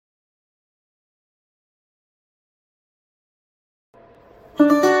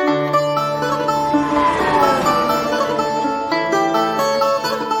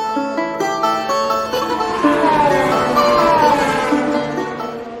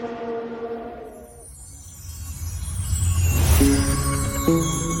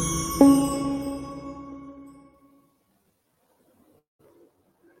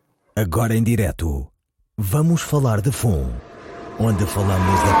Agora em direto, vamos falar de FUN, onde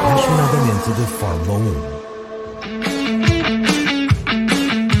falamos apaixonadamente de Fórmula 1.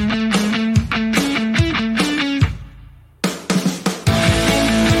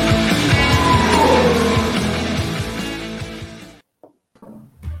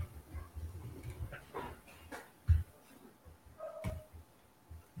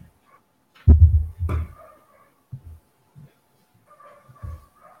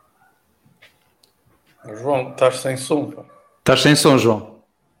 João, estás sem som. Pô. Estás sem som, João.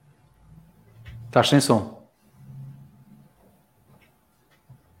 Estás sem som.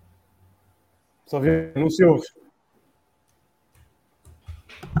 Só vi, não se ouve.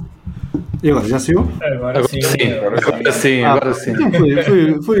 E agora, já saiu? Agora sim.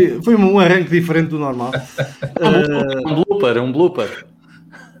 Então foi um arranque diferente do normal. Um blooper.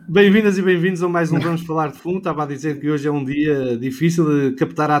 Bem-vindas e bem-vindos a mais um Vamos Falar de Fundo. Estava a dizer que hoje é um dia difícil de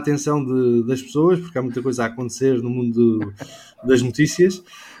captar a atenção das pessoas, porque há muita coisa a acontecer no mundo das notícias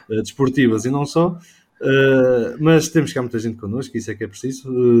desportivas e não só. Mas temos cá muita gente connosco, isso é que é preciso.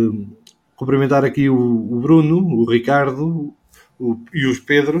 Cumprimentar aqui o Bruno, o Ricardo e os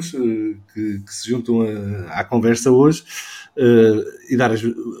Pedros que se juntam à conversa hoje. E dar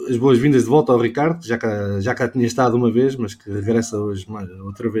as boas-vindas de volta ao Ricardo, que já cá tinha estado uma vez, mas que regressa hoje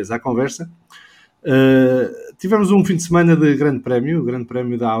outra vez à conversa. Tivemos um fim de semana de Grande Prémio, o Grande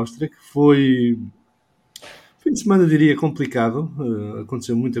Prémio da Áustria, que foi fim de semana, diria, complicado.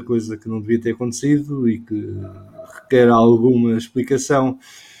 Aconteceu muita coisa que não devia ter acontecido e que requer alguma explicação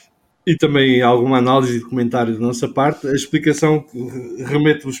e também alguma análise e comentário da nossa parte. A explicação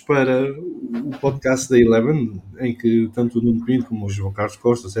remete-vos para o podcast da Eleven, em que tanto o Nuno Pinto como o João Carlos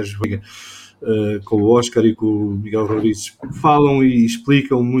Costa, o Sérgio Veiga, com o Oscar e com o Miguel Rodrigues, falam e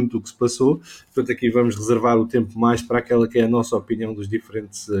explicam muito o que se passou. Portanto, aqui vamos reservar o tempo mais para aquela que é a nossa opinião dos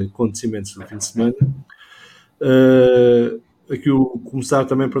diferentes acontecimentos do fim de semana. Aqui começar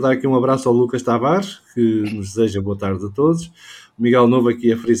também para dar aqui um abraço ao Lucas Tavares, que nos deseja boa tarde a todos. O Miguel Novo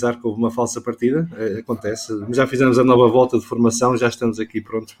aqui a frisar que houve uma falsa partida, acontece, mas já fizemos a nova volta de formação, já estamos aqui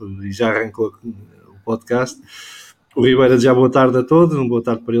prontos e já arrancou o podcast. O Ribeira já boa tarde a todos, uma boa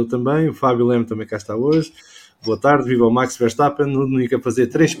tarde para ele também. O Fábio Leme também cá está hoje. Boa tarde, viva o Max Verstappen, o único a fazer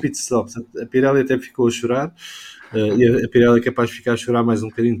 3 pitstops. A Pirelli até ficou a chorar, e a Pirelli é capaz de ficar a chorar mais um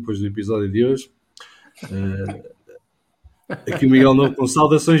bocadinho depois do episódio de hoje. Aqui o Miguel Novo com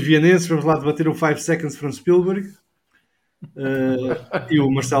saudações vienenses, vamos lá debater o 5 Seconds from Spielberg. E o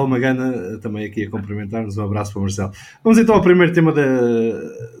Marcelo Magana também aqui a cumprimentar-nos. Um abraço para o Marcelo. Vamos então ao primeiro tema da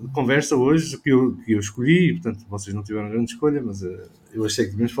conversa hoje, que eu escolhi, portanto vocês não tiveram grande escolha, mas eu achei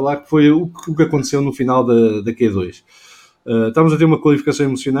que devíamos falar, que foi o que aconteceu no final da Q2. Estamos a ter uma qualificação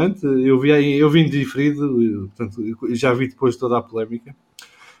emocionante. Eu vim diferido, portanto já vi depois toda a polémica,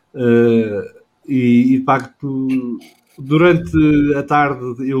 e de facto durante a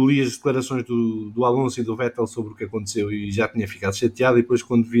tarde eu li as declarações do Alonso e do Vettel sobre o que aconteceu e já tinha ficado chateado, e depois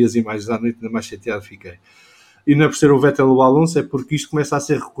quando vi as imagens à noite ainda mais chateado fiquei. E não é por ser o Vettel ou o Alonso, é porque isto começa a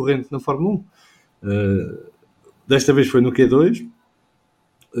ser recorrente na Fórmula 1. Desta vez foi no Q2.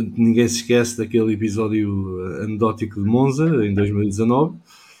 Ninguém se esquece daquele episódio anedótico de Monza em 2019.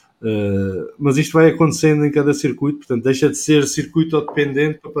 Mas isto vai acontecendo em cada circuito, portanto deixa de ser circuito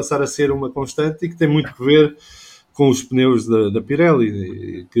dependente para passar a ser uma constante, e que tem muito a ver com os pneus da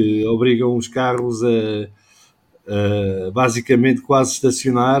Pirelli, que obrigam os carros a basicamente quase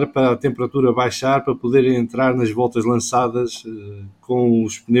estacionar para a temperatura baixar, para poderem entrar nas voltas lançadas com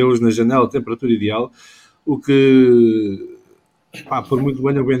os pneus na janela de temperatura ideal, o que, por muito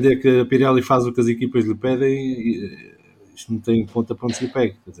bem eu vender que a Pirelli faz o que as equipas lhe pedem, isto não tem ponta para onde se lhe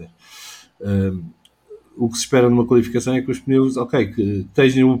pegue, quer dizer... O que se espera numa qualificação é que os pneus, que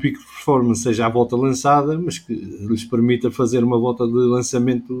tenham o pico de performance, seja a volta lançada, mas que lhes permita fazer uma volta de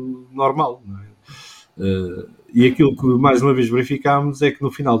lançamento normal, não é? E aquilo que mais uma vez verificámos é que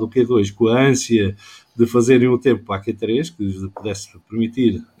no final do Q2, com a ânsia de fazerem o tempo à Q3, que lhes pudesse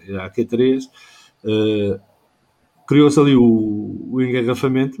permitir à Q3, criou-se ali o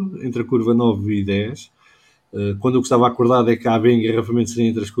engarrafamento entre a curva 9 e 10, quando o que estava acordado é que a AB engarrafamento seria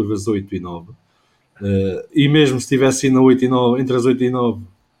entre as curvas 8 e 9. E mesmo se tivesse sido na 8 e 9, entre as 8 e 9,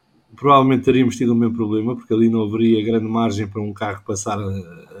 provavelmente teríamos tido o mesmo problema, porque ali não haveria grande margem para um carro passar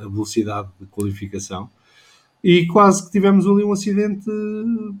a velocidade de qualificação. e quase que tivemos ali um acidente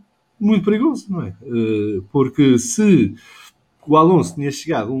muito perigoso, não é? Porque se o Alonso tinha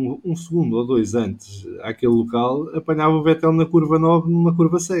chegado um segundo ou dois antes àquele local, apanhava o Vettel na curva 9 numa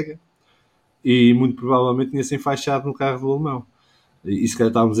curva cega. E muito provavelmente tinha-se enfaixado no carro do alemão. E se calhar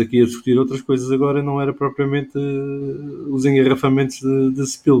estávamos aqui a discutir outras coisas agora, não era propriamente os engarrafamentos de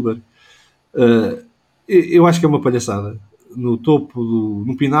Spielberg. Eu acho que é uma palhaçada. No topo,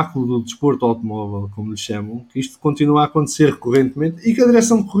 no pináculo do desporto automóvel, como lhe chamam, que isto continua a acontecer recorrentemente e que a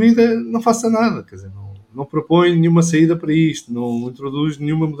direção de corrida não faça nada. Quer dizer, não propõe nenhuma saída para isto, não introduz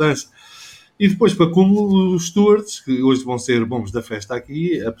nenhuma mudança. E depois, para como os stewards, que hoje vão ser bombos da festa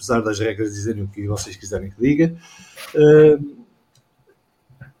aqui, apesar das regras dizerem o que vocês quiserem que diga,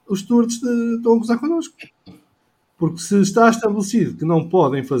 os stewards estão a gozar connosco. Porque se está estabelecido que não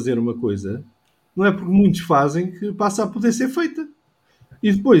podem fazer uma coisa, não é porque muitos fazem que passa a poder ser feita.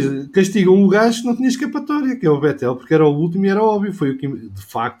 E depois castigam o gajo que não tinha escapatória, que é o Vettel, porque era o último e era óbvio. Foi o que, de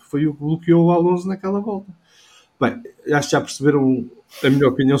facto, foi o que bloqueou o Alonso naquela volta. Bem, acho que já perceberam a minha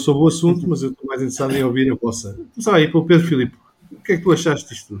opinião sobre o assunto, mas eu estou mais interessado em ouvir a vossa. Começar aí pelo Pedro Filipe. O que é que tu achaste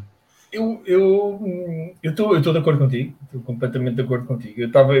disto tudo? Eu estou de acordo contigo, estou completamente de acordo contigo. Eu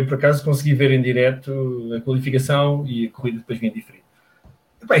por acaso, consegui ver em direto a qualificação e a corrida depois vinha diferente.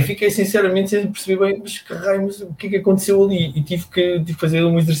 E fiquei sinceramente sem perceber bem, mas que raios, o que é que aconteceu ali? E tive que fazer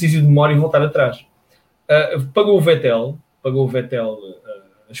um exercício de memória e voltar atrás. Pagou o Vettel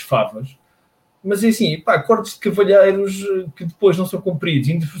as favas, mas é assim, cortes de cavalheiros que depois não são cumpridos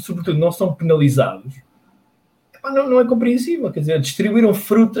e, sobretudo, não são penalizados. Não é compreensível, quer dizer, distribuíram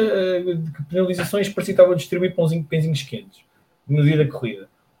fruta de penalizações, parecia que estavam a distribuir pãezinhos quentes no dia da corrida.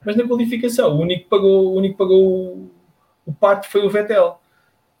 Mas na qualificação, o único que pagou o pato foi o Vettel.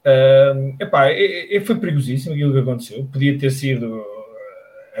 Foi perigosíssimo aquilo que aconteceu. Podia ter sido,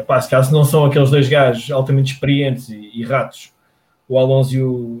 se caso não são aqueles dois gajos altamente experientes e ratos, o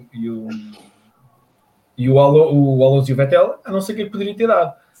Alonso e o Vettel, a não ser que ele poderia ter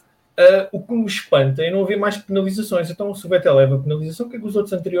dado. O que me espanta é não haver mais penalizações. Então, se o Vettel leva penalização, o que é que os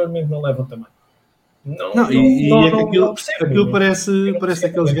outros anteriormente não levam também? Aquilo parece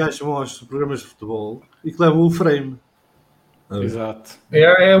aqueles gajos que vão aos programas de futebol e que levam o frame. Exato.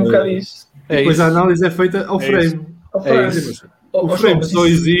 É um bocado isso. Depois a análise é feita ao frame. O frame só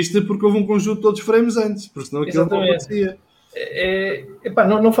existe porque houve um conjunto de outros frames antes, porque senão aquilo não acontecia.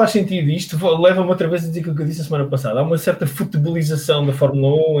 Não faz sentido isto. Leva-me outra vez a dizer aquilo que eu disse a semana passada. Há uma certa futebolização da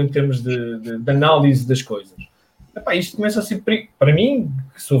Fórmula 1 em termos de análise das coisas. Isto começa a ser, para mim,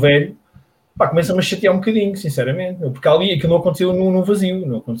 que sou velho, começa-me a chatear um bocadinho, sinceramente, porque ali aquilo não aconteceu num vazio,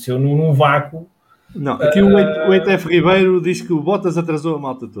 não aconteceu num vácuo. Não, aqui o ETF Ribeiro diz que o Bottas atrasou a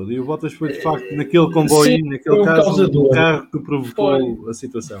malta toda e o Bottas foi de facto naquele comboio, naquele caso, o carro que provocou a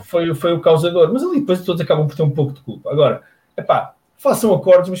situação. Foi o causador, mas ali depois todos acabam por ter um pouco de culpa. Agora, façam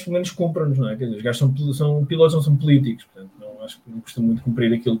acordos, mas pelo menos cumpram-nos, não é? Quer dizer, os gajos são pilotos, não são políticos, portanto, acho que não costumam muito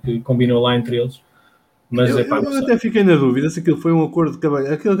cumprir aquilo que combinou lá entre eles. Mas, eu até fiquei na dúvida se aquilo foi um acordo de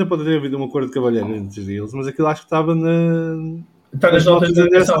cavalheiro. Aquilo até pode ter havido um acordo de cavalheiro entre eles, mas aquilo acho que estava nas notas de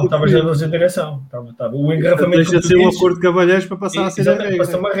direção. Estava nas notas de direção. O engarrafamento. Deixa de ser um acordo de cavalheiros para passar a ser a regra.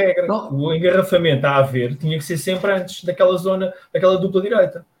 Passa uma regra. O engarrafamento a haver tinha que ser sempre antes daquela zona, daquela dupla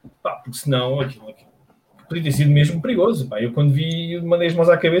direita. Porque senão aquilo podia ter sido mesmo perigoso. Eu quando vi, mandei as mãos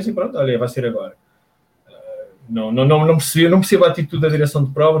à cabeça e pronto, olha, vai ser agora. Não percebo a atitude da direção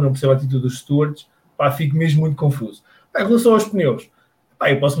de prova, não percebo a atitude dos stewards. Fico mesmo muito confuso. Em relação aos pneus,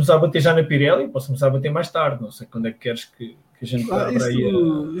 eu posso começar a bater já na Pirelli, posso começar a bater mais tarde. Não sei quando é que queres que a gente abra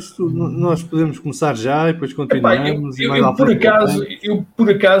aí. Isto nós podemos começar já e depois continuamos. Eu,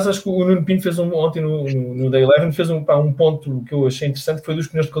 por acaso, acho que o Nuno Pinto fez ontem no Day 11 fez um ponto que eu achei interessante, que foi dos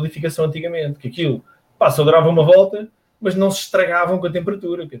pneus de qualificação antigamente, que aquilo só durava uma volta, mas não se estragavam com a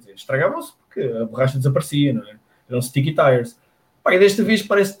temperatura. Quer dizer, estragavam-se porque a borracha desaparecia, não é? Eram sticky tires. E desta vez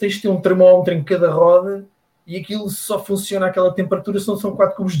parece que tens de ter um termómetro em cada roda e aquilo só funciona àquela temperatura se não são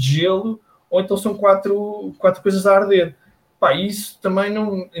 4 cubos de gelo ou então são 4 coisas a arder. Isso também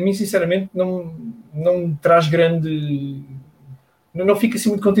a mim sinceramente não me traz grande... Não fico assim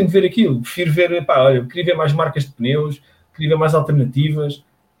muito contente de ver aquilo. Prefiro ver, eu queria ver mais marcas de pneus, queria ver mais alternativas.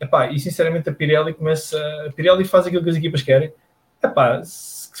 E sinceramente a Pirelli faz aquilo que as equipas querem.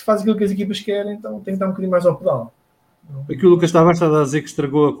 Se faz aquilo que as equipas querem, então tem que dar um bocadinho mais ao pedal. Aqui o Lucas Tavares está a dizer que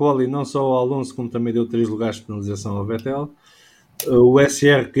estragou a quali não só ao Alonso, como também deu 3 lugares de penalização ao Vettel. O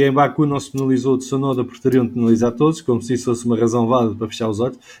SR, que em Baku não se penalizou de Tsunoda, por teriam de penalizar todos, como se isso fosse uma razão válida para fechar os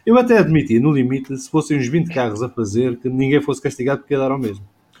olhos. Eu até admiti, no limite, se fossem uns 20 carros a fazer, que ninguém fosse castigado porque ia dar ao mesmo.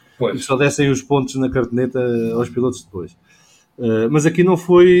 E só dessem os pontos na cartoneta aos pilotos depois. Mas aqui não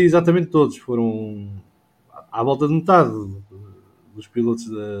foi exatamente todos, foram à volta de metade dos pilotos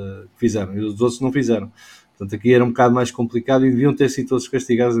que fizeram, e os outros não fizeram. Portanto, aqui era um bocado mais complicado e deviam ter sido todos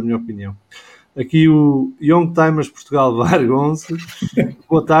castigados, na minha opinião. Aqui o Young Timers Portugal Vargonce.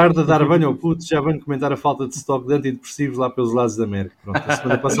 Boa tarde, a dar banho ao puto. Já venho comentar a falta de estoque de antidepressivos lá pelos lados da América. Pronto, a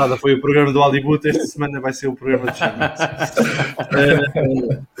semana passada foi o programa do Hollywood, esta semana vai ser o programa do Chineses.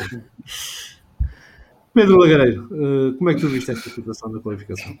 Pedro Lagareiro, como é que tu viste esta situação da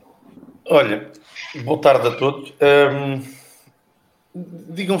qualificação? Olha, boa tarde a todos.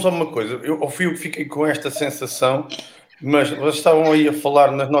 Digam só uma coisa, eu ao fim fiquei com esta sensação, mas vocês estavam aí a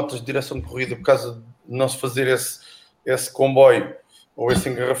falar nas notas de direção de corrida por causa de não se fazer esse comboio ou esse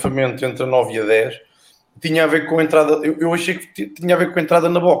engarrafamento entre a 9 e a 10, tinha a ver com a entrada, eu achei que tinha a ver com a entrada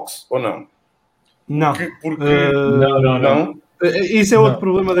na box, ou não? Não. Porque Não. Isso é outro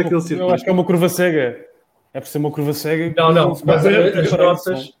problema daquele circuito. Eu acho que é uma curva cega. É por ser uma curva cega. Não, mas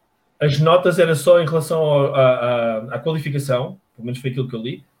as notas era só em relação à qualificação, pelo menos foi aquilo que eu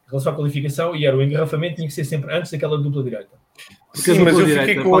li, em relação à qualificação, e era o engarrafamento tinha que ser sempre antes daquela dupla direita. Porque sim, mas eu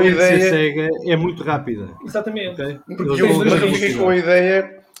fiquei com a ideia cega, é muito rápida. Exatamente. Okay? Eu fiquei com a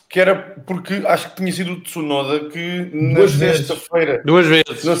ideia que era porque acho que tinha sido o Tsunoda que na sexta-feira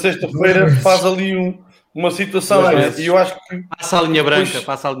na sexta-feira faz ali uma situação e eu acho que passa a linha branca.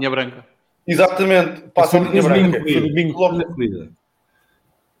 Exatamente, passa a linha branca.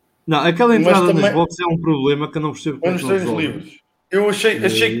 Não, aquela entrada nas boxes é um problema que eu não percebo. Nos treinos livres. Eu achei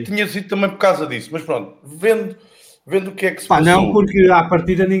que tinha sido também por causa disso, mas pronto, vendo o que é que se passou. Não, porque à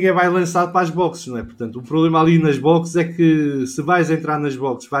partida ninguém vai lançar para as boxes, não é? Portanto, o problema ali nas boxes é que se vais entrar nas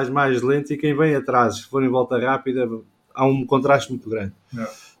boxes vais mais lento e quem vem atrás, se for em volta rápida, há um contraste muito grande.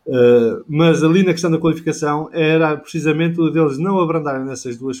 Mas ali na questão da qualificação era precisamente o deles não abrandarem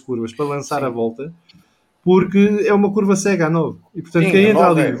nessas duas curvas para lançar a volta, porque é uma curva cega a 9. E portanto quem entra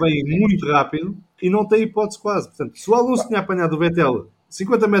ali vem muito rápido e não tem hipótese quase. Portanto, se o Alonso tinha apanhado o Vettel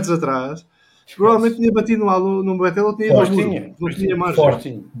 50 metros atrás, provavelmente tinha batido no Vettel ou tinha ido ao muro. Não tinha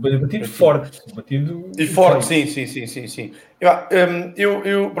margem. Batido forte. E forte, sim.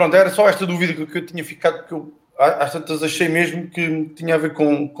 Pronto, era só esta dúvida que eu tinha ficado, porque eu às tantas achei mesmo que tinha a ver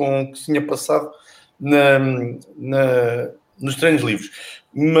com o que se tinha passado nos treinos livres.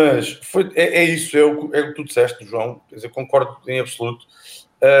 Mas é isso, é o que tu disseste, João. Quer dizer, concordo em absoluto.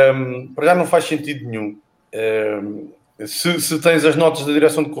 Para já não faz sentido nenhum. Se tens as notas da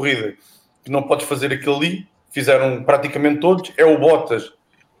direção de corrida que não podes fazer aquilo ali, fizeram praticamente todos, é o Bottas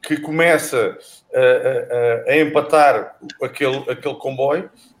que começa a empatar aquele comboio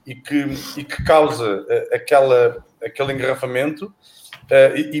e que causa aquele engarrafamento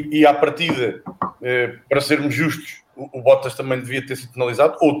e à partida, para sermos justos, o Bottas também devia ter sido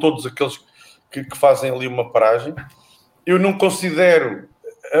penalizado, ou todos aqueles que fazem ali uma paragem. Eu não considero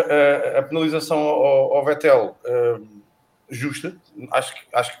a penalização ao Vettel justa,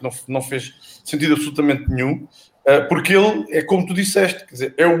 acho que não fez sentido absolutamente nenhum, porque ele, é como tu disseste, quer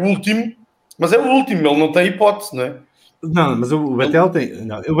dizer, é o último, mas é o último, ele não tem hipótese, não é? Não, mas o Vettel tem.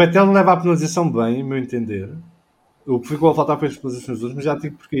 Não, o Vettel leva a penalização bem, a meu entender. O que ficou a faltar foi as penalizações dos outros, mas já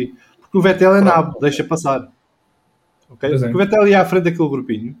digo porquê. Porque o Vettel é nabo, deixa passar. Okay? Porque o Vettel ia à frente daquele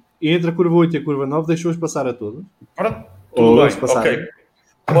grupinho e entre a curva 8 e a curva 9 deixou-os passar a todos. Pronto, tudo bem, ok.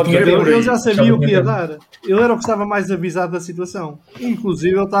 Ele já sabia o que ia dar. Ele era o que estava mais avisado da situação.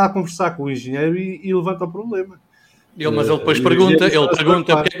 Inclusive, ele está a conversar com o engenheiro e levanta o problema. Mas ele depois pergunta,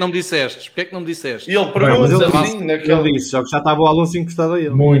 porque é que não me disseste? E ele pergunta assim, ele disse, já estava o Alonso encostado a ele.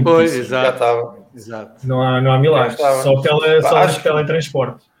 Muito. Pois, exato. Já estava. Exato. Não há milagres. Só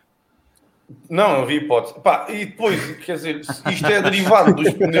teletransporte. Não havia hipótese. E depois, quer dizer, isto é derivado dos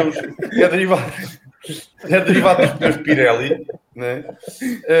pneus. É derivado dos pneus Pirelli, né?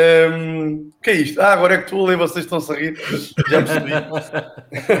 O que é isto? Agora é que estou a ler, vocês estão-se a rir. Já percebi.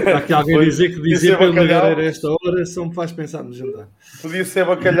 Há aqui alguém dizer que dizer para ligar a esta hora só me faz pensar no jantar. Podia ser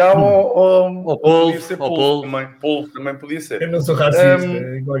bacalhau ou podia ser polvo também. Polvo também podia ser. Eu não sou racista,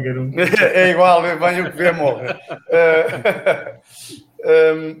 é igual a um. É igual, bem o que vê morre.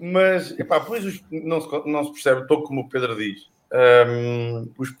 Mas, depois não se percebe, estou como o Pedro diz.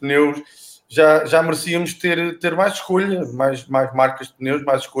 Os pneus já merecíamos ter mais escolha, mais marcas de pneus,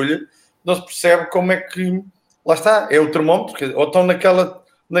 mais escolha. Não se percebe como é que... Lá está, é o termómetro. Ou estão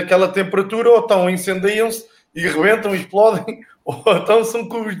naquela temperatura, ou estão, incendeiam-se e rebentam, explodem, ou então são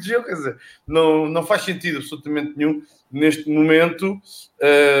cubos de gelo. Quer dizer, não faz sentido absolutamente nenhum. Neste momento,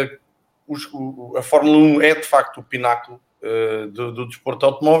 a Fórmula 1 é, de facto, o pináculo do desporto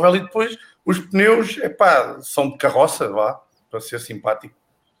automóvel, e depois os pneus, são de carroça, para ser simpático.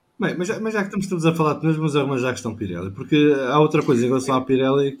 Bem, mas já que estamos todos a falar de pneus, vamos arranjar a questão Pirelli, porque há outra coisa em relação à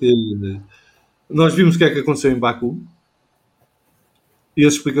Pirelli que Nós vimos o que é que aconteceu em Baku e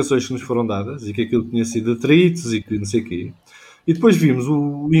as explicações que nos foram dadas e que aquilo tinha sido detritos e que não sei o quê. E depois vimos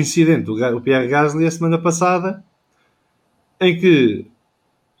o incidente do Pierre Gasly a semana passada, em que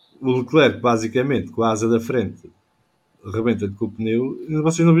o Leclerc, basicamente, com a asa da frente, rebenta-lhe com o pneu, e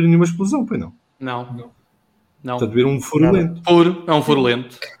vocês não viram nenhuma explosão, pois não? Não. Portanto, viram um furo lento. É um furo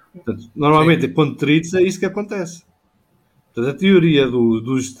lento. Portanto, normalmente, quando detritos, é isso que acontece. Portanto, a teoria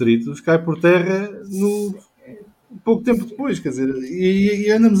dos detritos cai por terra pouco tempo depois, quer dizer,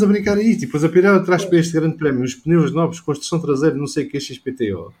 e andamos a brincar a isto. E depois a Pirelli traz para este grande prémio os pneus novos, construção traseira, não sei o que é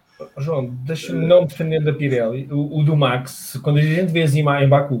XPTO. João, deixa-me não defender da Pirelli. O do Max, quando a gente vê em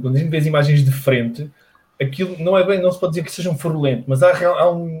Baku, quando a gente vê as imagens de frente, aquilo não é bem, não se pode dizer que seja um furo lento, mas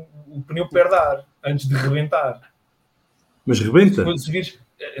o pneu perde ar antes de rebentar. Mas rebenta? Se vires,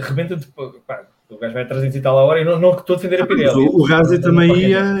 rebenta depois. Pá, o gajo vai a 300 e tal a hora e não estou a defender a Pirelli. O Gasly também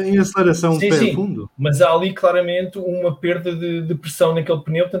ia em aceleração pé fundo. Mas há ali claramente uma perda de pressão naquele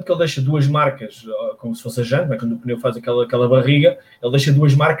pneu, tanto que ele deixa duas marcas, como se fosse a janta, quando o pneu faz aquela barriga, ele deixa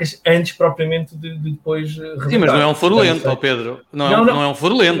duas marcas antes propriamente de depois rebentar. Sim, mas não é um furo lento, Pedro. Não é um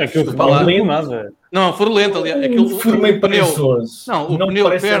furo lento. Não é um furo lento, aliás. Um furo meio preguiçoso. Não, o pneu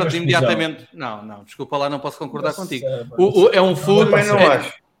perde imediatamente. Não, desculpa lá, não posso concordar contigo. É um furo. Também não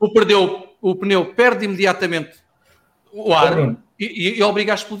acho. O pneu perde imediatamente o ar e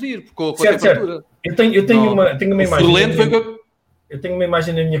obriga a explodir com a temperatura. Eu tenho uma imagem. Eu tenho uma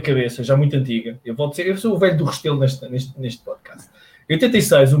imagem na minha cabeça, já muito antiga. Eu sou o velho do Restelo neste podcast. Em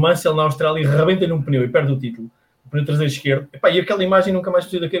 86, o Mansell na Austrália rebenta-lhe um pneu e perde o título. O pneu traseiro esquerdo. E aquela imagem nunca mais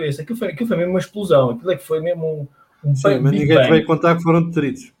saiu da cabeça. Aquilo foi mesmo uma explosão. Aquilo é que foi mesmo um Sim, mas ninguém te vai contar que foram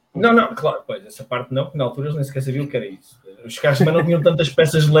detritos. Não, claro, pois, essa parte não, porque na altura eles nem sequer sabiam o que era isso. Os carros também não tinham tantas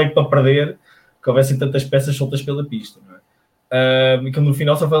peças de Lego para perder que houvessem tantas peças soltas pela pista, não é? E que no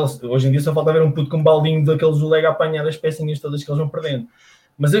final, hoje em dia, só falta ver um puto com um baldinho daqueles do Lego a apanhar as pecinhas todas que eles vão perdendo.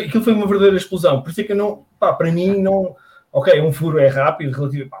 Mas aquilo foi uma verdadeira explosão, por isso é que eu não, para mim, não. Ok, um furo é rápido,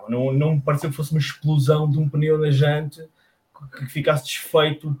 relativo, não me pareceu que fosse uma explosão de um pneu na jante que ficasse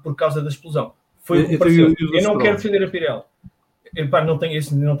desfeito por causa da explosão. Foi o que me pareceu. Eu não quero defender a Pirelli. Não tenho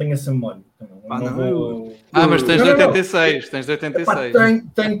essa memória. Mas tens de 86.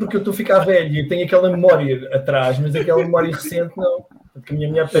 Tenho porque eu estou a ficar velho e tenho aquela memória atrás, mas aquela memória recente não. Porque a minha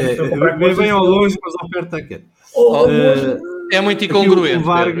mulher pede comprar coisas. Bem ao longe, mas ao perto está quieto. É muito incongruente. O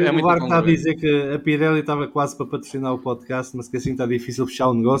Varg está a dizer que a Pirelli estava quase para patrocinar o podcast, mas que assim está difícil fechar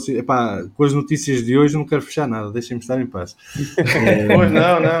o negócio. Com as notícias de hoje não quero fechar nada, deixem-me estar em paz. Hoje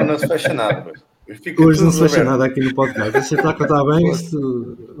não se fecha nada. Hoje não se fecha nada aqui no podcast. Você está a contar bem,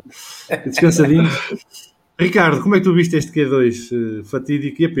 descansadinho. Ricardo, como é que tu viste este Q2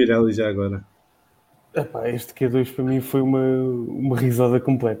 fatídico e a Pirelli já agora? Este Q2 para mim foi uma risada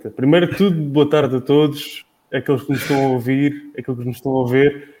completa. Primeiro de tudo, boa tarde a todos, aqueles que nos estão a ouvir, aqueles que nos estão a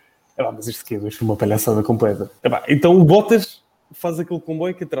ver. Mas este Q2 foi uma palhaçada completa. Então o Bottas faz aquele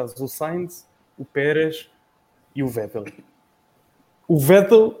comboio que traz o Sainz, o Pérez e o Vettel. O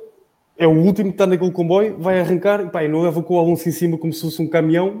Vettel é o último que está naquele comboio, vai arrancar e não leva com o Alonso em cima como se fosse um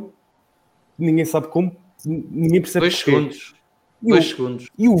caminhão. Ninguém sabe como, ninguém percebe 2 segundos. 2 segundos.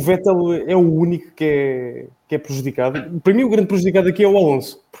 E o Vettel é o único que é prejudicado. Para mim, o grande prejudicado aqui é o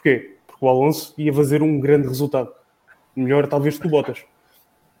Alonso. Porquê? Porque o Alonso ia fazer um grande resultado. Melhor, talvez, que o Bottas.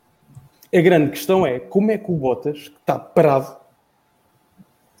 A grande questão é como é que o Bottas, que está parado,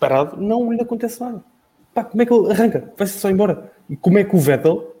 não lhe acontece nada. Como é que ele arranca? Vai-se só embora. E como é que o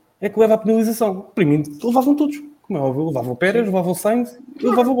Vettel é que leva a penalização? Para mim, levavam todos. Como é óbvio, levava o Pérez, levava o Sainz e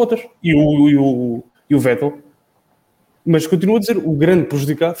levava o Bottas. E o Vettel. Mas continuo a dizer, o grande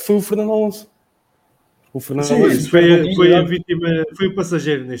prejudicado foi o Fernando Alonso. O Fernando Alonso foi a vítima, foi o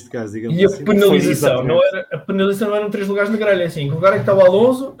passageiro neste caso, digamos assim. E a penalização, a penalização não eram 3 lugares na grelha, assim. O lugar é que está o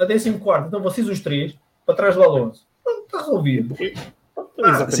Alonso, a 14º. Então vocês os 3, para trás do Alonso. Está resolvido.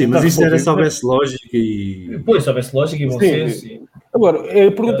 Sim, mas isso era se houvesse lógica e... Pois, se houvesse lógica e vocês... Sim. Agora,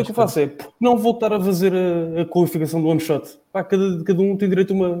 a pergunta que eu faço é, por que não voltar a fazer a qualificação do one shot? Cada um tem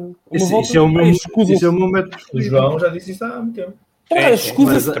direito a uma volta. Isso é o meu método. O João já disse isso há muito tempo.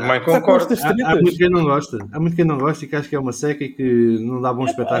 Escusa-se. Também concordo. Há muito quem não gosta. Há muito quem não gosta e que acha que é uma seca e que não dá bom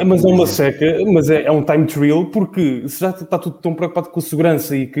espetáculo. Mas é uma seca, mas é um time trial, porque se já está tudo tão preocupado com a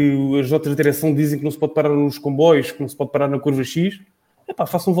segurança e que as notas de direção dizem que não se pode parar nos comboios, que não se pode parar na curva X,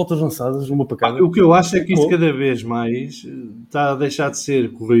 façam voltas lançadas, uma para cada. O que eu acho é que isso cada vez mais está a deixar de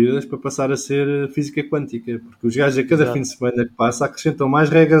ser corridas para passar a ser física quântica, porque os gajos a cada fim de semana que passa acrescentam mais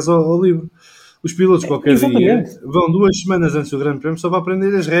regras ao livro. Os pilotos qualquer dia Exatamente. vão 2 semanas antes do Grande Prémio só para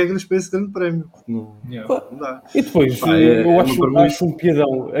aprender as regras para esse Grande Prémio. Não dá. E depois, Pá, eu uma acho um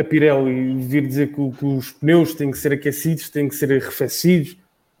piadão a Pirelli vir dizer que os pneus têm que ser aquecidos, têm que ser arrefecidos.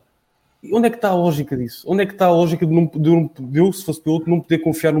 E onde é que está a lógica disso? Onde é que está a lógica de um pneu, se fosse piloto, não poder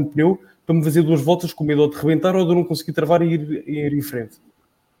confiar num pneu para me fazer 2 voltas com medo de rebentar ou de não conseguir travar e ir em frente?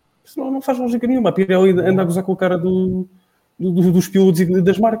 Isso não faz lógica nenhuma. A Pirelli anda a gozar com a cara dos pilotos e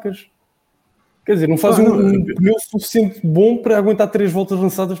das marcas. Quer dizer, não faz um pneu suficiente bom para aguentar 3 voltas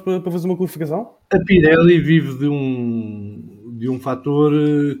lançadas para fazer uma qualificação? A Pirelli vive de um fator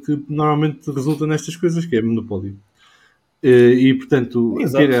que normalmente resulta nestas coisas, que é monopólio. E, portanto,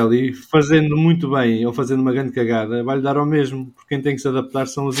 Exato. a Pirelli, fazendo muito bem ou fazendo uma grande cagada, vai-lhe dar ao mesmo, porque quem tem que se adaptar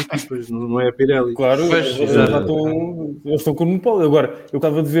são as equipas, não é a Pirelli. Claro, Pois, eles estão com o monopólio. Agora, eu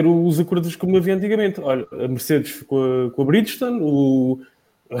estava a ver os acordos como havia antigamente. Olha, a Mercedes com a Bridgestone,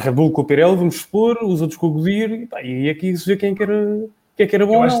 a Red Bull com a Pirelli, vamos expor, os outros com a Goodyear, e aqui se vê quem é que era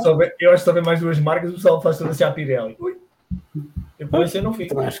bom. Eu acho que se houver mais 2 marcas, o pessoal faz tudo assim à Pirelli. Ui. Depois eu não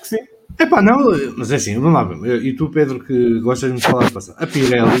fico. Acho que sim. Epá, não, mas é assim, vamos lá. E tu, Pedro, que gostas de me falar de passar. A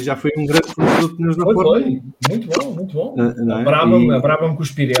Pirelli já foi um grande fornecedor de pneus na Fórmula 1. Muito bom, muito bom. Não é? A Brabham com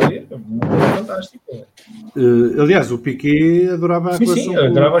os Pirelli, fantástico. Aliás, o Piquet adorava a relação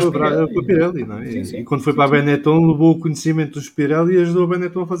com a Pirelli, não é? Sim. E quando foi para a Benetton, levou o conhecimento dos Pirelli e ajudou a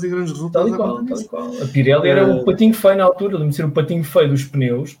Benetton a fazer grandes resultados. Tal e qual. A Pirelli era o patinho feio na altura, lembro de ser o patinho feio dos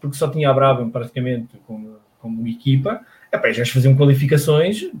pneus, porque só tinha a Brabham praticamente como equipa. Já faziam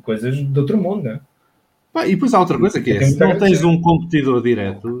qualificações, coisas de outro mundo, não é? E depois há outra coisa que é, se não tens um competidor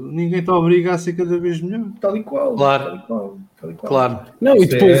direto, ninguém te obriga a ser cada vez melhor. Tal e qual. Claro. Não, e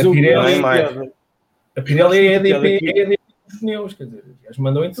depois a Pirelli é a DP dos pneus, quer dizer, eles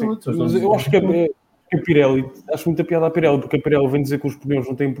mandam em tudo. Mas eu acho que a Pirelli, acho muita piada à Pirelli, porque a Pirelli vem dizer que os pneus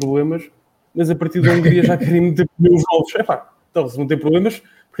não têm problemas, mas a partir da Hungria já querem meter pneus novos. Então, se não tem problemas,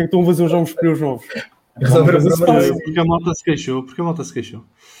 porque é que estão a fazer já uns pneus novos? Porque a malta se queixou.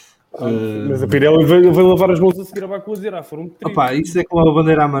 Mas a Pirelli veio lavar as mãos a seguir a Baku a dizer, foram isso é como a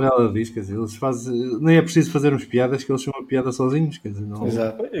bandeira amarela diz, quer dizer, eles fazem, nem é preciso fazermos piadas, que eles são uma piada sozinhos, quer dizer, não.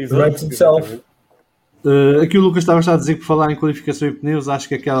 Exato. Aqui o Lucas estava a dizer que por falar em qualificação e pneus, acho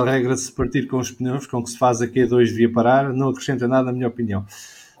que aquela regra de se partir com os pneus, com que se faz a Q2 devia parar, não acrescenta nada, na minha opinião.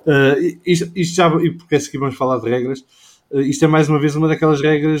 Isto já, e porque é que vamos falar de regras, isto é mais uma vez uma daquelas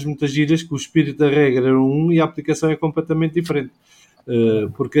regras muitas giras que o espírito da regra é um e a aplicação é completamente diferente.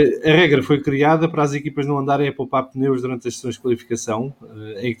 Porque a regra foi criada para as equipas não andarem a poupar pneus durante as sessões de qualificação,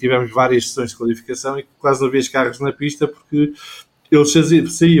 em que tivemos várias sessões de qualificação e que quase não havia carros na pista porque eles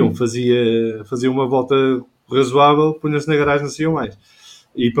saíam, faziam uma volta razoável, punham-se na garagem, não saíam mais.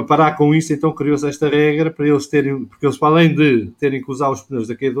 E para parar com isso, então criou-se esta regra para eles terem, porque eles, para além de terem que usar os pneus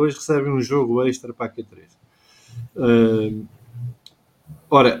da Q2, recebem um jogo extra para a Q3.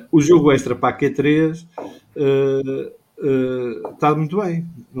 Ora, o jogo extra para a Q3 está muito bem,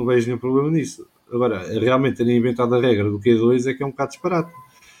 não vejo nenhum problema nisso. Agora, realmente terem inventado a regra do Q2 é que é um bocado disparate,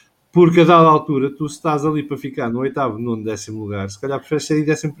 porque a dada altura tu estás ali para ficar no 8º, 9º, 10º lugar, se calhar preferes sair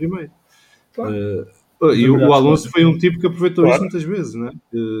 11º. E o Alonso foi um tipo que aproveitou isso muitas vezes, não é?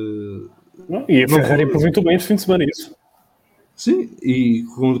 E a Ferrari aproveitou bem este fim de semana isso. Sim, e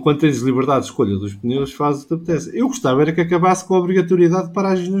quando tens liberdade de escolha dos pneus, faz o que te apetece. Eu gostava era que acabasse com a obrigatoriedade de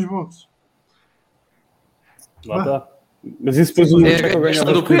paragens nos boxes. Lá está. Mas isso depois é a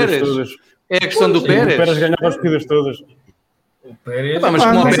questão do Pérez. É a questão do Pérez. O Pérez ganhava as corridas todas. O Pérez... mas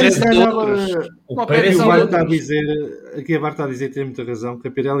como o Pérez O Pérez o Bar está a dizer, aqui a Bar está a dizer, tem muita razão, que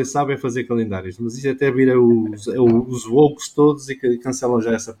a Pirelli sabe fazer calendários, mas isso até vira os woks todos e cancelam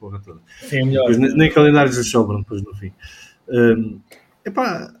já essa porra toda. Sim, melhor. Depois, nem calendários lhes sobram depois no fim.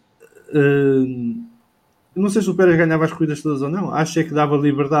 Não sei se o Pérez ganhava as corridas todas ou não. Acho que dava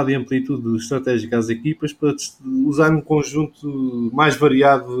liberdade e amplitude estratégica às equipas para usar um conjunto mais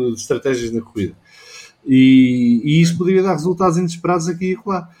variado de estratégias na corrida. E isso poderia dar resultados inesperados aqui e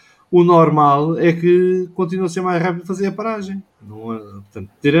lá. O normal é que continue a ser mais rápido fazer a paragem. Portanto,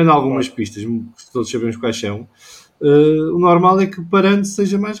 tirando algumas pistas, que todos sabemos quais são, o normal é que parando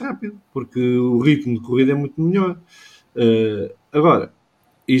seja mais rápido, porque o ritmo de corrida é muito melhor. Agora,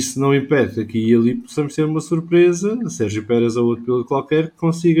 isso não impede que aqui e ali possamos ter uma surpresa, Sérgio Pérez ou outro piloto qualquer, que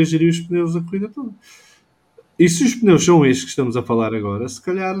consiga gerir os pneus a corrida toda. E se os pneus são estes que estamos a falar agora, se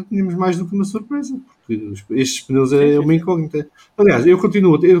calhar tínhamos mais do que uma surpresa, porque estes pneus é uma incógnita. Aliás, eu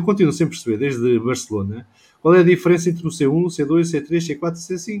continuo sem perceber, desde Barcelona, qual é a diferença entre o C1, o C2, o C3, o C4 e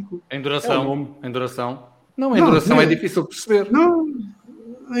o C5. Em duração. Em duração. Não, em duração é difícil de perceber. Não,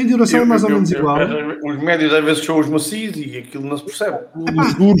 A enduração é mais ou menos igual. Os médios às vezes são os macios e aquilo não se percebe.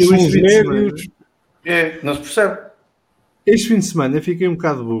 Os duros são os médios. Não se percebe. Este fim de semana eu fiquei um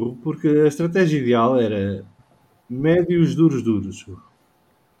bocado burro porque a estratégia ideal era médios, duros.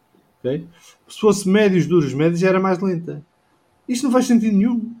 Okay? Se fosse médios, duros, médios, era mais lenta. Isto não faz sentido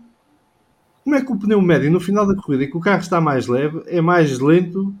nenhum. Como é que o pneu médio, no final da corrida, em que o carro está mais leve, é mais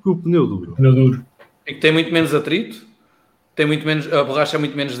lento que o pneu duro? Pneu duro. E que tem muito menos atrito, a borracha é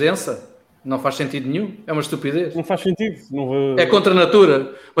muito menos densa, não faz sentido nenhum, é uma estupidez. Não faz sentido. Não vou... É contra a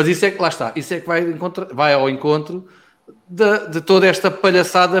natura, mas isso é que lá está, isso é que vai ao encontro de toda esta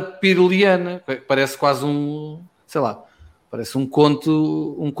palhaçada piruliana, parece quase parece um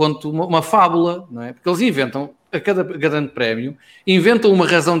conto, uma fábula, não é? Porque eles inventam, a cada grande prémio, inventam uma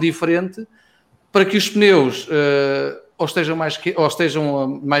razão diferente para que os pneus ou estejam mais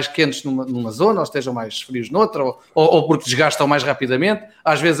quentes numa zona, ou estejam mais frios noutra, ou porque desgastam mais rapidamente.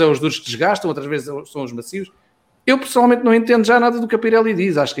 Às vezes é os duros que desgastam, outras vezes são os macios. Eu, pessoalmente, não entendo já nada do que a Pirelli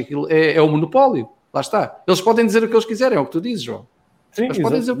diz. Acho que aquilo é o monopólio. Lá está. Eles podem dizer o que eles quiserem, é o que tu dizes, João. Sim, eles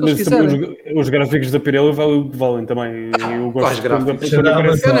podem dizer o que eles quiserem. Os gráficos da Pirelli valem o que valem também. Eu gosto gráficos?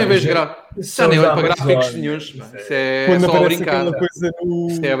 Eu nem vejo gráficos. Já nem olho para gráficos nenhuns. Isso é só a brincar.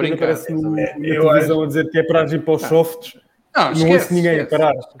 Isso é a brincar. Aparece na televisão a dizer que é para agir para os softs. Não ouço ninguém a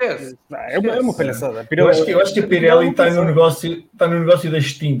parar. É uma palhaçada. Eu acho que a Pirelli está no negócio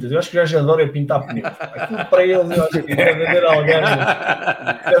das tintas. Eu acho que já adora pintar pneus. Aquilo para eles, eu acho que deve haver alguém.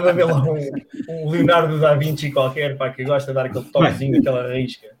 Deve haver lá um Leonardo da Vinci qualquer que gosta de dar aquele toquezinho, aquela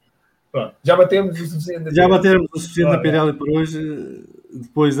risca. Pronto, já batemos o suficiente. Já batemos o suficiente na Pirelli por hoje.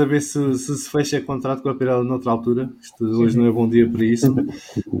 Depois de ver se fecha contrato com a Pirelli noutra altura. Isto hoje não é bom dia para isso.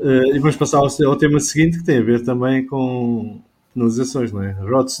 E vamos passar ao tema seguinte, que tem a ver também com penalizações, não é?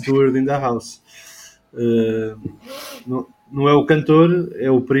 Rod Stewart in the house. Não é o cantor,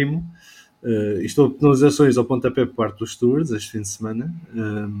 é o primo. Isto houve penalizações ao pontapé por parte dos stewards este fim de semana.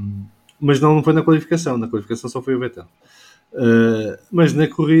 Mas não foi na qualificação. Na qualificação só foi o Vettel. Mas na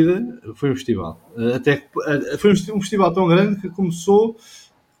corrida foi um festival. Foi um festival tão grande que começou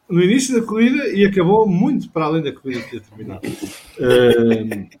no início da corrida e acabou muito para além da corrida que ia terminar.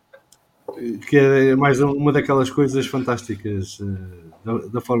 Que é mais uma daquelas coisas fantásticas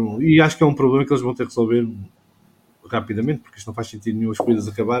da Fórmula 1. E acho que é um problema que eles vão ter que resolver rapidamente, porque isto não faz sentido nenhum as corridas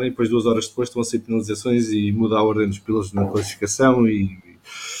acabarem e depois 2 horas depois estão a ser penalizações e muda a ordem dos pilotos na classificação e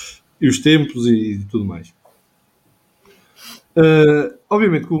os tempos e tudo mais.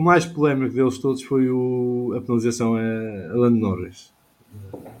 Obviamente que o mais polémico deles todos foi a penalização a Lando Norris.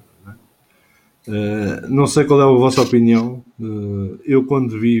 Não sei qual é a vossa opinião. Eu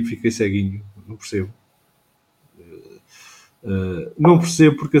quando vi fiquei ceguinho, não percebo. Não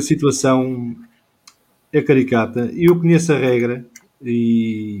percebo porque a situação é caricata e eu conheço a regra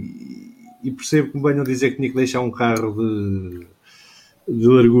e percebo que me venham dizer que tinha que deixar um carro de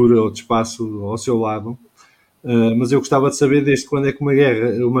largura ou de espaço ao seu lado. Mas eu gostava de saber desde quando é que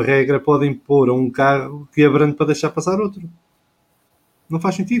uma regra pode impor a um carro que abrande para deixar passar outro. Não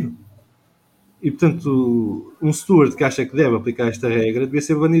faz sentido. E, portanto, um steward que acha que deve aplicar esta regra devia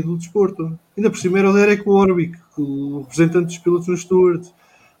ser banido do desporto. Ainda por cima era o Derek Warwick, o representante dos pilotos no steward.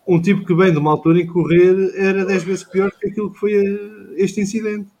 Um tipo que vem de uma altura em que correr era 10 vezes pior que aquilo que foi este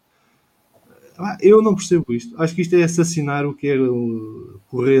incidente. Eu não percebo isto. Acho que isto é assassinar o que é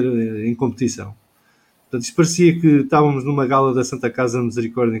correr em competição. Portanto, isto parecia que estávamos numa gala da Santa Casa da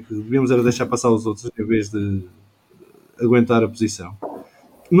Misericórdia em que devíamos era deixar passar os outros em vez de aguentar a posição.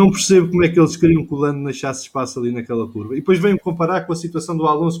 Não percebo como é que eles queriam que o Lando deixasse espaço ali naquela curva. E depois vêm comparar com a situação do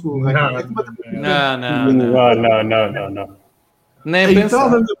Alonso com o Raikkonen. Não. Nem a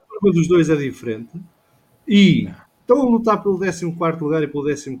entrada na curva dos dois é diferente. E estão a lutar pelo 14º lugar e pelo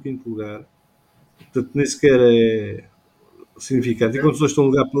 15º lugar. Portanto, nem sequer é significante. Enquanto os dois estão a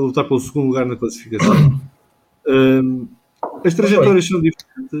lutar pelo 2º lugar na classificação. As trajetórias são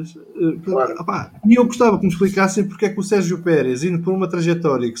diferentes. E eu gostava que me explicassem porque é que o Sérgio Pérez, indo por uma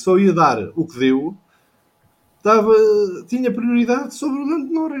trajetória que só ia dar o que deu, tinha prioridade sobre o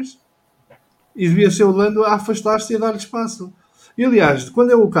Lando Norris. E devia ser o Lando a afastar-se e a dar-lhe espaço. E aliás,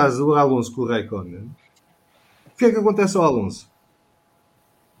 quando é o caso do Alonso com o Raikkonen, o que é que acontece ao Alonso?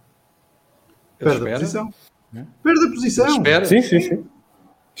 Perde a posição. Perde a posição. Sim.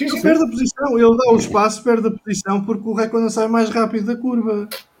 Perde a posição, ele dá o espaço, perde a posição porque o Raikkonen sai mais rápido da curva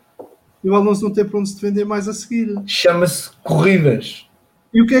e o Alonso não tem para onde se defender mais a seguir. Chama-se corridas.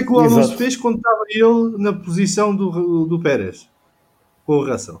 E o que é que o Alonso fez quando estava ele na posição do Pérez? Com o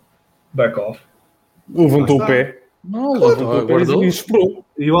Russell? Back off. Levantou o pé. Não, guardou. E esperou.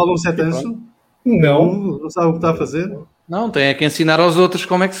 E o Alonso é tanso? Não Não sabe o que está a fazer? Não, tem que ensinar aos outros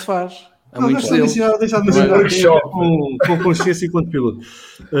como é que se faz. Muitos deles. Deixar de ensinar com consciência enquanto piloto.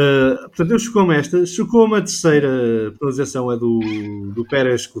 Portanto, eu chocou-me a terceira penalização é do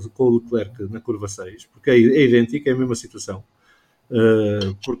Pérez com o Leclerc na curva 6, porque é idêntica, é a mesma situação.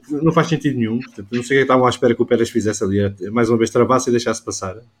 Porque não faz sentido nenhum. Portanto, não sei o que estavam à espera que o Pérez fizesse ali, mais uma vez travasse e deixasse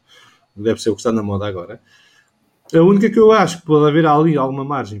passar. Deve ser o que está na moda agora. A única que eu acho que pode haver ali alguma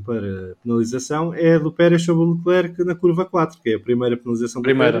margem para penalização é a do Pérez sobre o Leclerc na curva 4, que é a primeira penalização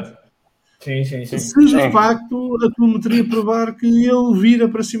do Pérez. Sim. Se de facto a telemetria provar que ele vira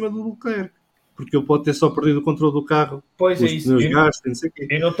para cima do Leclerc, porque ele pode ter só perdido o controle do carro. Pois é isso. Não sei quê.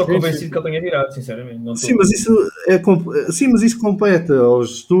 Eu não estou convencido que ele tenha virado, sinceramente. Sim, mas isso compete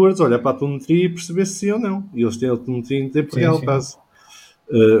aos stewards olhar para a telemetria e perceber se sim ou não. E eles têm a telemetria em tempo real, quase.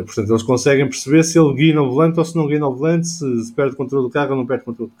 Portanto, eles conseguem perceber se ele guia no volante ou se não guia no volante, se perde o controle do carro ou não perde o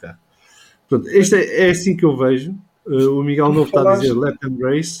controle do carro. Portanto, isto é assim que eu vejo. O Miguel Novo está a dizer let them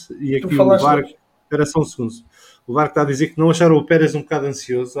race e aqui o VAR, espera só um segundo. O VAR está a dizer que não acharam o Pérez um bocado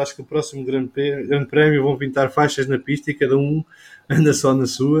ansioso. Acho que o próximo grande prémio vão pintar faixas na pista e cada um anda só na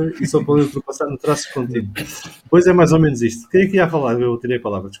sua e só podem ultrapassar no traço contínuo. Pois é mais ou menos isto. Quem é que ia falar? Eu tirei a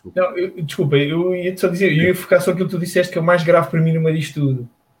palavra, desculpa. Não, desculpa, eu ia só dizer, eu ia focar só aquilo que tu disseste que é o mais grave para mim no meio disto tudo.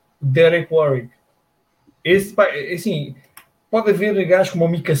 Derek Warwick. Esse, pá, assim, pode haver gajos como o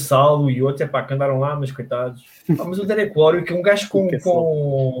Mika Salo e outros, que andaram lá, mas coitados. Mas o Derek Warwick é um gajo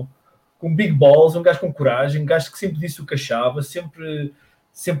com big balls, um gajo com coragem, um gajo que sempre disse o que achava, sempre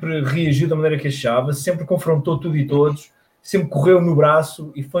reagiu da maneira que achava, sempre confrontou tudo e todos, sempre correu no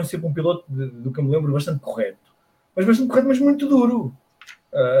braço e foi sempre um piloto, do que eu me lembro, bastante correto. Mas muito duro.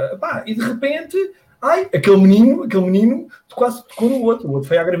 E de repente, aquele menino quase tocou no outro. O outro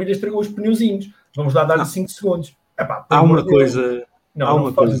foi à gravilha e estragou os pneuzinhos. Vamos lá dar-lhe 5 segundos. Há uma coisa.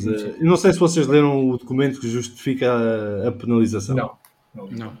 Eu não sei se vocês leram o documento que justifica a penalização.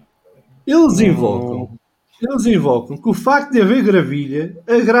 Não. Eles invocam que o facto de haver gravilha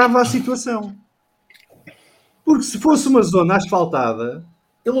agrava a situação. Porque se fosse uma zona asfaltada,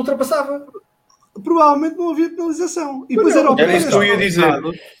 ele ultrapassava. Provavelmente não havia penalização. E depois era isso que eu ia dizer. Era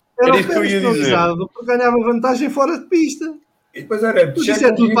o Pérez penalizado porque ganhava vantagem fora de pista. E depois era isso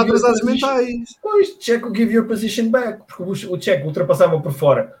é tudo para atrasados mentais. Pois, check will give your position back. Porque o check ultrapassava por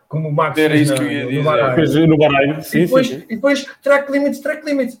fora, como o Max era isso que eu ia dizer. No Bahrein. E depois track limits.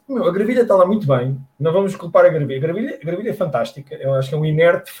 A gravilha está lá muito bem. Não vamos culpar a gravilha. A gravilha é fantástica. Eu acho que é um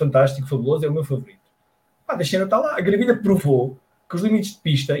inerte fantástico, fabuloso. É o meu favorito. Deixa-me estar lá. A gravilha provou que os limites de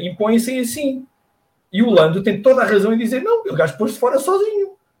pista impõem-se assim. E o Lando tem toda a razão em dizer não, o gajo pôs-se fora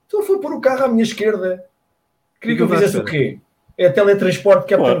sozinho. Se ele for pôr o carro à minha esquerda, queria que eu fizesse o quê? É teletransporte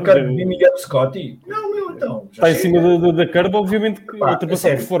que é para o carro de Miguel Scotti? Não, então. Está em cima da curva, obviamente que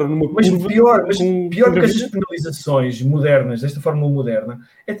ultrapassar por fora numa curva. Mas pior que as penalizações modernas, desta fórmula moderna,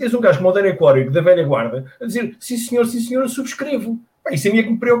 é teres um gajo como o Derek Warwick da velha guarda a dizer sim senhor, eu subscrevo. Isso é a minha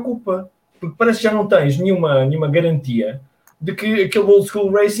que me preocupa. Porque parece que já não tens nenhuma garantia de que aquele old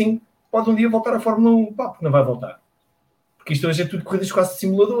school racing pode um dia voltar à Fórmula 1. Porque não vai voltar. Porque isto hoje é tudo corridas quase de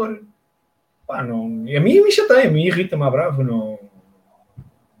simulador. A mim me chateia, a mim irrita-me a bravo. Não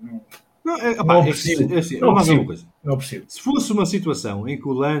percebo. Se fosse uma situação em que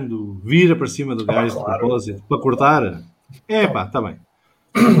o Lando vira para cima do gajo de propósito para cortar, está bem.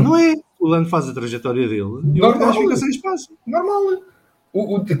 Não é. O Lando faz a trajetória dele e o gajo fica sem espaço. Normal.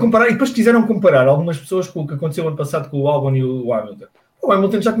 Comparar, e depois quiseram comparar algumas pessoas com o que aconteceu ano passado com o Albon e o Hamilton. O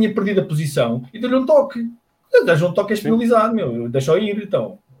Hamilton já tinha perdido a posição e deu-lhe um toque. Dá-lhe um toque penalizado, deixa-o ir,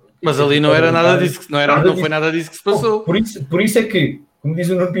 então. Mas ali não era nada disso, não foi nada disso que se passou. Por isso é que, como diz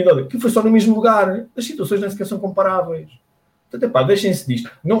o Nuno Pinto, que foi só no mesmo lugar. As situações nem sequer são comparáveis. Portanto, deixem-se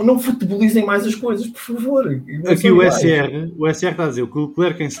disto. Não futebolizem mais as coisas, por favor. Aqui o SR está a dizer que o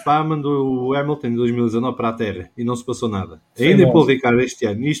Leclerc em Spa mandou o Hamilton em 2019 para a Terra e não se passou nada. Ainda em Paul Ricard este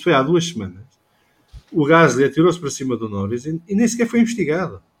ano, e isto foi há 2 semanas, o Gasly atirou-se para cima do Norris e nem sequer foi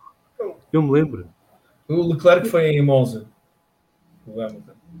investigado. Eu me lembro. O Leclerc foi em Monza. O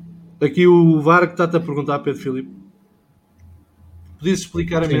Hamilton. Aqui o VAR que está-te a perguntar, Pedro Filipe. Podias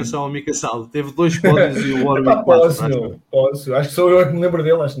explicar a menção ao Mika Salo? Teve 2 pódios e o Warwick 4. Posso. Acho que sou eu que me lembro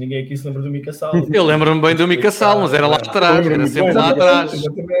dele. Acho que ninguém aqui se lembra do Mika Salo. Eu lembro-me bem do Mika Salo, mas era lá atrás. Era sempre lá atrás.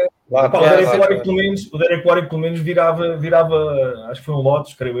 O Derek Warwick pelo menos virava, acho que foi um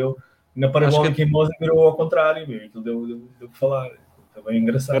Lotus, creio eu, na parabólica em Monza, virou ao contrário. Então deu que falar. Está bem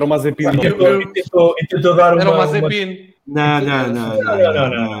engraçado. Era o Mazepin. E tentou dar uma... Era o Mazepin. Não.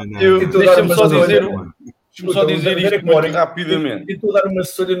 Deixa-me só dizer isto muito rapidamente. Tentou dar uma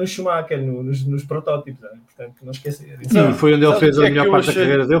solha no Schumacher, nos protótipos. Portanto, não esquecer. Sim, foi onde ele fez a melhor parte da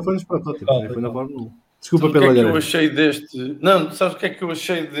carreira dele, foi nos protótipos. Foi na Fórmula 1. Desculpa Sabe o que pela é que eu galera. achei deste... Não, sabes o que é que eu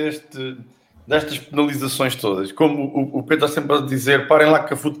achei destas penalizações todas? Como o Pedro está sempre a dizer, parem lá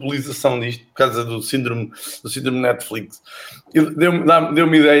com a futebolização disto, por causa do síndrome Netflix.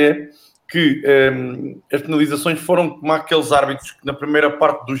 Deu-me ideia que as penalizações foram como aqueles árbitros que na primeira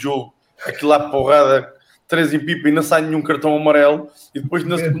parte do jogo, aquilo lá porrada, 3 em pipa e não sai nenhum cartão amarelo, e depois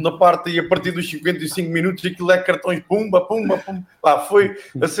na segunda parte e a partir dos 55 minutos aquilo é cartões pumba, pumba, pumba. Pá, foi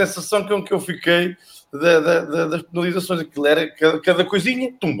a sensação com que eu fiquei das penalizações. Aquilo era cada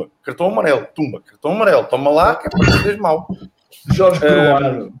coisinha, tumba, cartão amarelo, toma lá que é para seres mau. Jorge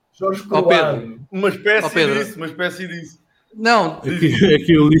Coroado. Uma espécie disso. Não,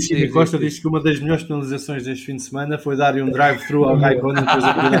 Aqui o Lício Costa diz que uma das melhores penalizações deste fim de semana foi dar um drive-thru ao Raikkonen depois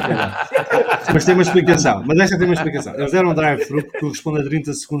da corrida acabar. Mas tem uma explicação. Mas esta tem uma explicação. Eles deram um drive-thru que corresponde a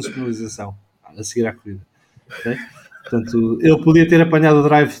 30 segundos de penalização a seguir à corrida. Okay? Portanto, ele podia ter apanhado o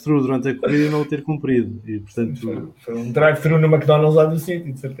drive-thru durante a corrida e não o ter cumprido. E, portanto... Foi um drive-thru no McDonald's lá do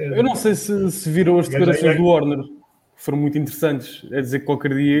City, de certeza. Eu não sei se viram as declarações do Warner. Foram muito interessantes. É dizer que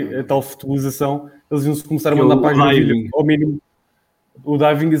qualquer dia, a tal futebolização, eles iam-se começar a mandar para a gravilha ao mínimo. O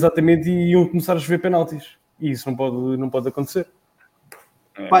diving, exatamente, e iam começar a chover penaltis. E isso não pode acontecer.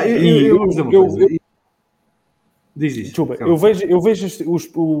 Pá, diz isso. Desculpa, eu vejo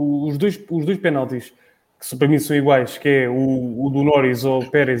os dois penaltis que para mim são iguais, que é o do Norris ao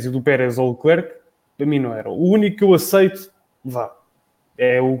Pérez e o do Pérez ao Leclerc. Para mim não era. O único que eu aceito,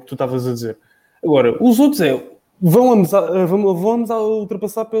 é o que tu estavas a dizer. Agora, os outros vão-nos a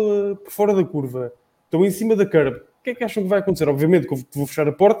ultrapassar por fora da curva. Estão em cima da curva. O que é que acham que vai acontecer? Obviamente que eu vou fechar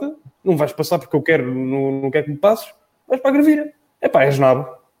a porta, não vais passar porque eu quero, não quero que me passes, vais para a gravilha. És nabo.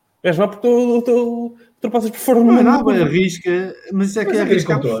 És nabo porque tu ultrapassas por fora. Não é nada, arrisca, mas isso é que é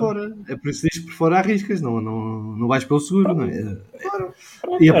arriscar por fora. É por isso que diz que por fora arriscas, não vais pelo seguro, não é? Claro.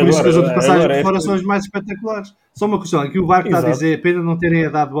 E é por isso que as ultrapassagens por fora são as mais espetaculares. Só uma questão, aqui o Barco está a dizer, pena não terem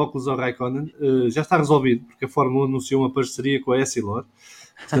dado óculos ao Raikkonen, já está resolvido, porque a Fórmula 1 anunciou uma parceria com a Essilor.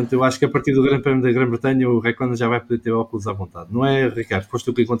 Portanto, eu acho que a partir do Grande Prémio da Grã-Bretanha o Raikkonen já vai poder ter óculos à vontade. Não é, Ricardo? Foste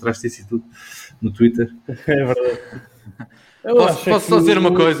tu que encontraste isso e tudo no Twitter. É verdade. Posso só dizer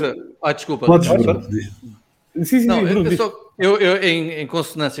uma coisa? Desculpa. Podes, Sim, não, eu, em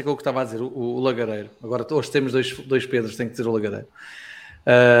consonância com o que estava a dizer o Lagareiro, agora hoje temos dois Pedros, tenho que dizer o Lagareiro.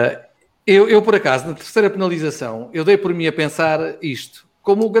 Eu, por acaso, na terceira penalização, eu dei por mim a pensar isto.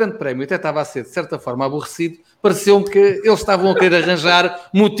 Como o Grande Prémio até estava a ser, de certa forma, aborrecido, pareceu-me que eles estavam a querer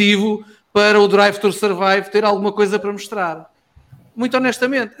arranjar motivo para o Drive to Survive ter alguma coisa para mostrar. Muito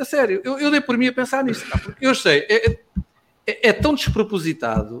honestamente, a sério, eu dei por mim a pensar nisto, porque eu sei, é tão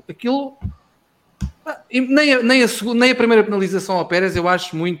despropositado, aquilo... Nem a primeira penalização ao Pérez eu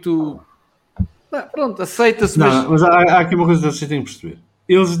acho muito... Pronto, aceita-se, mas... Mas há aqui uma coisa que vocês têm que perceber.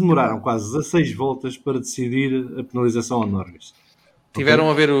 Eles demoraram quase 16 voltas para decidir a penalização ao Norris.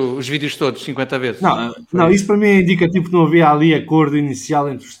 Tiveram a ver os vídeos todos 50 vezes. Não, isso para mim é indicativo que não havia ali acordo inicial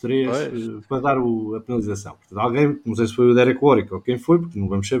entre os três para dar a penalização. Portanto, alguém, não sei se foi o Derek Warwick ou quem foi, porque não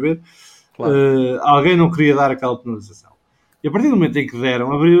vamos saber, claro. Alguém não queria dar aquela penalização. E a partir do momento em que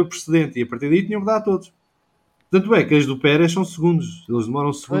deram, abriu o precedente e a partir daí tinham que dar a todos. Tanto é que as do Pérez são segundos. Eles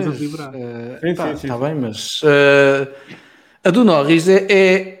demoram segundos a liberar. Está bem, mas a do Norris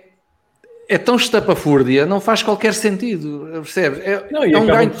é tão estapafúrdia, não faz qualquer sentido, percebes? É um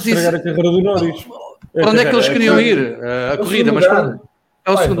ganho de posição. A carreira do Norris. Para onde é que eles queriam ir? A corrida, mas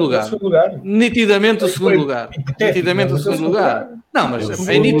é o segundo lugar. Nitidamente o segundo lugar. Nitidamente o segundo lugar. Não, mas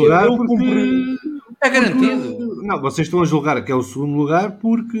é nítido. É garantido. Não, vocês estão a julgar que é o segundo lugar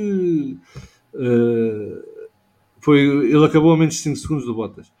porque ele acabou a menos de 5 segundos do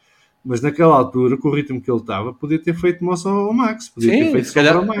Bottas. Mas naquela altura, com o ritmo que ele estava, podia ter feito moça ao Max. Podia ter feito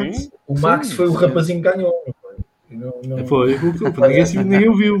sombra ao Max. O Max foi o rapazinho que ganhou. Foi. Ninguém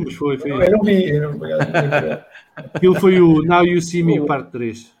o viu, mas foi. Eu não vi. Aquilo foi o Now You See Me, parte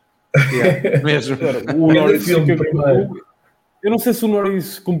 3. Mesmo. O Norris eu não sei se o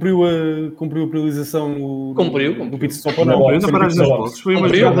Norris cumpriu a penalização no pit stop ou não. Na paragem das boxes. Foi uma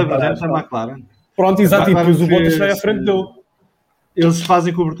jogada brilhante da McLaren. Pronto, exato. E depois o Bottas sai à frente dele. Eles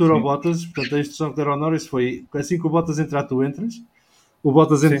fazem cobertura ao Bottas, portanto a instrução que deram ao Norris foi assim que o Bottas entrar, tu entras. O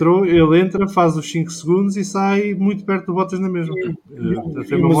Bottas entrou, ele entra, faz os 5 segundos e sai muito perto do Bottas na mesma.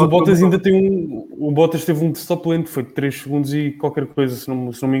 Mas o Bottas ainda tem o Bottas teve um stop lento, foi de 3 segundos e qualquer coisa, se não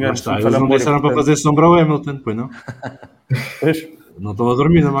me engano. Eles não deixaram para fazer sombra ao Hamilton, pois não? Não estão a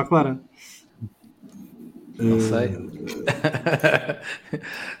dormir na McLaren. Não sei.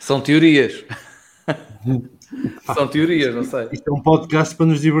 São teorias. São teorias, não sei. Isto é um podcast para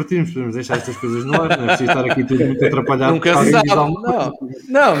nos divertirmos, podemos deixar estas coisas no ar, não é preciso estar aqui tudo muito atrapalhado. Nunca se sabe.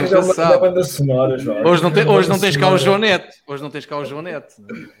 Não, nunca se Da sabe. banda sonora, João. Hoje não tens cá o João Neto. Hoje não tens cá o João Neto.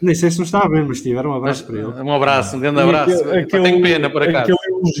 Nem sei se não está a ver, mas se tiver um abraço para ele. Um abraço, um grande abraço. Tenho pena, por acaso.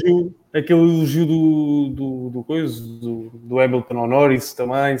 Aquele elogio do coisa, do Hamilton ao Norris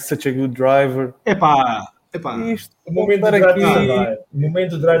também, such a good driver. Epá. Isto, O momento do Drive to Survive. O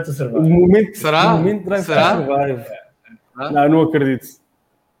momento do Drive to Survive. O momento, Será? O momento Drive to Será? Survive. Ah? Não acredito.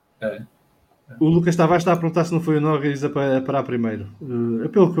 O Lucas Tavares está a perguntar se não foi o Norris a parar primeiro.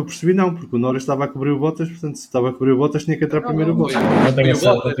 Pelo que eu percebi, não, porque o Norris estava a cobrir o Bottas, portanto, se estava a cobrir o Bottas, tinha que entrar primeiro o Bottas. Não tenho Foi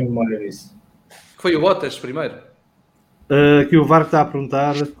o Bottas. não tenho memória disso. Foi o Bottas primeiro. Aqui o VAR está a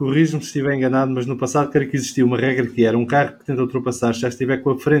perguntar, corrijo-me se estiver enganado, mas no passado creio que existia uma regra que era um carro que tenta ultrapassar, já estiver com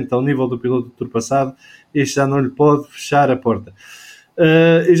a frente ao nível do piloto ultrapassado, este já não lhe pode fechar a porta.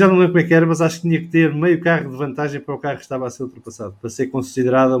 Eu já não lembro como é que era, mas acho que tinha que ter meio carro de vantagem para o carro que estava a ser ultrapassado, para ser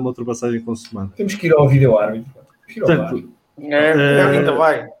considerada uma ultrapassagem consumada. Temos que ir ao vídeo árbitro. Portanto,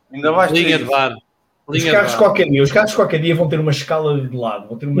 Ainda vai Linha de VAR. Os carros qualquer dia vão ter uma escala de lado.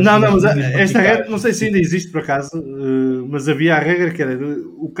 Vão ter umas mas esta verticais. regra, não sei se ainda existe por acaso, mas havia a regra que era,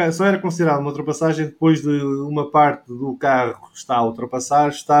 o carro só era considerado uma ultrapassagem depois de uma parte do carro que está a ultrapassar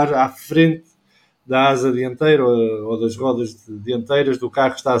estar à frente da asa dianteira ou das rodas dianteiras do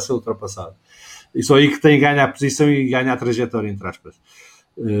carro que está a ser ultrapassado. E só aí que ganha a posição e ganha a trajetória, entre aspas.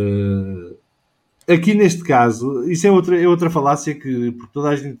 Aqui neste caso, isso é outra falácia que por toda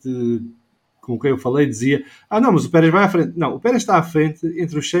a gente com quem eu falei dizia, não, mas o Pérez vai à frente. Não, o Pérez está à frente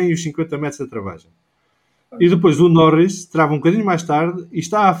entre os 100 e os 50 metros da travagem. E depois o Norris trava um bocadinho mais tarde e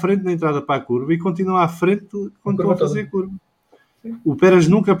está à frente na entrada para a curva e continua à frente quando estão a fazer a curva. O Pérez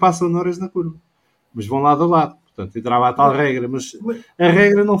nunca passa o Norris na curva, mas vão lado a lado. Portanto, entrava a tal regra, mas a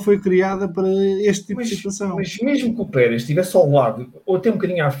regra não foi criada para este tipo de situação. Mas mesmo que o Pérez estivesse ao lado, ou até um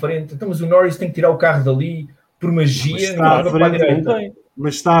bocadinho à frente, então, mas o Norris tem que tirar o carro dali por magia, está não para a direita.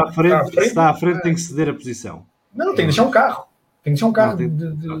 Mas está à frente, tem que ceder a posição. Não, tem que deixar um carro. Tem que deixar um carro.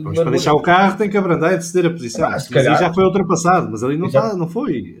 Mas para deixar o carro tem que abrandar e de ceder a posição. Mas aí já foi ultrapassado, mas ali não está, não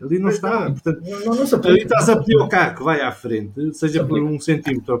foi. Ali não está. Portanto, ali estás a pedir ao carro que vai à frente, seja por 1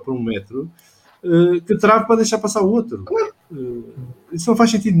 centímetro ou por 1 metro, que trave para deixar passar o outro. Isso não faz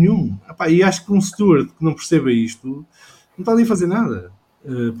sentido nenhum. E acho que um steward que não perceba isto não está ali a fazer nada.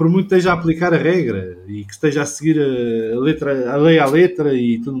 Por muito que esteja a aplicar a regra e que esteja a seguir a lei à letra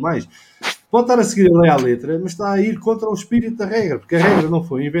e tudo mais, pode estar a seguir a lei à letra, mas está a ir contra o espírito da regra, porque a regra não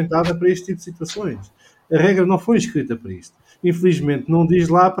foi inventada para este tipo de situações. A regra não foi escrita para isto. Infelizmente não diz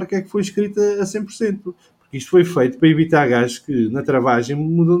lá para que é que foi escrita a 100%, porque isto foi feito para evitar gajos que na travagem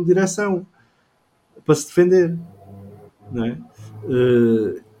mudam de direção para se defender, não é?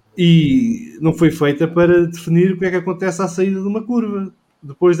 E não foi feita para definir o que é que acontece à saída de uma curva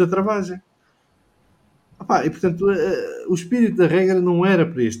depois da travagem. E portanto o espírito da regra não era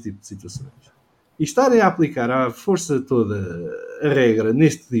para este tipo de situações. E estarem a aplicar à força toda a regra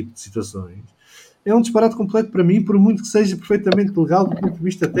neste tipo de situações é um disparate completo para mim, por muito que seja perfeitamente legal do ponto de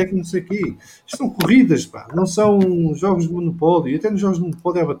vista técnico, não sei o quê. Isto são corridas, não são jogos de monopólio, e até nos jogos de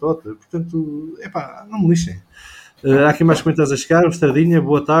monopólio é a batota. Portanto, não me lixem. Há aqui mais comentários a chegar. O Estradinha,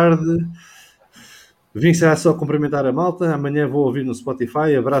 boa tarde. Vim só cumprimentar a malta. Amanhã vou ouvir no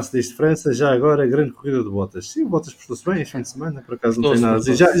Spotify. Abraço desde França. Já agora, grande corrida de Bottas. Sim, o Bottas prestou-se bem este fim de semana. Por acaso não tem nada a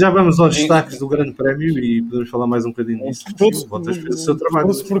dizer. Já vamos aos destaques do Grande Prémio e podemos falar mais um bocadinho disso. O Bottas fez o seu trabalho.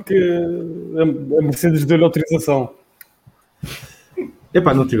 Porque a Mercedes deu-lhe autorização.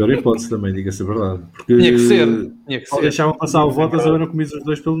 Não tiveram hipótese também, diga-se a verdade. Porque tinha que ser. Ou deixavam passar o Bottas, eu não comi os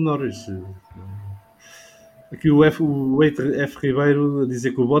dois pelo Norris. Aqui o F. Ribeiro a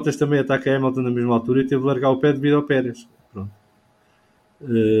dizer que o Bottas também ataca a Hamilton na mesma altura e teve de largar o pé devido ao Pérez. Pronto.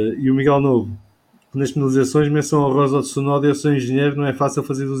 E o Miguel Novo, nas penalizações, menção honrosa ao Tsunoda, eu sou engenheiro, não é fácil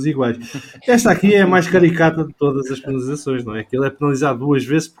fazer dos iguais. Esta aqui é a mais caricata de todas as penalizações, não é? Que ele é penalizado 2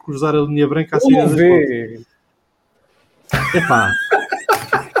 vezes por cruzar a linha branca à saída das voltas.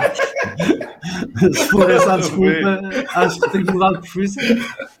 Se for essa a desculpa, acho que tenho que mudar de profissão.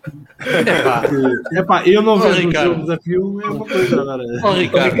 Eu não vejo no jogo desafio, é uma coisa agora.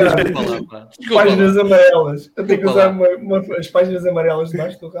 Ricardo, páginas amarelas. Eu tenho que usar as páginas amarelas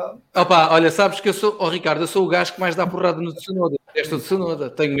debaixo do rabo. Olha, sabes que eu sou, Ricardo, eu sou o gajo que mais dá porrada no Tsunoda. Esta do Tsunoda.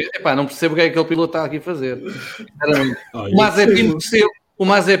 Tenho, não percebo o que é que aquele piloto está aqui a fazer. O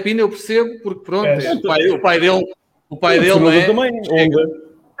Mazepin eu percebo, porque pronto, o pai dele não é.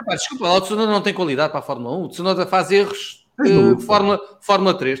 Também, desculpa, o Tsunoda não tem qualidade para a Fórmula 1. O Tsunoda faz erros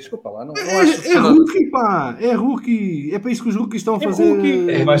Fórmula 3. Desculpa lá. Não É acho rookie, pá. É rookie. É para isso que os rookies estão a fazer.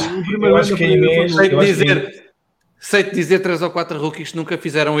 Eu acho que a Inês... Sei-te dizer 3 ou 4 rookies que nunca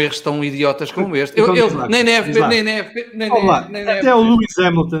fizeram erros tão idiotas como este. Nem na FP, nem na FP, nem na até o Lewis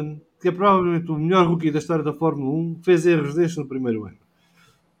Hamilton, que é provavelmente o melhor rookie da história da Fórmula 1, fez erros destes no primeiro ano.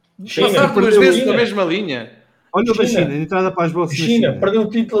 Passaram 2 vezes na mesma linha. Olha o da China, entrada para as boxes China, perdeu o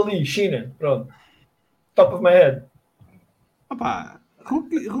título ali. China, pronto. Top of my head. Opá,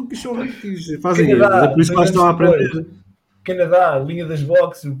 rookies são rookies. Fazem erros, é por isso que eles estão a aprender. Canadá, linha das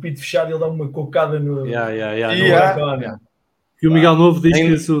boxes, o pito fechado, ele dá uma cocada no... Que o Miguel Novo diz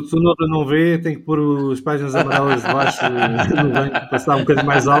que se o Tsunoda não vê, tem que pôr as páginas amarelas de baixo no banco para estar um bocadinho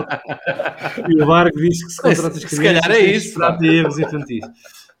mais alto. E o Vargo diz que se contrata as crianças, se calhar é isso, trata erros infantis.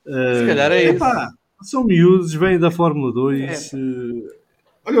 Se calhar é isso. São miúdos, vêm da Fórmula 2.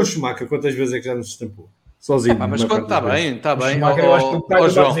 Olha o Schumacher, quantas vezes é que já nos estampou? Sozinho. Mas quando está bem. Eu acho que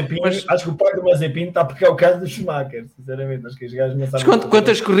o pai do Mazepin está porque é o caso do Schumacher, sinceramente. Acho que os gajos não sabem.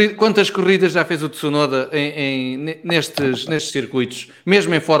 Quantas corridas já fez o Tsunoda nestes circuitos,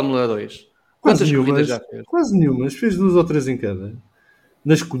 mesmo em Fórmula 2? Quantas corridas já fez? Quase nenhumas. Fez 2 ou 3 em cada.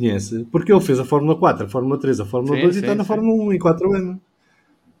 Nas conhece, porque ele fez a Fórmula 4, a Fórmula 3, a Fórmula 2 e está na Fórmula 1 em 4 anos.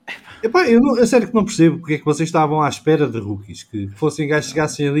 Epá, eu sério que não percebo porque é que vocês estavam à espera de rookies, que fossem gajos que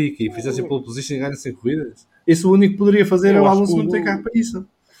chegassem ali, que fizessem pole position e ganhassem corridas. Esse o único que poderia fazer é o Alonso não ter carro para isso.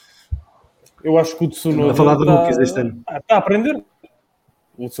 Eu acho que o Tsunoda a falar de rookies este ano. Está a aprender.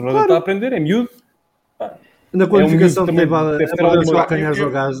 O Tsunoda está a aprender, é miúdo. Na qualificação teve alguns calcanhares ao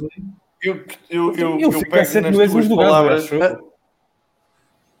Gasly. Eu fico a 7 milésimos do Gasly.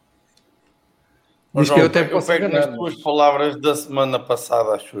 Eu pego nas tuas palavras da semana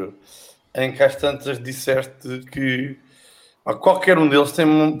passada, acho eu, em que às tantas disseste que qualquer um deles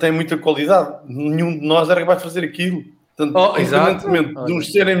tem muita qualidade. Nenhum de nós era capaz de fazer aquilo. Portanto, independentemente de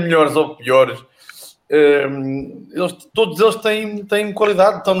uns serem melhores ou piores, todos eles têm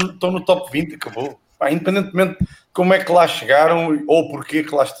qualidade, estão no top 20, acabou. Independentemente de como é que lá chegaram ou porquê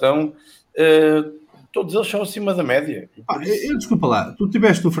que lá estão, todos eles são acima da média. Desculpa lá, tu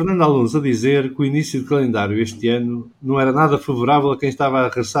tiveste o Fernando Alonso a dizer que o início de calendário este ano não era nada favorável a quem estava a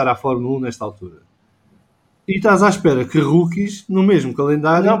regressar à Fórmula 1 nesta altura. E estás à espera que rookies, no mesmo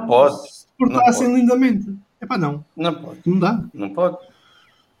calendário, não pode, se portassem lindamente. Não pode. Não dá. Não pode.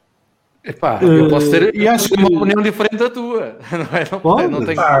 Eu posso ter uma opinião diferente da tua. Não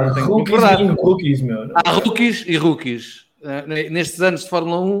tenho rookies, meu. Há rookies e rookies. Nestes anos de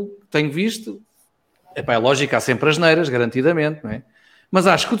Fórmula 1 tenho visto. É lógico, há sempre asneiras, garantidamente, não é? Mas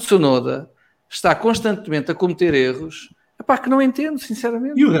acho que o Tsunoda está constantemente a cometer erros que não entendo,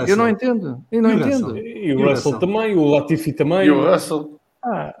 sinceramente. Eu não entendo. E o Russell também, o Latifi também. E o Russell.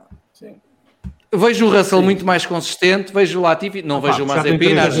 Sim. Vejo o Russell muito mais consistente, vejo o Latifi, não vejo o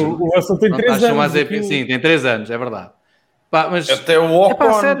Mazepin. O Russell tem 3 anos. Mazepin, sim, tem 3 anos, é verdade. Mas, até o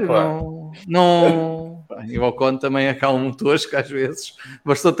Ocon, sério, não... E o Ocon também é cá um tosco às vezes.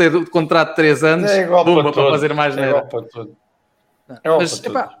 Bastou ter o contrato de 3 anos para fazer mais nada. Mas,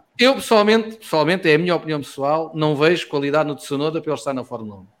 eu pessoalmente, é a minha opinião pessoal, não vejo qualidade no Tsunoda para ele estar na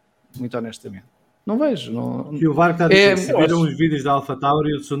Fórmula 1. Muito honestamente. Não vejo. E o VAR está a dizer, se viram os vídeos da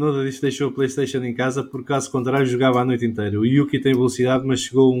AlphaTauri, o Tsunoda disse que deixou o PlayStation em casa porque caso contrário jogava a noite inteira. O Yuki tem velocidade, mas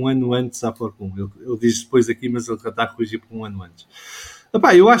chegou um ano antes à Fórmula 1. Ele diz depois aqui, mas ele está a corrigir por um ano antes.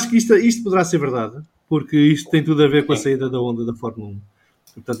 Eu acho que isto poderá ser verdade, porque isto tem tudo a ver com a saída da Honda da Fórmula 1.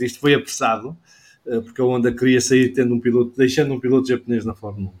 Portanto, isto foi apressado, porque a Honda queria sair deixando um piloto japonês na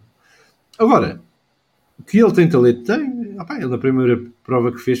Fórmula 1. Agora, que ele tem talento, tem. Ele na primeira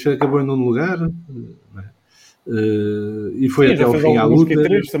prova que fez acabou em 9º lugar, e foi até ao fim à luta.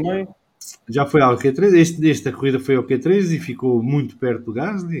 Q3 também. Já foi ao Q3, esta corrida foi ao Q3 e ficou muito perto do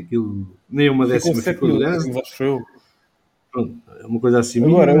Gasly, aquilo nem uma décima ficou do Gasly. Pronto, é uma coisa assim.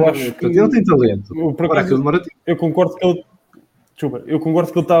 Agora, eu acho que ele tem talento. Eu concordo que ele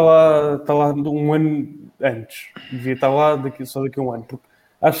está lá um ano antes. Devia estar lá só daqui a um ano. Porque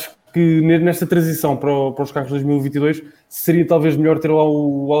acho que nesta transição para os carros de 2022 seria talvez melhor ter lá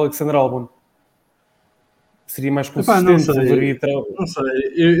o Alexander Albon. Seria mais consistente. Não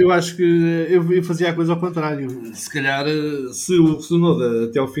sei. Eu acho que eu fazia a coisa ao contrário. Se calhar, se o Tsunoda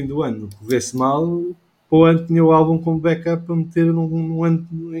até ao fim do ano corresse mal, o ano tinha o Albon como backup para meter num ano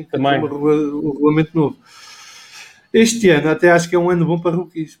em que tem o regulamento novo. Este ano até acho que é um ano bom para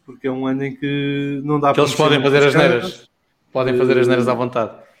rookies, porque é um ano em que não dá para... Eles podem fazer as neiras. Podem fazer as neiras à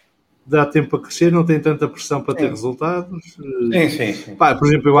vontade. dá tempo a crescer, não tem tanta pressão para ter resultados. Sim. Por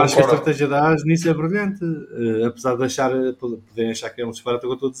exemplo, eu acho que a Concordo. estratégia da AS nisso é brilhante, apesar de poderem achar que é um disparate o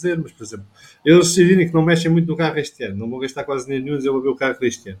que eu estou a dizer, mas, por exemplo, eles decidirem que não mexem muito no carro este ano, não vão gastar quase nenhum, eu vou ver o carro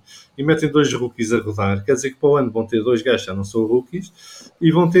deste ano, e metem 2 rookies a rodar, quer dizer que para o ano vão ter 2 gajos, já não são rookies,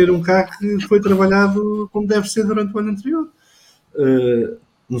 e vão ter um carro que foi trabalhado como deve ser durante o ano anterior.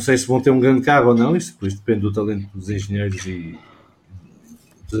 Não sei se vão ter um grande carro ou não, isso depois depende do talento dos engenheiros e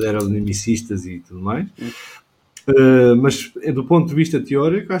dos aerodinamicistas e tudo mais. Mas do ponto de vista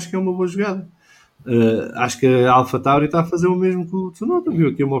teórico, acho que é uma boa jogada. Acho que a AlphaTauri está a fazer o mesmo que o Tsunoda. Viu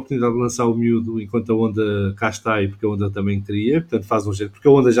aqui uma oportunidade de lançar o miúdo enquanto a Honda cá está, e porque a Honda também queria, portanto faz um jeito, porque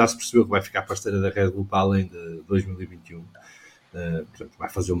a Honda já se percebeu que vai ficar parceira da Red Bull para além de 2021. Portanto, vai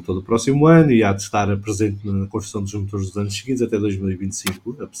fazer o motor do próximo ano e há de estar presente na construção dos motores dos anos seguintes até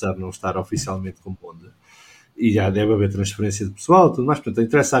 2025, apesar de não estar oficialmente como Honda. E já deve haver transferência de pessoal, tudo mais. Portanto,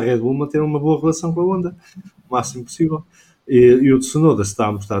 interessa à Red Bull manter uma boa relação com a Honda, o máximo possível. E o Tsunoda está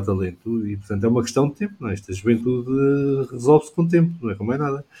a mostrar talento, e portanto é uma questão de tempo. Não é? Esta juventude resolve-se com o tempo, não é como é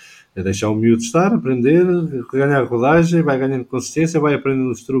nada. É deixar o miúdo estar, aprender, ganhar rodagem, vai ganhando consistência, vai aprendendo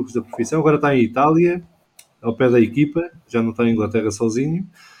os truques da profissão. Agora está em Itália, ao pé da equipa, já não está em Inglaterra sozinho.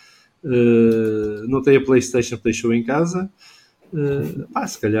 Não tem a PlayStation que deixou em casa.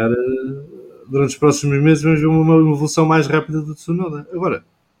 Se calhar durante os próximos meses vamos ver uma evolução mais rápida do Tsunoda. Agora,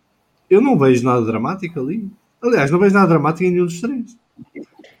 eu não vejo nada dramático ali. Aliás, não vejo nada dramático em nenhum dos três.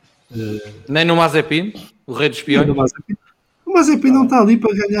 Nem no Mazepin, o rei dos espiões. O Mazepin não está ali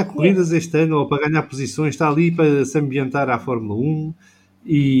para ganhar corridas este ano ou para ganhar posições, está ali para se ambientar à Fórmula 1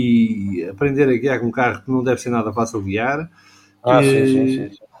 e aprender a guiar com um carro que não deve ser nada fácil de guiar. Sim.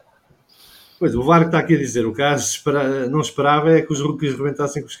 Pois, o VAR que está aqui a dizer, o caso não esperava é que os rookies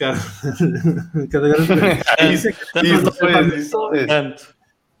rebentassem com os carros. Cada grande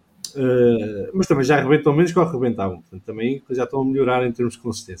mas também já arrebentam menos que o arrebentavam. Portanto, também já estão a melhorar em termos de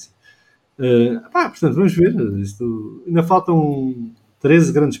consistência. Portanto, vamos ver. Ainda faltam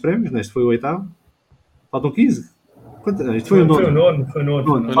 13 grandes prémios, né? Este foi o 8º. Faltam 15. Isto foi o 9. Foi o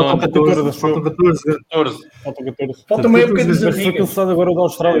 9. Faltam 14. Faltam 14. Falta uma época de Mas foi cancelado agora o da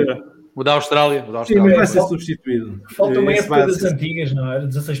Austrália. O da Austrália. Sim, mas vai ser substituído. Falta uma época das antigas, não era?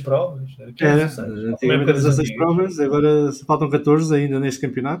 16 provas. Antigamente 16 provas, agora faltam 14 ainda neste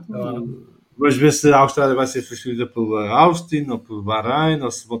campeonato. Vamos ver se a Austrália vai ser substituída pela Austin ou pelo Bahrein, ou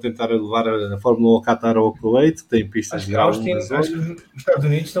se vão tentar levar a Fórmula 1 ao Qatar ou ao Kuwait, que tem pistas de grau. Acho que os Estados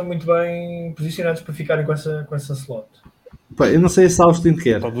Unidos estão muito bem posicionados para ficarem com essa slot. Eu não sei se a Austin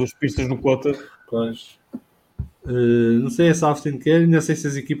quer. Há 2 pistas no quota. Pois. Não sei se a Austin quer, ainda sei se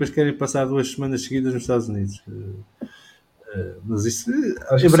as equipas querem passar 2 semanas seguidas nos Estados Unidos. Mas isso.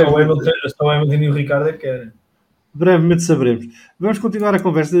 Acho que só o Hamilton e o Ricardo é que querem. Brevemente saberemos. Vamos continuar a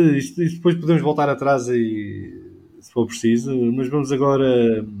conversa. Isto depois podemos voltar atrás se for preciso. Mas vamos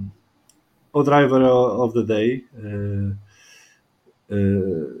agora ao Driver of the Day.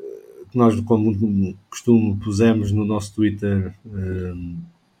 Que nós, como costume, pusemos no nosso Twitter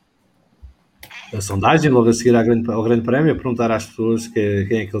a sondagem, logo a seguir ao Grande Prémio, a perguntar às pessoas quem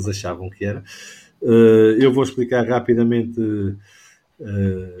é que eles achavam que era. Eu vou explicar rapidamente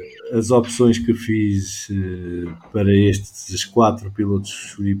as opções que fiz para estes 4 pilotos que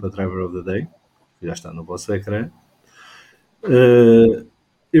escolhi para Driver of the Day, que já está no vosso ecrã.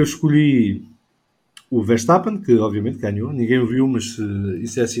 Eu escolhi o Verstappen, que obviamente ganhou, ninguém o viu, mas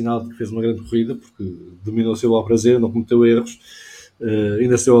isso é sinal de que fez uma grande corrida, porque dominou o seu ao prazer, não cometeu erros,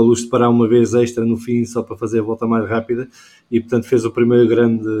 ainda saiu à luz de parar uma vez extra no fim, só para fazer a volta mais rápida, e portanto fez o primeiro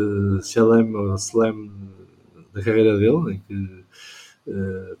grande slam da carreira dele, em que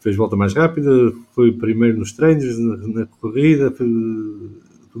fez volta mais rápida, foi primeiro nos treinos, na corrida,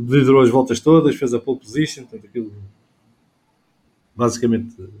 liderou as voltas todas, fez a pole position, portanto aquilo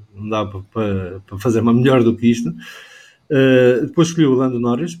basicamente não dá para fazer uma melhor do que isto. Depois escolhi o Lando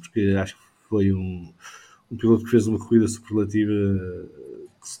Norris, porque acho que foi um piloto que fez uma corrida superlativa,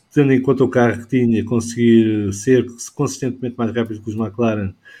 tendo em conta o carro que tinha, conseguir ser consistentemente mais rápido que os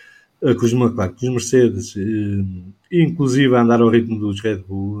McLaren, com os Mercedes, e inclusive a andar ao ritmo dos Red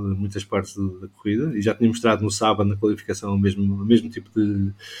Bull em muitas partes da corrida, e já tinha mostrado no sábado na qualificação o mesmo tipo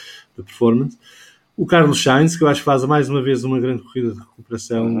de performance. O Carlos Sainz, que eu acho que faz mais uma vez uma grande corrida de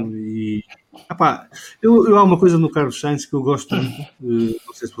recuperação, e há uma coisa no Carlos Sainz que eu gosto muito,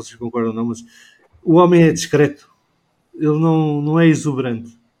 não sei se vocês concordam ou não, mas o homem é discreto, ele não é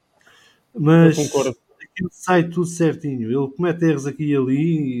exuberante, mas aquilo sai tudo certinho. Ele comete erros aqui e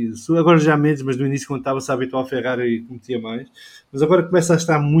ali, agora já menos, mas no início, quando estava-se a habituar ao Ferrari, cometia mais. Mas agora começa a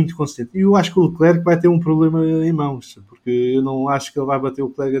estar muito consistente. E eu acho que o Leclerc vai ter um problema em mãos, porque eu não acho que ele vai bater o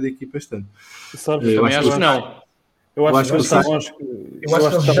colega da equipa este ano. Sabes, Também acho que não. Eu acho que ele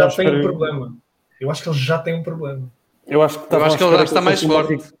já tem um problema. Eu acho que ele já tem um problema. Eu acho que ele já está mais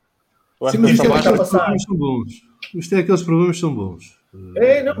forte. Sim, mas isto é aqueles problemas são bons. Isto é aqueles problemas são bons.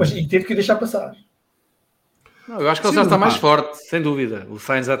 Não, mas e teve que deixar passar. Não, eu acho que ele já está mais forte, sem dúvida. O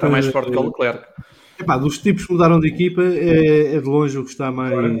Sainz já está mais forte que o Leclerc. Dos tipos que mudaram de equipa, é de longe o que está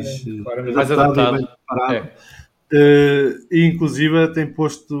mais adaptado e bem preparado. E inclusive tem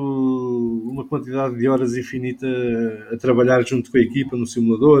posto uma quantidade de horas infinita a trabalhar junto com a equipa no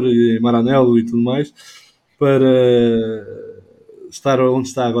simulador, em Maranello e tudo mais, para estar onde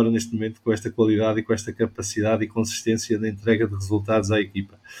está agora neste momento, com esta qualidade e com esta capacidade e consistência de entrega de resultados à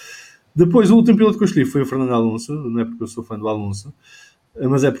equipa. Depois, o último piloto que eu escolhi foi o Fernando Alonso, não é porque eu sou fã do Alonso,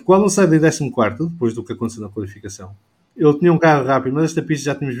 mas é porque o Alonso sai de 14º, depois do que aconteceu na qualificação. Ele tinha um carro rápido, mas esta pista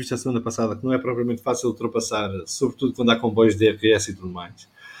já tínhamos visto a semana passada, que não é propriamente fácil de ultrapassar, sobretudo quando há comboios de DRS e tudo mais.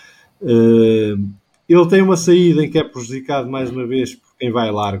 Ele tem uma saída em que é prejudicado mais uma vez por quem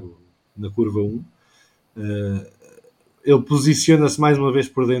vai largo na curva 1. Ele posiciona-se mais uma vez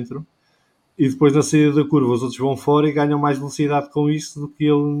por dentro e depois na saída da curva os outros vão fora e ganham mais velocidade com isso do que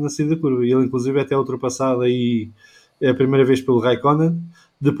ele na saída da curva. E ele inclusive até ultrapassado aí a primeira vez pelo Raikkonen.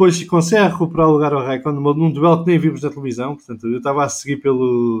 Depois consegue recuperar o lugar ao Raikkonen num duelo que nem vimos na televisão. Portanto, eu estava a seguir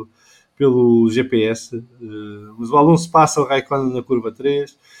pelo GPS. Mas o Alonso passa o Raikkonen na curva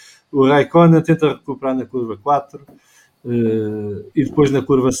 3. O Raikkonen tenta recuperar na curva 4. E depois na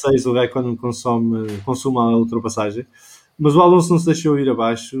curva 6 o Raikkonen consome a ultrapassagem. Mas o Alonso não se deixou ir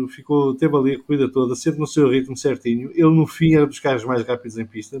abaixo, teve ali a corrida toda, sempre no seu ritmo certinho. Ele no fim era dos carros mais rápidos em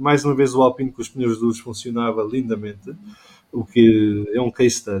pista. Mais uma vez o Alpine com os pneus duros funcionava lindamente, o que é um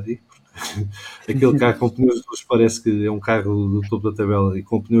case study. Aquele carro com pneus duros parece que é um carro do topo da tabela e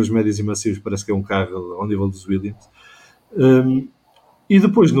com pneus médios e macios parece que é um carro ao nível dos Williams. E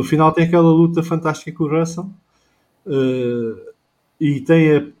depois no final tem aquela luta fantástica com o Russell. E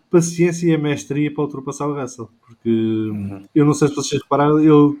tem a paciência e a mestria para ultrapassar o Russell, porque eu não sei se vocês repararam,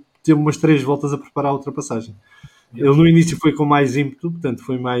 ele teve umas 3 voltas a preparar a ultrapassagem. Ele no início foi com mais ímpeto, portanto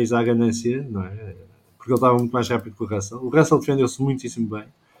foi mais à ganância, não é? Porque ele estava muito mais rápido que o Russell. O Russell defendeu-se muitíssimo bem.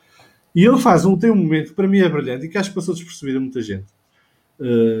 E ele tem um momento que para mim é brilhante e que acho que passou despercebido a muita gente.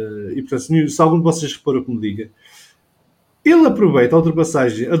 E portanto, se algum de vocês reparou que me diga, ele aproveita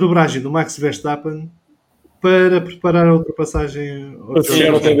a dobragem do Max Verstappen para preparar a ultrapassagem ao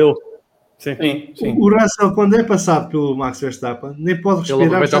Sim. O Russell, quando é passado pelo Max Verstappen, nem pode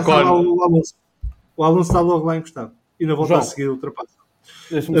respirar, porque já está lá o Alonso. O Alonso está logo lá encostado e não volta a seguir a ultrapassagem.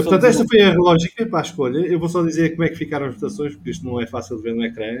 Portanto, esta foi a lógica para a escolha. Eu vou só dizer como é que ficaram as votações, porque isto não é fácil de ver no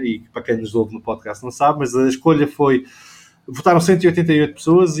ecrã e para quem nos ouve no podcast não sabe, mas a escolha foi... Votaram 188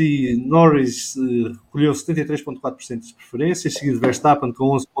 pessoas e Norris recolheu 73,4% de preferências, seguido de Verstappen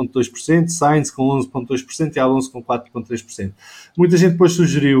com 11,2%, Sainz com 11,2% e Alonso com 4,3%. Muita gente depois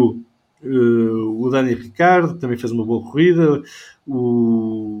sugeriu o Dani Ricciardo, que também fez uma boa corrida,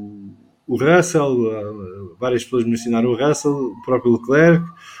 o Russell, várias pessoas mencionaram o Russell, o próprio Leclerc.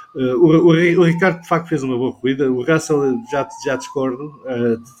 O Ricardo de facto fez uma boa corrida. O Russell já discordo.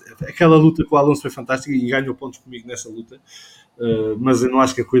 Aquela luta com o Alonso foi fantástica e ganhou pontos comigo nessa luta, mas eu não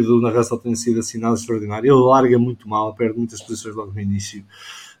acho que a corrida do Russell tenha sido assim nada extraordinário. Ele larga muito mal, perde muitas posições logo no início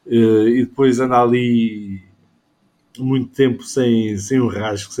e depois anda ali muito tempo sem um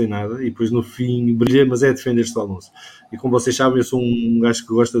rasgo, sem nada, e depois no fim brilha, mas é a defender-se do Alonso. E como vocês sabem, eu sou um gajo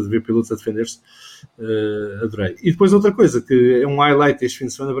que gosta de ver pilotos a defender-se. Adorei. E depois outra coisa que é um highlight este fim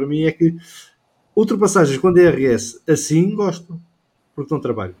de semana para mim é que ultrapassagens com DRS assim gosto, porque não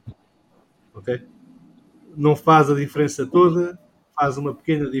trabalho, ok? Não faz a diferença toda, faz uma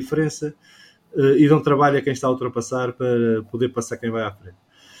pequena diferença e não trabalha quem está a ultrapassar para poder passar quem vai à frente.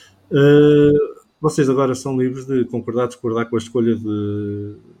 Vocês agora são livres de concordar ou discordar com a escolha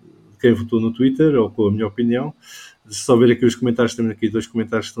de quem votou no Twitter ou com a minha opinião. Se só ver aqui os comentários, temos aqui 2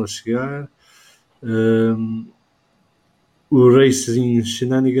 comentários que estão a chegar. O Racing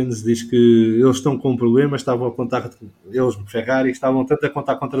Shenanigans diz que eles estão com um problema, estavam a contar, eles Ferrari, estavam tanto a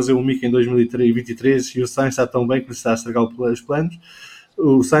contar com trazer o Mick em 2023 e o Sainz está tão bem que lhe está a estragar os planos.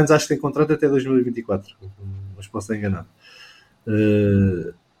 O Sainz acho que tem contrato até 2024, mas posso estar enganado.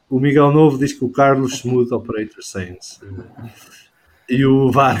 O Miguel Novo diz que o Carlos Smooth Operator Sainz. E o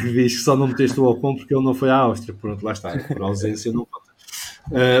Varg diz que só não meteste o Ocon porque ele não foi à Áustria. Pronto, lá está. Por ausência não conta.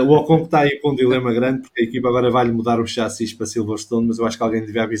 O Ocon está aí com um dilema grande, porque a equipa agora vai-lhe mudar o chassis para Silverstone, mas eu acho que alguém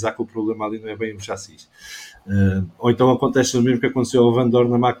devia avisar que o problema ali não é bem o chassis. Ou então acontece o mesmo que aconteceu ao Van Dorn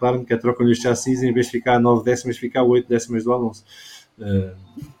na McLaren, que é trocam-lhe o chassis e em vez de ficar a 9 décimas, fica a 8 décimas do Alonso.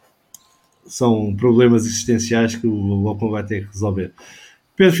 São problemas existenciais que o Ocon vai ter que resolver.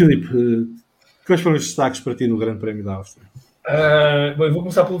 Pedro Filipe, quais foram os destaques para ti no Grande Prémio da Áustria? Bom, eu vou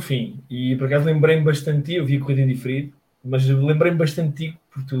começar pelo fim. E por acaso lembrei-me bastante, eu vi a corrida diferente, mas lembrei-me bastante de ti,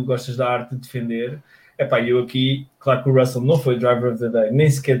 porque tu gostas da arte de defender. Eu aqui, claro que o Russell não foi driver of the day, nem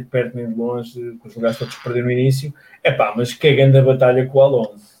sequer de perto nem de longe, com os lugares todos perderam no início. Mas que grande a batalha com o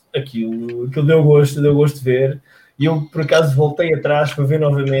Alonso. Aquilo deu gosto de ver. E eu, por acaso, voltei atrás para ver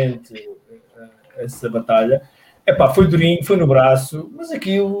novamente essa batalha. Foi durinho, foi no braço, mas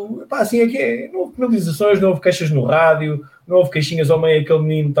aquilo, assim é que é. Não houve penalizações, não houve queixas no rádio, não houve queixinhas ao meio, aquele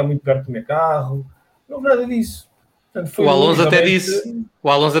menino está muito perto do meu carro, não houve nada disso. Portanto, o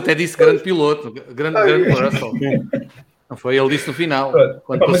Alonso até disse grande piloto, grande Russell. Não foi? Ele disse no final,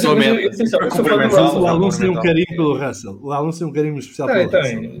 quando passou a meta. O Alonso tem um carinho pelo Russell. O Alonso tem um carinho especial pelo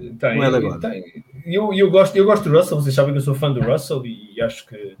Russell. Não é de agora. Eu gosto do Russell, vocês sabem que eu sou fã do Russell e acho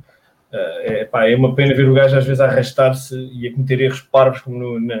que é uma pena ver o gajo às vezes a arrastar-se e a cometer erros parvos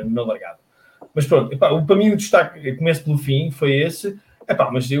como na largada. Mas pronto, para mim o destaque, eu começo pelo fim, foi esse.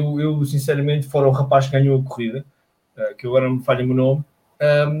 Mas eu sinceramente, fora o rapaz que ganhou a corrida, que agora me falha o nome,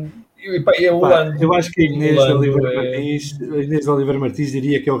 eu acho que a Inês de Oliveira Martins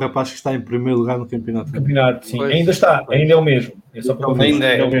diria que é o rapaz que está em primeiro lugar no campeonato. Sim. Ainda está, ainda é o mesmo. É só para ainda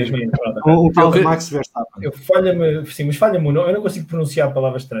é o mesmo. O tal de Max Verstappen. Falha-me o nome, eu não consigo pronunciar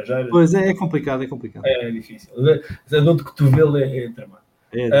palavras estrangeiras. Pois é complicado. É difícil. A dor de cotovelo é tramado.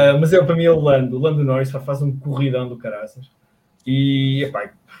 Mas para mim é o Lando Norris faz um corridão do caraças. E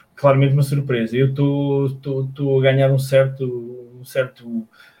claramente uma surpresa. Eu estou a ganhar um certo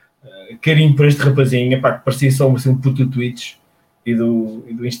carinho por este rapazinho, que parecia só um puto do Twitch e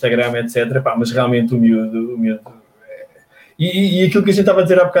do Instagram, etc. Mas realmente o miúdo e aquilo que a gente estava a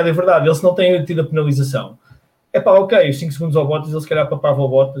dizer há bocado é verdade. Ele, se não tem tido a penalização, ok, os 5 segundos ao Bottas, ele se calhar papava o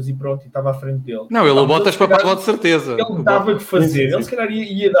Bottas e pronto, e estava à frente dele. Não, ele o Bottas papava de certeza. Ele dava que fazer, ele se calhar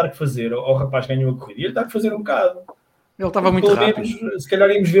ia dar que fazer ao rapaz que ganhou a corrida, ia dar que fazer um bocado. Ele estava muito rápido. Se calhar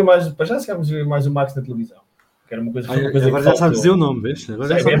íamos ver mais, ver mais o Max na televisão. Que era uma coisa agora já sabes dizer o nome, vês? São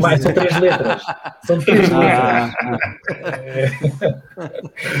 3 letras. São 3 letras.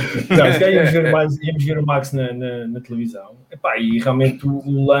 Se calhar íamos ver o Max na televisão. E realmente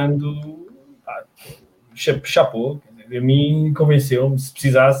o Lando chapou. A mim convenceu-me. Se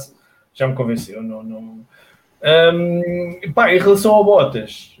precisasse, já me convenceu. Em relação ao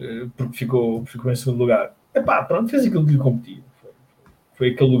Bottas, porque ficou em segundo lugar. Pronto, fez aquilo que lhe competia. Foi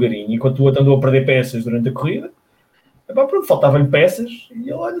aquele lugarinho. Enquanto o outro andou a perder peças durante a corrida, pronto, faltavam-lhe peças e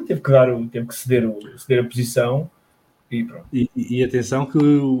ele teve que ceder a posição e pronto. E atenção que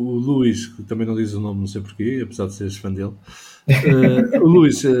o Luís, que também não diz o nome, não sei porquê, apesar de seres fã dele, o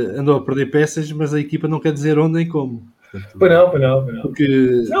Luís andou a perder peças, mas a equipa não quer dizer onde nem como. Portanto, pois não.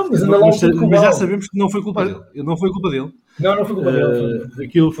 Porque mas já sabemos que não foi culpa dele. Não foi culpa dele. Não foi culpa dele.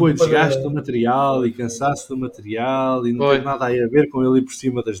 Aquilo foi desgaste do material e cansaço do material e não tem nada a ver com ele ir por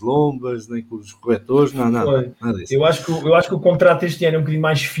cima das lombas, nem com os corretores, nada disso. Eu acho que o contrato este ano é um bocadinho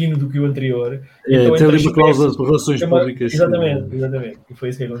mais fino do que o anterior. Então, tem ali uma cláusula de relações públicas. Exatamente. E foi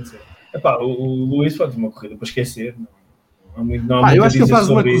isso que aconteceu. O Luís faz uma corrida para esquecer. Eu acho que ele faz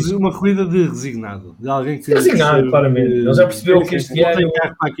uma corrida de resignado. De alguém que resignado, claramente. Ele já percebeu que este ano... Não tem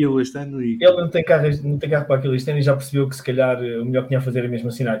carro para aquilo este ano. Ele não tem carro para aquilo este ano e já percebeu que se calhar o melhor que tinha a fazer é mesmo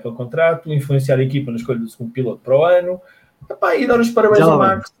assinar aquele contrato, influenciar a equipa na escolha do segundo piloto para o ano e dar os parabéns ao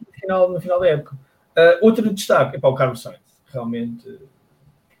Max no final da época. Outro destaque, o Carlos Sainz. Realmente,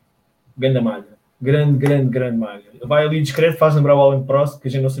 grande malha. Grande malha. Ele vai ali discreto, faz lembrar o Alain Prost, que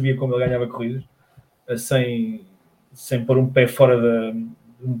a gente não sabia como ele ganhava corridas, sem pôr um pneu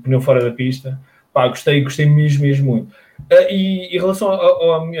fora da pista. Gostei mesmo muito. E em relação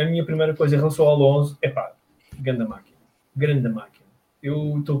à minha primeira coisa, em relação ao Alonso, grande máquina.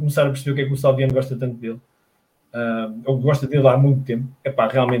 Eu estou a começar a perceber o que é que o Salviano gosta tanto dele. Eu gosto dele há muito tempo.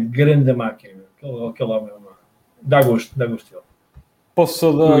 Realmente grande máquina. Aquele homem, dá gosto dele. Posso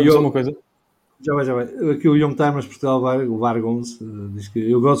só dizer uma coisa? Já vai. Aqui o Young Timers Portugal, o Vargons, diz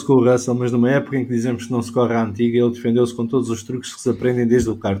que eu gosto com o Russell, mas numa época em que dizemos que não se corre à antiga, ele defendeu-se com todos os truques que se aprendem desde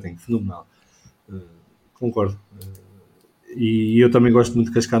o karting. Fenomenal. Concordo. E eu também gosto muito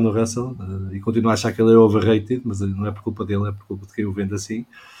de cascar no Russell e continuo a achar que ele é overrated, mas não é por culpa dele, é por culpa de quem o vende assim.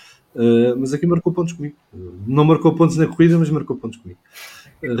 Mas aqui marcou pontos comigo. Não marcou pontos na corrida, mas marcou pontos comigo.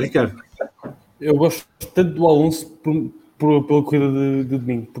 Ricardo. Eu gosto tanto do Alonso pela corrida de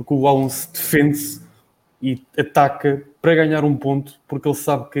domingo, porque o Alonso defende-se e ataca para ganhar um ponto, porque ele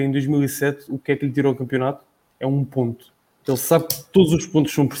sabe que em 2007 o que é que lhe tirou o campeonato é um ponto. Ele sabe que todos os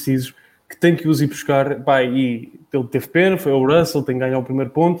pontos são precisos, que tem que os ir buscar, e ele teve pena, foi ao Russell, tem que ganhar o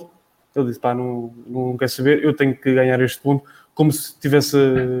primeiro ponto. Ele disse, não quer saber, eu tenho que ganhar este ponto, como se tivesse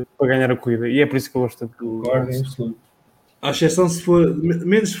para ganhar a corrida. E é por isso que eu gosto tanto do Alonso. À exceção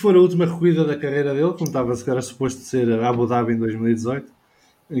menos se for a última corrida da carreira dele, como estava se calhar suposto de ser a Abu Dhabi em 2018,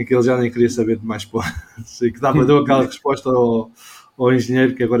 em que ele já nem queria saber de mais pontos, e que deu aquela resposta ao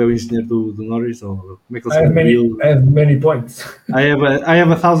engenheiro, que agora é o engenheiro do Norris, ou como é que ele se chama? I have many points. I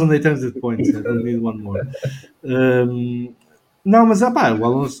have 1,800 points, I don't need one more. Não, mas o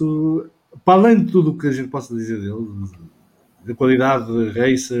Alonso, para além de tudo o que a gente possa dizer dele, da qualidade de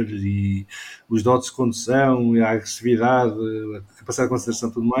racer e os dotes de condução, a agressividade, a capacidade de concentração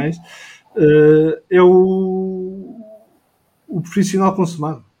e tudo mais, é o profissional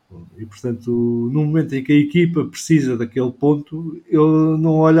consumado. E, portanto, no momento em que a equipa precisa daquele ponto, ele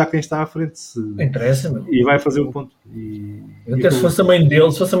não olha a quem está à frente. Interessa-me. E vai fazer o ponto. Até se fosse a mãe dele,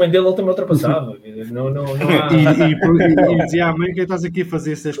 ele tem-me ultrapassado. Não há... e dizia à mãe que estás aqui a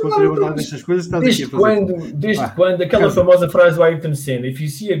fazer estas contrariedades nestas coisas, estás aqui a fazer. Desde quando aquela famosa frase do Ayrton Senna, if you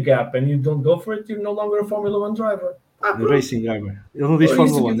see a gap and you don't go for it, you're no longer a Formula 1 driver. Racing driver. Ele não diz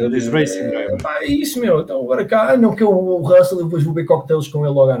Fórmula 1, ele diz Racing driver. É isso, meu. Então agora cá, não que o Russell e depois vou beber cocktails com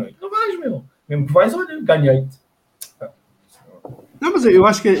ele logo à noite. Não vais, meu. Mesmo que vais, olha, ganhei-te. Não, mas eu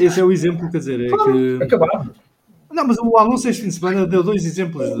acho que esse é o exemplo, quer dizer, é que... Acabado. Não, mas o Alonso este fim de semana deu 2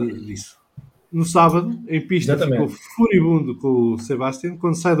 exemplos disso. No sábado, em pista, ficou furibundo com o Sebastian,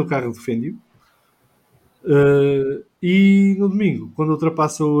 quando sai do carro defende-o. E no domingo, quando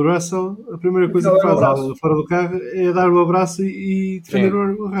ultrapassa o Russell, a primeira coisa que faz fora do carro é dar o abraço e defender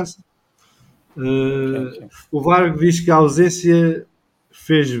o Russell. O Vargo diz que a ausência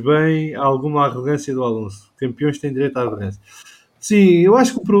fez bem a alguma arrogância do Alonso. Campeões têm direito à arrogância. Sim, eu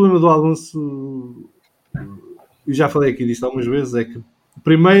acho que o problema do Alonso, eu já falei aqui disto algumas vezes, é que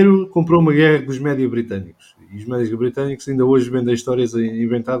primeiro comprou uma guerra com os médias britânicos. E os médias britânicos ainda hoje vendem histórias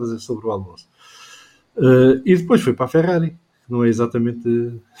inventadas sobre o Alonso. E depois foi para a Ferrari, que não é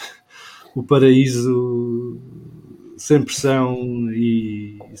exatamente o paraíso sem pressão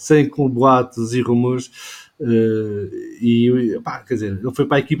e sem boatos e rumores. Quer dizer, ele foi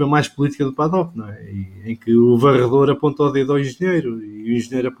para a equipa mais política do paddock, não é? Em que o varredor aponta o dedo ao engenheiro e o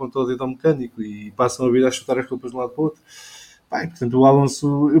engenheiro aponta o dedo ao mecânico e passam a vida a chutar as culpas de um lado para o outro. Portanto, o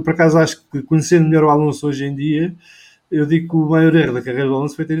Alonso, eu por acaso acho que conhecendo melhor o Alonso hoje em dia, eu digo que o maior erro da carreira do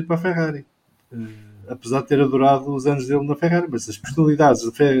Alonso foi ter ido para a Ferrari. Apesar de ter adorado os anos dele na Ferrari, mas a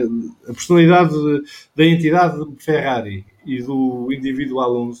personalidade da entidade Ferrari e do indivíduo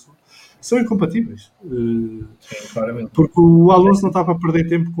Alonso são incompatíveis. Porque o Alonso não está para perder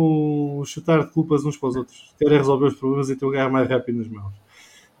tempo com chutar de culpas uns para os outros. Quer resolver os problemas e ter o ganhar mais rápido nas mãos.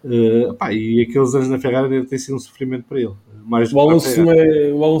 E aqueles anos na Ferrari devem ter sido um sofrimento para ele. O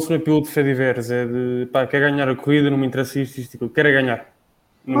Alonso não é piloto de fé diversa, é de quer ganhar a corrida, não me interessa isto, quer é ganhar,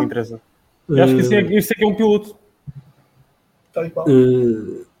 não me interessa. Eu acho que isso é que é um piloto.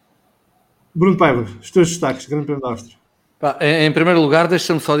 Bruno Paiva, os teus destaques, Grande Prémio da Áustria. Em primeiro lugar,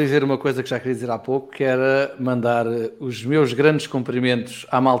 deixa-me só dizer uma coisa que já queria dizer há pouco, que era mandar os meus grandes cumprimentos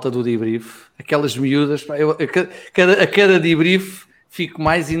à malta do debrief, aquelas miúdas, a cada debrief fico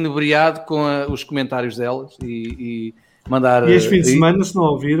mais inebriado com os comentários delas e mandar... E este fim de semana, se não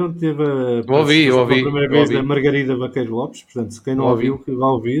ouviram, teve a primeira vez da Margarida Vaqueiro Lopes, portanto, quem não ouviu, que vai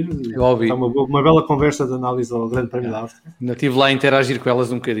ouvir. Está uma bela conversa de análise ao Grande Prémio da Áustria. Ainda estive lá a interagir com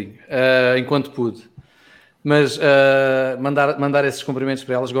elas um bocadinho, enquanto pude. Mas mandar esses cumprimentos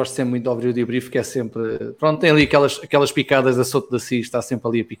para elas, gosto sempre muito de ouvir o debrief, que é sempre... Pronto, tem ali aquelas picadas da Soto da Cis, está sempre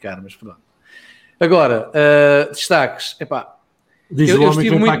ali a picar, mas pronto. Agora, destaques, Diz o homem que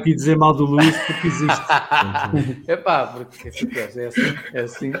vem para aqui dizer mal do Luís porque existe. Porque é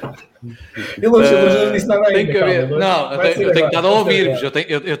assim. Ele não disse nada ainda. Tem que haver. Não, eu tenho estado a ouvir-vos.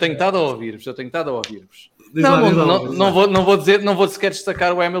 Eu tenho estado a ouvir-vos. Não vou sequer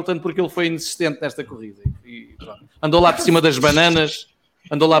destacar o Hamilton porque ele foi insistente nesta corrida. Andou lá por cima das bananas.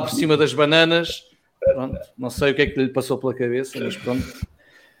 Pronto, não sei o que é que lhe passou pela cabeça, mas pronto.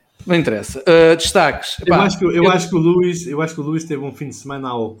 Não interessa. Destaques. Eu acho que o Luís teve um fim de semana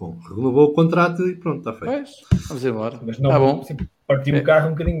a Ocon. Renovou o contrato e pronto, está feito. Pois, vamos embora. Mas não, tá bom. Partiu o carro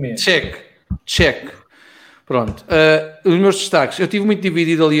um bocadinho menos. Check. Pronto. Os meus destaques. Eu estive muito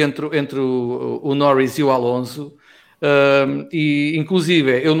dividido ali entre o Norris e o Alonso. E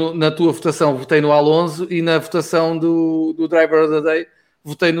inclusive, eu na tua votação votei no Alonso e na votação do Driver of the Day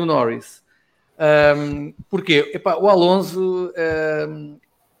votei no Norris. Porquê? Epá, o Alonso,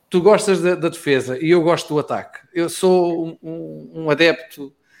 tu gostas da defesa e eu gosto do ataque. Eu sou um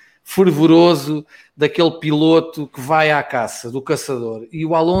adepto fervoroso daquele piloto que vai à caça, do caçador. E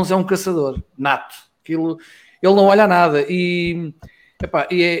o Alonso é um caçador nato. Ele não olha a nada e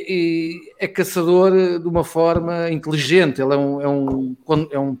é caçador de uma forma inteligente. Ele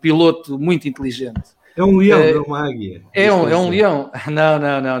é um piloto muito inteligente. É um leão, não uma águia. É um leão.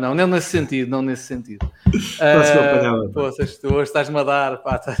 Não nesse sentido. Tu estás-me a dar,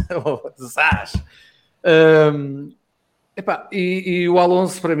 e o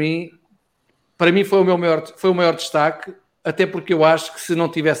Alonso para mim foi o maior destaque, até porque eu acho que se não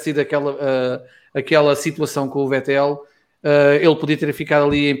tivesse tido aquela situação com o Vettel, ele podia ter ficado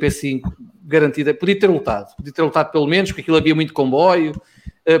ali em P5 garantida, podia ter lutado pelo menos, porque aquilo havia muito comboio,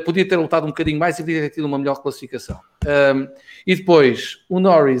 podia ter lutado um bocadinho mais e podia ter tido uma melhor classificação. E depois o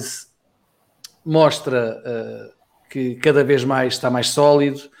Norris mostra que cada vez mais está mais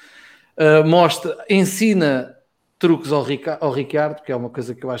sólido, ensina truques ao Ricciardo, que é uma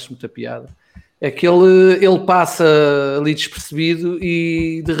coisa que eu acho muita piada. É que ele passa ali despercebido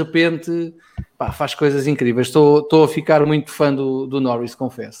e de repente faz coisas incríveis. Estou a ficar muito fã do Norris,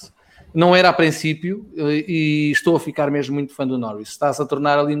 confesso. Não era a princípio e estou a ficar mesmo muito fã do Norris. Está-se a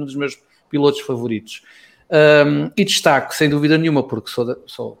tornar ali um dos meus pilotos favoritos. E destaco, sem dúvida nenhuma, porque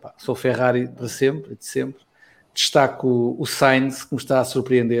sou Ferrari de sempre. Destaco o Sainz, que me está a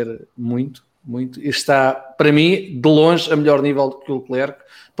surpreender muito. Está, para mim, de longe, a melhor nível do que o Leclerc.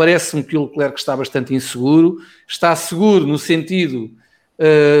 Parece-me que o Leclerc está bastante inseguro. Está seguro no sentido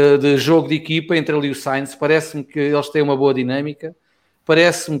de jogo de equipa entre ele e o Sainz. Parece-me que eles têm uma boa dinâmica.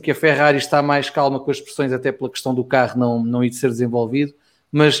 Parece-me que a Ferrari está mais calma com as pressões, até pela questão do carro não ir de ser desenvolvido.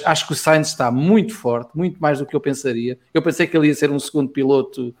 Mas acho que o Sainz está muito forte, muito mais do que eu pensaria. Eu pensei que ele ia ser um segundo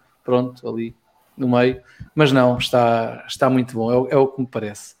piloto, pronto, ali no meio. Mas não, está muito bom. É o que me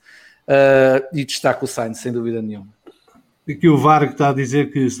parece. E destaco o Sainz, sem dúvida nenhuma. Aqui o Varg está a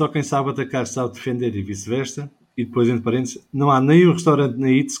dizer que só quem sabe atacar sabe defender e vice-versa. E depois, entre parênteses, não há nem um restaurante na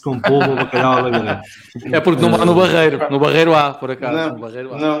ITS com polvo ou bacalhau à lagareira. É porque não há no Barreiro. No Barreiro há, por acaso.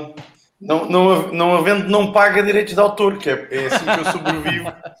 Não havendo, não paga direitos de autor, que é assim que eu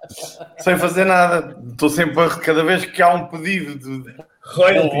sobrevivo sem fazer nada. Estou sempre cada vez que há um pedido de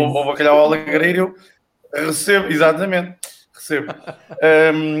ou bacalhau à lagareira, eu recebo.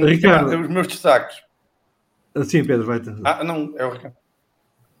 Ricardo, os meus destaques. Sim, Pedro, vai. Não, é o Ricardo.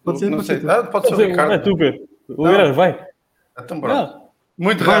 Pode ser, pode ser o Ricardo. É tu, Pedro. O Lagareiro, vai. Então, pronto.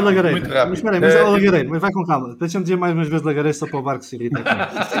 Muito vai, rápido. Lagareiro. Muito rápido. Mas espera aí, mas Lagareiro, mas vai com calma. Deixa-me dizer mais umas vezes Lagareiro só para o barco se irritar.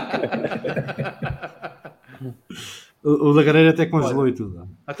 O Lagareiro até congelou e tudo.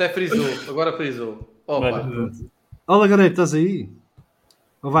 Até frisou, agora frisou. Opa. Lagareiro, estás aí?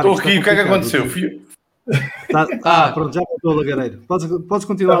 Estou aqui, o que é que aconteceu? Pronto, já voltou o Lagareiro. Podes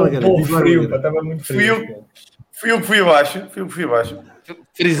continuar, Lagareiro. Estava muito frio. Fui eu que fui abaixo.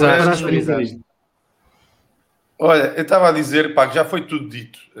 Frisar. Olha, eu estava a dizer, que já foi tudo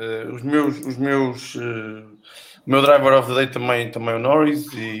dito. O meu driver of the day também o Norris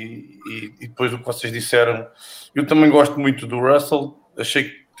e depois o que vocês disseram. Eu também gosto muito do Russell, achei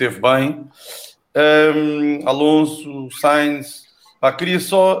que esteve bem. Alonso, Sainz. Queria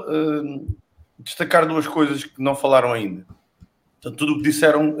só destacar duas coisas que não falaram ainda. Portanto, tudo o que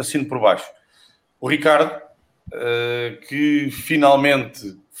disseram assino por baixo. O Ricardo, que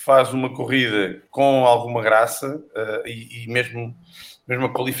finalmente faz uma corrida com alguma graça e mesmo a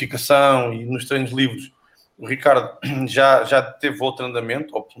qualificação e nos treinos livres, o Ricardo já teve outro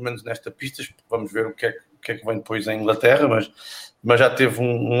andamento, ou pelo menos nesta pista. Vamos ver o que é que vem depois em Inglaterra, mas já teve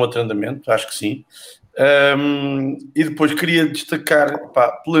um outro andamento, acho que sim. E depois queria destacar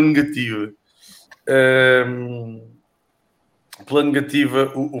pela negativa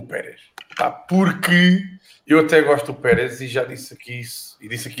o Pérez, porque eu até gosto do Pérez e já disse aqui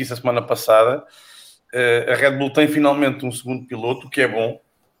isso a semana passada. A Red Bull tem finalmente um segundo piloto, o que é bom,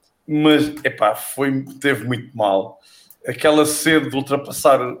 mas teve muito mal. Aquela sede de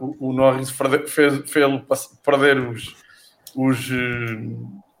ultrapassar o Norris fez-lo perder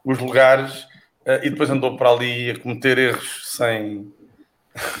os lugares e depois andou para ali a cometer erros sem...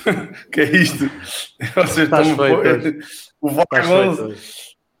 que é isto? Vocês estão o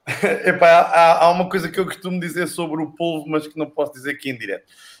Vargas. Há uma coisa que eu costumo dizer sobre o polvo, mas que não posso dizer aqui em direto.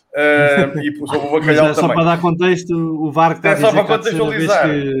 E sobre o bacalhau só também. Para dar contexto, o VAR está a dizer só para contextualizar.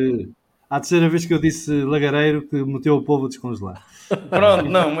 à terceira vez que eu disse lagareiro que meteu o povo a descongelar. Pronto,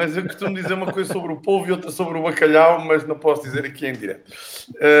 não, mas eu costumo dizer uma coisa sobre o polvo e outra sobre o bacalhau, mas não posso dizer aqui em direto.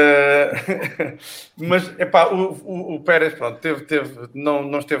 Mas, epá, o Pérez, pronto,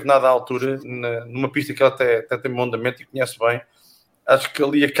 não esteve nada à altura, numa pista que ele até tem bom andamento e conhece bem. Acho que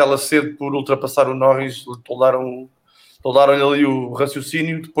ali aquela sede por ultrapassar o Norris, toldaram-lhe ali o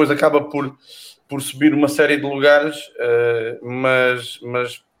raciocínio, depois acaba por subir uma série de lugares,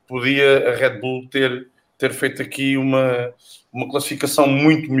 mas podia a Red Bull ter feito aqui uma classificação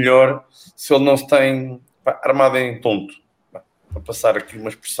muito melhor se ele não se tem armado em tonto, para passar aqui uma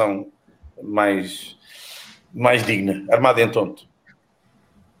expressão mais digna, armado em tonto.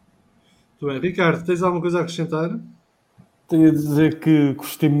 Muito bem. Ricardo, tens alguma coisa a acrescentar? Tenho a dizer que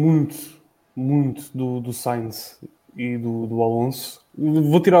gostei muito do Sainz e do Alonso.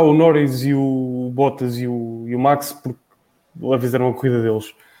 Vou tirar o Norris e o Bottas e o Max porque avisaram a corrida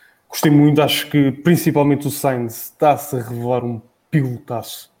deles. Gostei muito, acho que principalmente o Sainz está-se a revelar um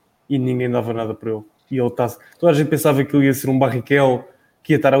pilotaço e ninguém dava nada para ele. E ele está. Toda a gente pensava que ele ia ser um Barrichello,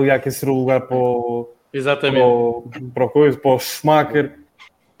 que ia estar ali a aquecer o lugar para o Schumacher,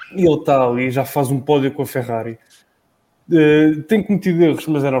 e ele está ali, já faz um pódio com a Ferrari. Tem cometido erros,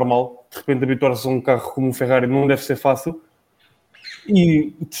 mas é normal. De repente habituar-se a um carro como um Ferrari não deve ser fácil.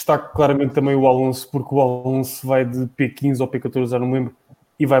 E destaco claramente também o Alonso, porque o Alonso vai de P15 ou P14, já não me lembro,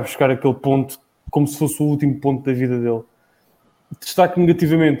 e vai buscar aquele ponto como se fosse o último ponto da vida dele. Destaco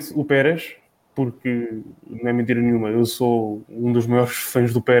negativamente o Pérez, porque não é mentira nenhuma, eu sou um dos maiores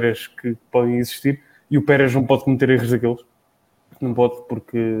fãs do Pérez que podem existir, e o Pérez não pode cometer erros daqueles. Não pode,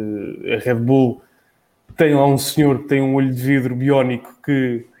 porque a Red Bull tem lá um senhor que tem um olho de vidro biónico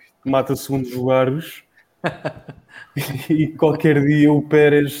que mata segundos lugares e qualquer dia o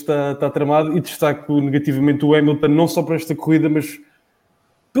Pérez está tramado. E destaco negativamente o Hamilton, não só para esta corrida, mas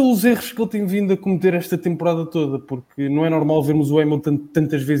pelos erros que ele tem vindo a cometer esta temporada toda, porque não é normal vermos o Hamilton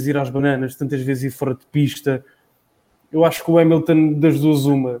tantas vezes ir às bananas, tantas vezes ir fora de pista. Eu acho que o Hamilton, das duas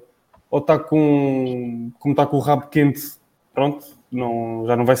uma, ou está como está com o rabo quente, pronto,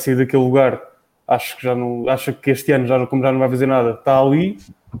 já não vai sair daquele lugar, acho que este ano, como já não vai fazer nada, está ali,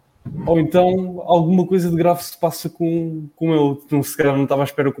 ou então alguma coisa de grave se passa com ele. Se calhar não estava à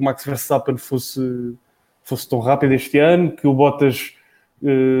espera que o Max Verstappen fosse tão rápido este ano, que o Bottas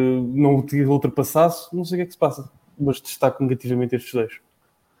não o ultrapassasse, não sei o que é que se passa, mas destaco negativamente estes dois.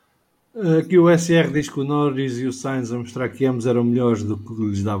 Aqui o SR diz que o Norris e o Sainz a mostrar que ambos eram melhores do que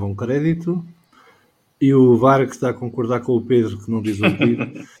lhes davam crédito. E o Vargas está a concordar com o Pedro, que não diz o apelido,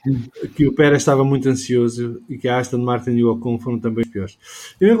 que o Pérez estava muito ansioso e que a Aston Martin e o Ocon foram também os piores.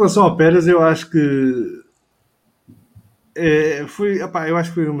 E em relação ao Pérez, eu acho que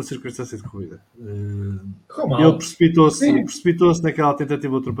foi uma circunstância de corrida. Ele precipitou-se naquela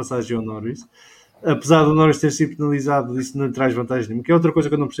tentativa de ultrapassagem ao Norris. Apesar do Norris ter sido penalizado, isso não lhe traz vantagem nenhuma. Que é outra coisa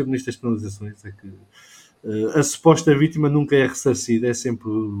que eu não percebo nestas penalizações, é que a suposta vítima nunca é ressarcida, é sempre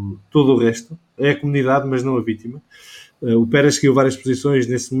todo o resto. É a comunidade, mas não a vítima. O Pérez seguiu várias posições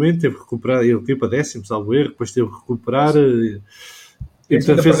nesse momento, teve que recuperar, ele teve para 10º, salvo erro, depois teve que recuperar. E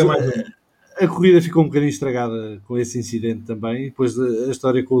portanto, a corrida ficou um bocadinho estragada com esse incidente também. Depois a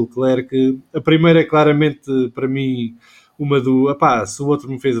história com o Leclerc, a primeira é claramente para mim uma se o outro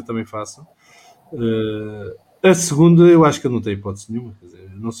me fez, eu também faço. A segunda, eu acho que eu não tenho hipótese nenhuma. Quer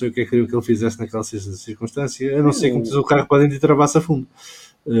dizer, não sei o que é que queriam que ele fizesse naquela circunstância, a não ser que o carro para dentro e travasse a fundo.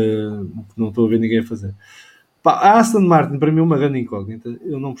 Não estou a ver ninguém a fazer. A Aston Martin, para mim, é uma grande incógnita.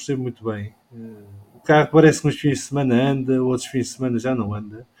 Eu não percebo muito bem. O carro parece que uns fins de semana anda, outros fins de semana já não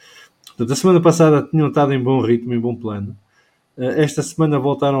anda. Portanto, a semana passada tinham estado em bom ritmo, em bom plano. Esta semana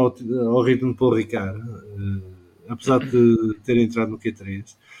voltaram ao ritmo de Paul Ricard, apesar de terem entrado no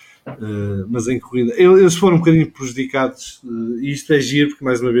Q3. Mas em corrida eles foram um bocadinho prejudicados, e isto é giro porque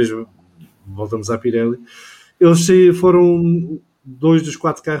mais uma vez voltamos à Pirelli. Eles foram 2 dos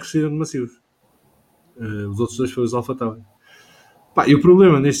 4 carros saíram de macios, os outros 2 foram os AlphaTauri. E o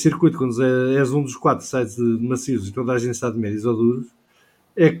problema neste circuito, quando és um dos 4 sites de macios e toda a gente está de médios ou duros,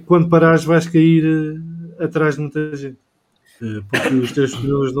 é que quando parares vais cair atrás de muita gente, porque os teus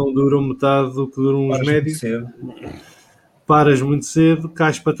pneus não duram metade do que duram os médios. Paras muito cedo,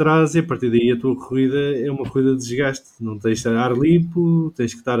 cais para trás e a partir daí a tua corrida é uma corrida de desgaste. Não tens de ar limpo,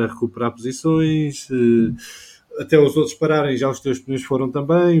 tens que estar a recuperar posições, até os outros pararem, já os teus pneus foram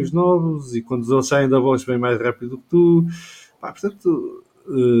também, os novos, e quando eles saem da box vem mais rápido que tu. Portanto,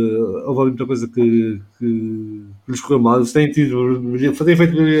 houve ali muita coisa que lhes correu mal. Eles têm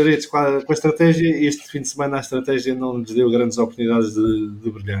feito melhorias com a estratégia, e este fim de semana a estratégia não lhes deu grandes oportunidades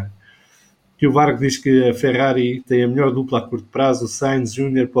de brilhar. Que o Vargo diz que a Ferrari tem a melhor dupla a curto prazo. O Sainz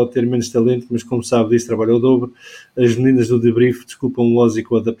Jr. pode ter menos talento, mas como sabe disso, trabalha o dobro. As meninas do debrief desculpam o Ozzy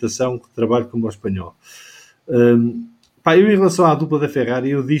com a adaptação, que trabalho como o espanhol. Eu, em relação à dupla da Ferrari,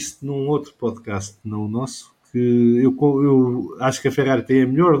 eu disse num outro podcast, não o nosso, que eu acho que a Ferrari tem a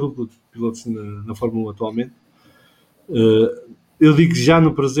melhor dupla de pilotos na Fórmula 1 atualmente. Eu digo já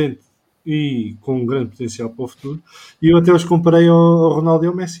no presente e com um grande potencial para o futuro. E eu até os comparei ao Ronaldo e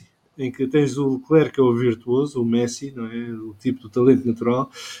ao Messi, em que tens o Leclerc, que é o virtuoso, o Messi, não é? O tipo do talento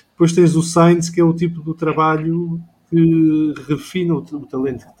natural. Depois tens o Sainz, que é o tipo do trabalho que refina o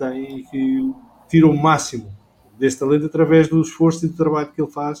talento que tem e que tira o máximo desse talento através do esforço e do trabalho que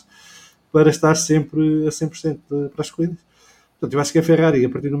ele faz para estar sempre a 100% para as corridas. Portanto, eu acho que a Ferrari, a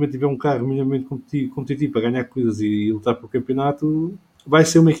partir do momento que tiver um carro minimamente competitivo para ganhar corridas e lutar pelo campeonato, vai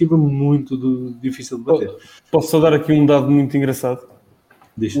ser uma equipa muito difícil de bater. Posso só dar aqui um dado muito engraçado?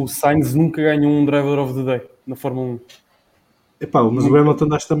 Diz. O Sainz nunca ganhou um Driver of the Day na Fórmula 1. Mas o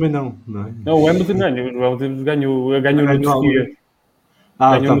Hamilton acho que também não é? Não, o Hamilton ganhou. O Hamilton ganhou no Turquia.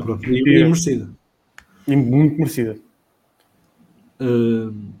 Pronto. E merecida. E muito merecida.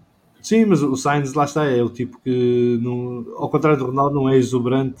 Sim, mas o Sainz, lá está, é o tipo que, ao contrário do Ronaldo, não é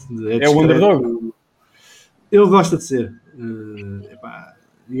exuberante. É o underdog. Ele gosta de ser.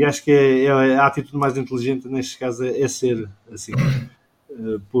 E acho que é a atitude mais inteligente nestes casos é ser assim.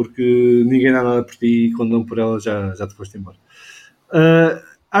 Porque ninguém dá nada por ti e quando dão por ela já te foste embora.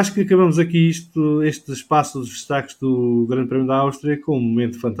 Acho que acabamos aqui este espaço dos destaques do Grande Prémio da Áustria com um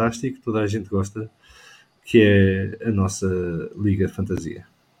momento fantástico, toda a gente gosta, que é a nossa Liga de Fantasia.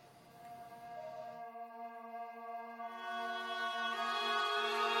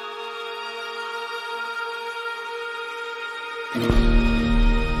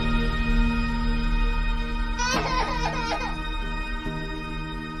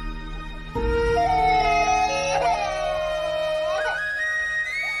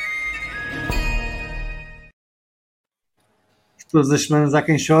 Todas as semanas há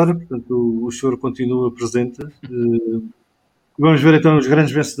quem chore, portanto o choro continua presente. Vamos ver então os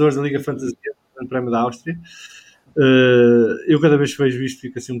grandes vencedores da Liga Fantasia, do Grande Prémio da Áustria. Eu cada vez que vejo isto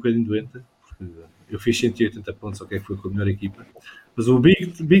fico assim um bocadinho doente, porque eu fiz 180 pontos, ok, foi com a melhor equipa. Mas o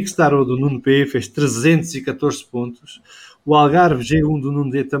Big Star do Nuno P fez 314 pontos. O Algarve G1 do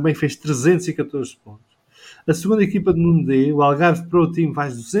Nuno D também fez 314 pontos. A segunda equipa do Nuno D, o Algarve Pro Team,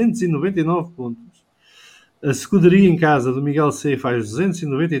 faz 299 pontos. A escuderia em casa do Miguel C faz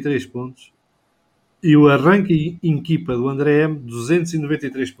 293 pontos. E o arranque em equipa do André M,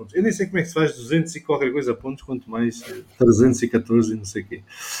 293 pontos. Eu nem sei como é que se faz 200 e qualquer coisa pontos, quanto mais 314 e não sei o quê.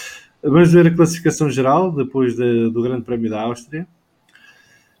 Vamos ver a classificação geral, depois do Grande Prémio da Áustria.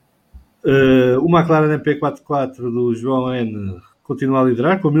 O McLaren MP44 do João N continua a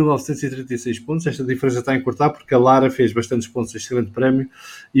liderar com 1936 pontos. Esta diferença está a encurtar porque a Lara fez bastantes pontos neste Grande Prémio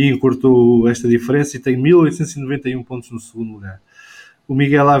e encurtou esta diferença e tem 1891 pontos no segundo lugar. O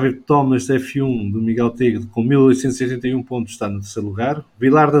Miguel Ávila Thomas F1 do Miguel Tigre com 1881 pontos está no terceiro lugar.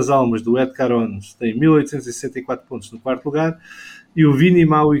 Vilar das Almas do Ed Carones tem 1864 pontos no quarto lugar. E o Vini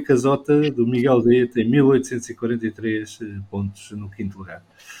Mau e Casota do Miguel D tem 1843 pontos no quinto lugar.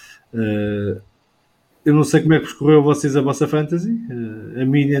 Eu não sei como é que vos correu a vocês a vossa fantasy. A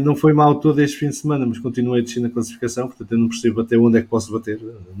minha não foi mal todo este fim de semana, mas continuei a descer na classificação, portanto eu não percebo até onde é que posso bater,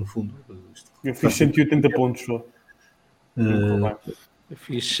 no fundo. Eu fiz 180 pontos só. Eu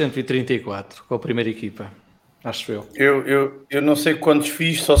fiz 134 com a primeira equipa, acho eu. Eu não sei quantos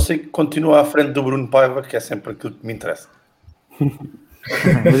fiz, só sei que continuo à frente do Bruno Paiva, que é sempre aquilo que me interessa.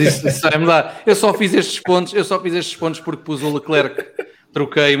 Mas isso vai mudar. Eu só fiz estes pontos porque pus o Leclerc.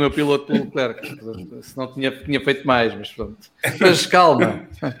 Troquei o meu piloto pelo Leclerc. Senão tinha feito mais, mas pronto. Mas calma.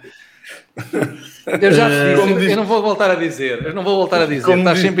 Eu já disse, eu não vou voltar a dizer.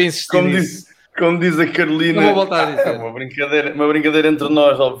 Estás sempre a insistir nisso. Como diz a Carolina, não vou voltar a dizer. Uma brincadeira entre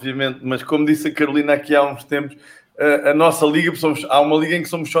nós, obviamente, mas como disse a Carolina aqui há uns tempos, a nossa liga, há uma liga em que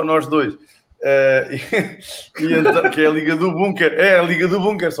somos só nós dois. Então, que é a Liga do Bunker. É a Liga do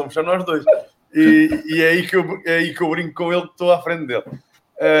Bunker, somos só nós dois. E é aí que eu brinco com ele, que estou à frente dele.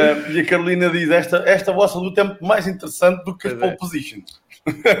 E a Carolina diz: esta vossa luta é muito mais interessante do que as pole positions.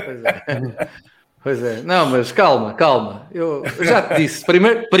 Pois é. Não, mas calma. Eu já te disse: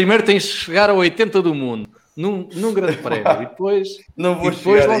 primeiro tens de chegar a 80 do mundo num grande prémio. E depois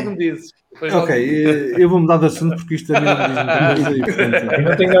logo me dizes. Eu vou mudar de assunto porque isto também não diz muita coisa.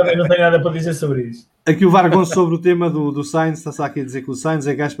 Eu não tenho nada para dizer sobre isso. Aqui o Vargon sobre o tema do Sainz, está-se aqui a dizer que o Sainz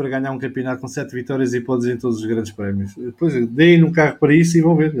é gajo para ganhar um campeonato com 7 vitórias e pódios em todos os grandes prémios. Depois deem um carro para isso e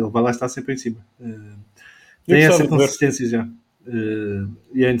vão ver, ele vai lá estar sempre em cima. Tem essa consistência já.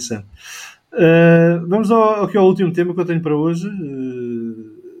 E é interessante. Vamos aqui ao último tema que eu tenho para hoje,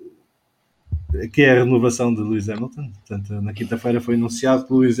 que é a renovação de Lewis Hamilton. Portanto, na quinta-feira foi anunciado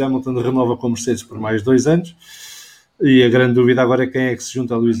que Lewis Hamilton renova com a Mercedes por mais 2 anos, e a grande dúvida agora é quem é que se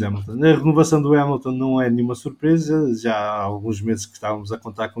junta a Lewis Hamilton. A renovação do Hamilton não é nenhuma surpresa, já há alguns meses que estávamos a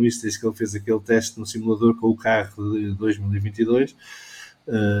contar com isto, desde que ele fez aquele teste no simulador com o carro de 2022,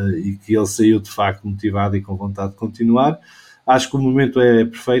 e que ele saiu de facto motivado e com vontade de continuar. Acho que o momento é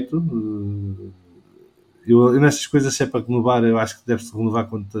perfeito. Eu nestas coisas, se é para renovar, eu acho que deve-se renovar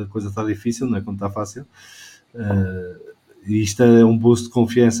quando a coisa está difícil, não é quando está fácil. E isto é um boost de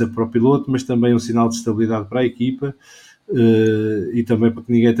confiança para o piloto, mas também um sinal de estabilidade para a equipa, e também para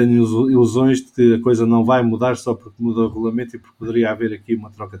que ninguém tenha ilusões de que a coisa não vai mudar só porque muda o regulamento e porque poderia haver aqui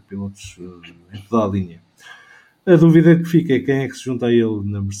uma troca de pilotos em toda a linha. A dúvida que fica é quem é que se junta a ele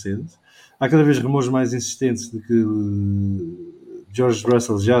na Mercedes. Há cada vez rumores mais insistentes de que George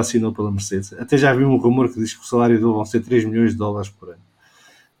Russell já assinou pela Mercedes. Até já vi um rumor que diz que o salário dele vão ser 3 milhões de dólares por ano.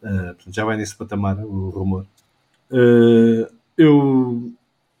 Portanto, já vai nesse patamar o rumor. Eu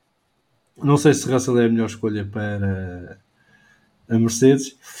não sei se Russell é a melhor escolha para a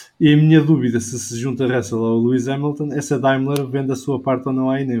Mercedes, e a minha dúvida se junta Russell ao Lewis Hamilton é se a Daimler vende a sua parte ou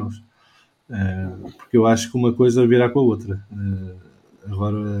não à Ineos. Porque eu acho que uma coisa virá com a outra.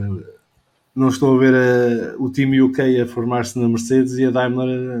 Agora não estou a ver o time UK a formar-se na Mercedes e a Daimler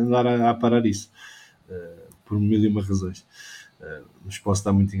andar a parar isso, por mil e uma razões. Mas posso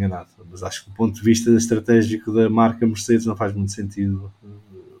estar muito enganado, mas acho que do ponto de vista estratégico da marca Mercedes não faz muito sentido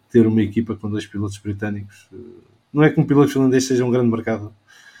ter uma equipa com 2 pilotos britânicos. Não é que um piloto finlandês seja um grande mercado,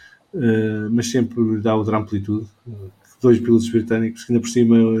 mas sempre lhe dá outra amplitude. 2 pilotos britânicos, que ainda por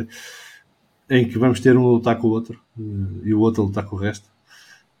cima, em que vamos ter um a lutar com o outro e o outro a lutar com o resto.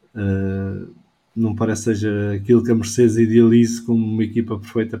 Não parece que seja aquilo que a Mercedes idealize como uma equipa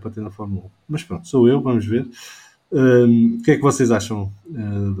perfeita para ter na Fórmula 1. Mas pronto, sou eu, vamos ver. O que é que vocês acham?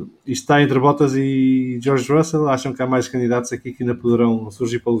 Isto está entre Bottas e George Russell? Acham que há mais candidatos aqui que ainda poderão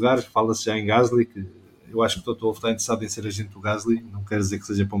surgir para lugares? Fala-se já em Gasly, que eu acho que o Toto Wolff está interessado em ser agente do Gasly, não quer dizer que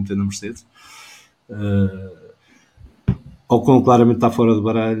seja para meter na Mercedes. Ocon claramente está fora de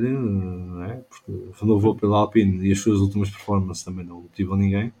baralho, não é? Porque renovou pela Alpine e as suas últimas performances também não motivam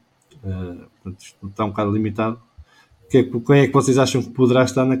ninguém. Portanto, isto está um bocado limitado. Quem é que vocês acham que poderá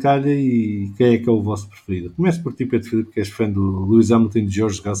estar na calha e quem é que é o vosso preferido? Começo por ti, Pedro Filipe, que és fã do Lewis Hamilton e de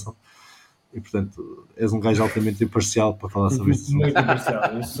George Russell, e portanto és um gajo altamente imparcial para falar sobre isto. Muito imparcial.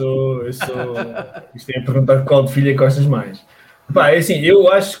 Eu sou isto é a perguntar qual de filha gostas mais. É assim,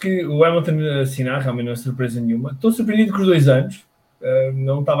 eu acho que o Hamilton assinar realmente não é surpresa nenhuma. Estou surpreendido com os 2 anos.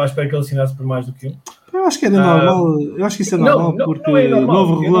 Não estava à espera que ele assinasse por mais do que 1. Eu acho que era normal. Eu acho que isso é normal, porque não é normal.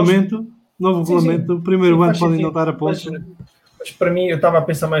 Novo regulamento, o primeiro ano podem não dar a ponto. Mas para mim, eu estava a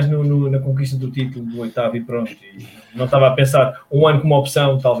pensar mais na conquista do título do 8º e pronto. E não estava a pensar um ano como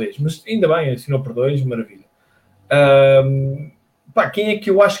opção, talvez. Mas ainda bem, assinou por 2, maravilha. Quem é que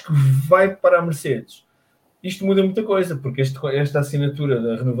eu acho que vai para a Mercedes? Isto muda muita coisa, porque esta assinatura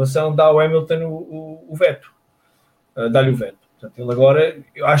da renovação dá ao Hamilton o veto. Dá-lhe o veto. Portanto, ele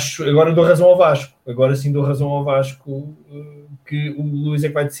agora dou razão ao Vasco. Agora sim dou razão ao Vasco que o Luís é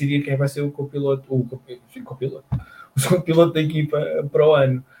que vai decidir quem vai ser o copiloto. O segundo piloto da equipa para o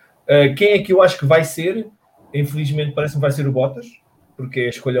ano. Quem é que eu acho que vai ser? Infelizmente parece-me que vai ser o Bottas, porque é a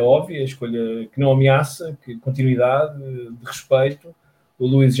escolha óbvia, a escolha que não ameaça, que continuidade, de respeito. O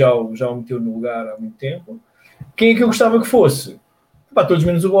Luís já o meteu no lugar há muito tempo. Quem é que eu gostava que fosse? Todos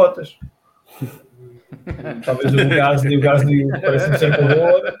menos o Bottas. Talvez o Gasly parece-me ser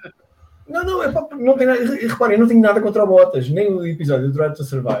boa. Não tem nada. Reparem, eu não tenho nada contra o Bottas, nem o episódio do Drive to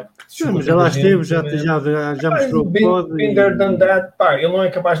Survive. Mas já lá esteve, já mostrou o que pode. Ele não é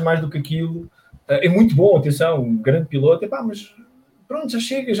capaz de mais do que aquilo. É muito bom, atenção, um grande piloto. Mas pronto, já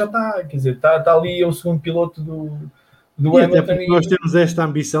chega, já está. Quer dizer, está ali, é o segundo piloto do Hamilton. Até porque nós temos esta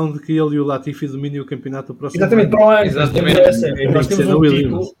ambição de que ele e o Latifi dominem o campeonato próximo. Exatamente, para o ano. Nós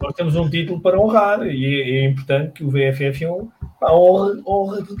temos um título para honrar e é importante que o VFF1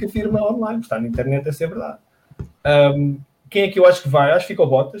 honre aquilo que afirma online. Está na internet, essa é verdade. Quem é que eu acho que vai? Acho que fica o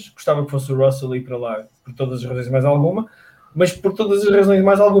Bottas. Gostava que fosse o Russell ir para lá por todas as razões mais alguma, mas por todas as razões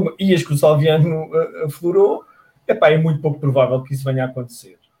mais alguma e as que o Salviano aflorou, é muito pouco provável que isso venha a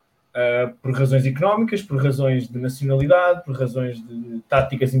acontecer. Por razões económicas, por razões de nacionalidade, por razões de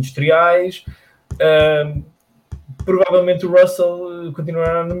táticas industriais. Provavelmente o Russell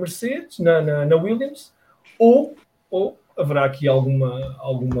continuará na Mercedes, na Williams, ou haverá aqui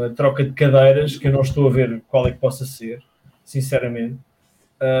alguma troca de cadeiras que eu não estou a ver qual é que possa ser, sinceramente.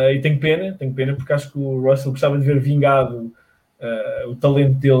 E tenho pena, porque acho que o Russell gostava de ver vingado o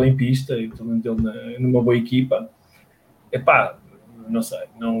talento dele em pista e o talento dele numa boa equipa. Epá, não sei,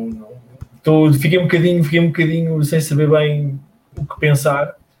 fiquei um bocadinho sem saber bem o que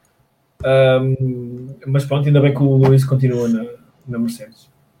pensar, mas pronto, ainda bem que o Lewis continua na Mercedes.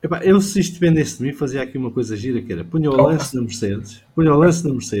 Epá, eu, se isto dependesse de mim, fazia aqui uma coisa gira, que era punha o Lance na Mercedes,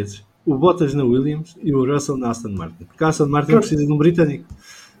 o Bottas na Williams e o Russell na Aston Martin, porque a Aston Martin precisa de um britânico.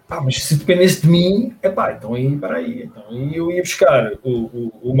 Mas se dependesse de mim, então eu ia buscar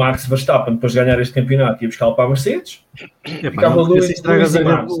o Max Verstappen depois de ganhar este campeonato, ia buscá-lo para a Mercedes, ficava Lewis e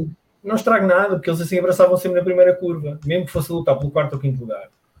Max. Não estrago nada, porque eles assim abraçavam sempre na primeira curva, mesmo que fosse lutar pelo 4º ou 5º lugar.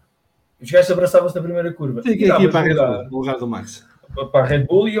 Os gajos abraçavam-se na primeira curva. Tem que ir aqui para a Red Bull, no lugar do Max. Para a Red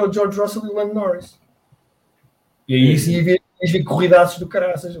Bull e ao George Russell e o Lando Norris. E aí sim ia ver corridaços do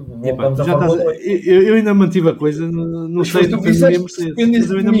caraças. Eu ainda mantive a coisa, não sei do que a Mercedes. Mas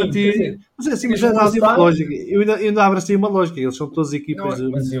eu ainda mantive. Mas é assim, mas já está uma lógica. Eu ainda abracei uma lógica. Eles são todas equipas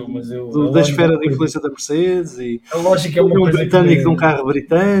da esfera de influência da Mercedes. E a lógica é uma coisa britânico de um carro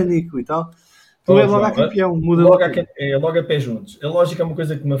britânico e tal. Tu é logo a campeão, muda logo a pé juntos. A lógica é uma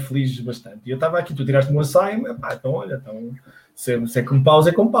coisa que me aflige bastante. E eu estava aqui, tu tiraste-me um assaio, então olha, se é com paus,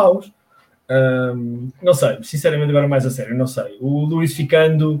 é com paus. Não sei, sinceramente, agora mais a sério, não sei. O Lewis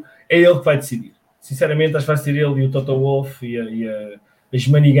ficando, é ele que vai decidir. Sinceramente, acho que vai ser ele e o Toto Wolff e as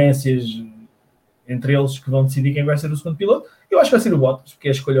manigâncias entre eles que vão decidir quem vai ser o segundo piloto. Eu acho que vai ser o Bottas, porque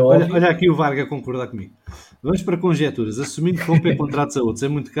é a escolha óbvia. Olha aqui o Varga concordar comigo. Vamos para conjecturas. Assumindo que romper contratos a outros é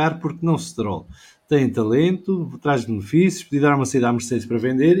muito caro porque não se troll. Tem talento, traz benefícios, podia dar uma saída à Mercedes para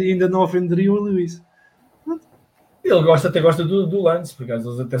vender e ainda não ofenderia o Lewis. Ele até gosta do Lance, porque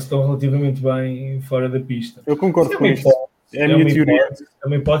eles até estão relativamente bem fora da pista. Eu concordo com isto. É a minha teoria. É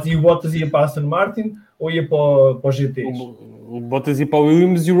uma hipótese. E o Bottas ia para a Aston Martin ou ia para o GTs? O Bottas ia para o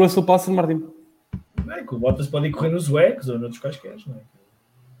Williams e o Russell para a Aston Martin. É que o Bottas pode ir correr nos WECs ou noutros quaisquer, não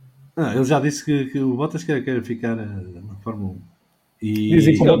é? Ele já disse que o Bottas quer ficar na Fórmula 1.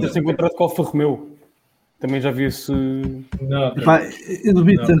 Dizem que o Bottas tem contrato com a Alfa Romeo. Também já vi esse... Não, eu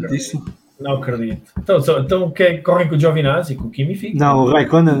duvido tanto disso. Não acredito. Então correm com o Giovinazzi, com o Kimi fica. Não, o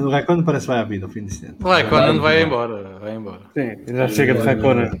Raikkonen parece que vai à vida ao fim deste ano. O Raikkonen vai embora. Sim, já chega de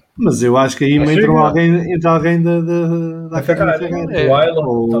Raikkonen. Mas eu acho que aí entra alguém da Ferrari. O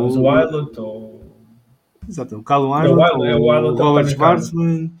Wilot ou... Exato, o Callum Arnold, o Robert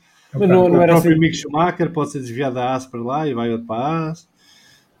Schwarzman, o próprio assim. Mick Schumacher pode ser desviado da AS para lá e vai outro para a AS.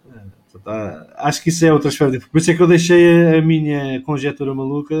 Acho que isso é outra esfera. Por isso é que eu deixei a minha conjetura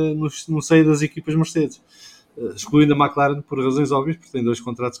maluca no seio das equipas Mercedes, excluindo a McLaren por razões óbvias, porque tem 2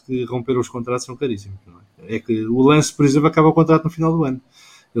 contratos que romperam os contratos, são caríssimos. Não é? É que o Lance, por exemplo, acaba o contrato no final do ano.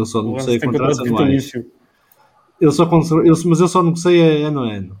 Ele só negocia contratos anuais. Mas eu só negocia ano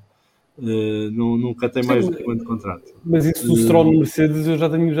a ano. Nunca tem mais do que um ano de contrato. Mas isso do Stroll no Mercedes, eu já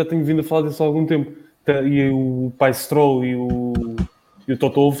tenho vindo a falar disso há algum tempo. E o pai Stroll e o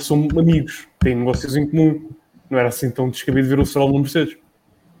Toto Wolff são amigos, têm negócios em comum. Não era assim tão descabido ver o Stroll no Mercedes.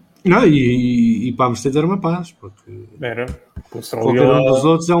 Não, e para a Mercedes era uma paz, porque era. Qualquer um dos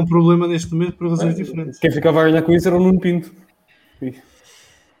outros é um problema neste momento por razões diferentes. Quem ficava a ganhar com isso era o Nuno Pinto.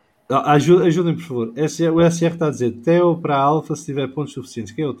 Ajudem, por favor. O SR está a dizer Theo para a Alfa se tiver pontos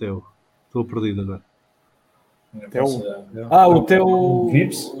suficientes. Quem é o Theo? Estou perdido agora. O Theo...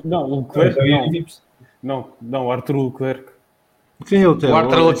 Vips? Não, o Leclerc. Não, o Arthur Leclerc. Quem é o Theo? O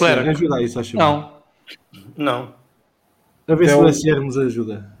Arthur Leclerc. Ajuda a isso, acho. Não. A ver se o SR nos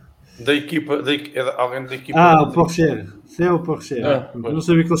ajuda. Da equipa, alguém da equipa. O Porcher. Theo Porcher. Não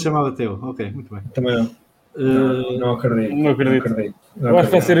sabia que ele se chamava Theo. Ok, muito bem. Também não. Não acredito. Eu acho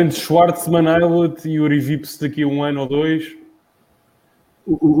que vai ser entre Schwartzman, Eilert e Yuri Vips daqui a 1 ano ou 2.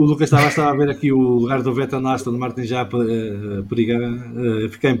 O Lucas estava a ver aqui o lugar do Vettel na Aston Martin já a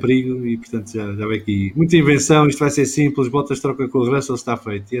ficar em perigo e portanto já vai aqui muita invenção, isto vai ser simples, Bottas troca com o Russell, está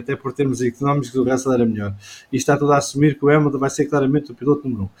feito, e até por termos económicos o Russell era melhor, e está tudo a assumir que o Hamilton vai ser claramente o piloto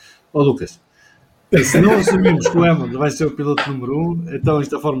número 1. Lucas, se não assumirmos que o Hamilton vai ser o piloto número 1, então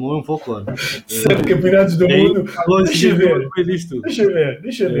isto é Fórmula 1 é um folclore. 7 campeonatos do mundo, deixa ver.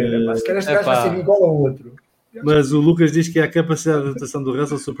 Se calhar este gajo vai ser igual ao outro. Mas o Lucas diz que a capacidade de adaptação do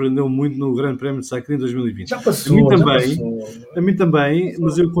Russell surpreendeu muito no Grande Prémio de Sacre em 2020. Já passou. A mim também,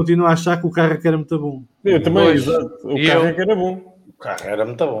 mas eu continuo a achar que o carro era muito bom. Eu também, exato. O carro é que era bom. O carro era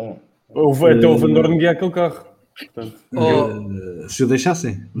muito bom. Até o Van Dorn guia aquele carro. Portanto, se o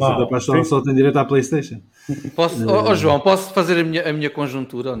deixassem, só tem direito à PlayStation. João, posso fazer a minha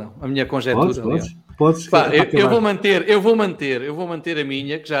conjuntura ou não? A minha conjetura? Podes. Eu vou manter a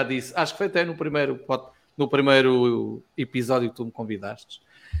minha, que já disse, acho que foi até no primeiro episódio que tu me convidaste.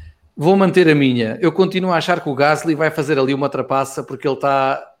 vou manter a minha. Eu continuo a achar que o Gasly vai fazer ali uma trapaça porque ele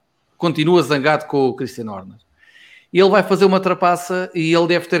continua zangado com o Christian Horner. E ele vai fazer uma trapaça e ele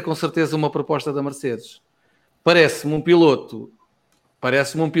deve ter com certeza uma proposta da Mercedes. Parece-me um piloto,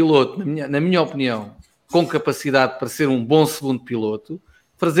 na minha opinião, com capacidade para ser um bom segundo piloto,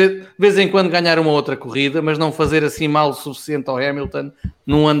 fazer de vez em quando ganhar uma outra corrida, mas não fazer assim mal o suficiente ao Hamilton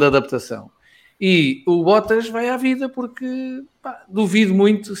num ano de adaptação. E o Bottas vai à vida porque duvido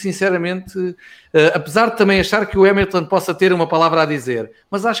muito, sinceramente, apesar de também achar que o Hamilton possa ter uma palavra a dizer,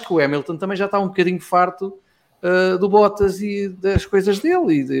 mas acho que o Hamilton também já está um bocadinho farto do Bottas e das coisas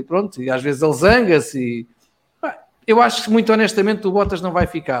dele, e pronto, e às vezes ele zanga-se. Eu acho que, muito honestamente, o Bottas não vai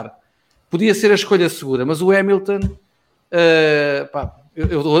ficar. Podia ser a escolha segura, mas o Hamilton...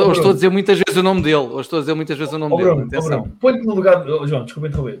 Eu estou a dizer muitas vezes o nome dele. Bruno, Atenção. Põe-te no lugar... João, desculpa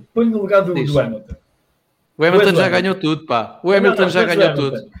interromper. Põe-te no lugar do Hamilton. O Hamilton já ganhou tudo, pá. O Hamilton já ganhou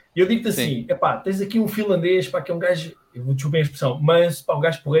tudo. E eu digo-te assim, tens aqui um finlandês, pá, que é um gajo... Eu vou desculpar a expressão, mas, pá, um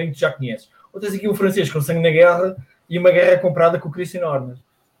gajo porreiro que tu já conheces. Ou tens aqui um francês com sangue na guerra e uma guerra comprada com o Christian Horner.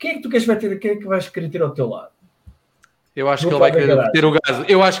 Quem é que tu queres ter? Quem é que vais querer ter ao teu lado? Eu acho que ele vai querer ter o Gasly.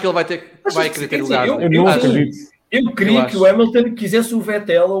 Eu acho que ele vai querer ter o Gasly. Eu não acredito. Eu queria que o Hamilton quisesse o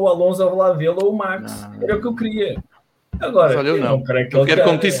Vettel ou o Alonso ao lado dele ou o Max. Era o que eu queria. Agora, olha, eu não. Eu quero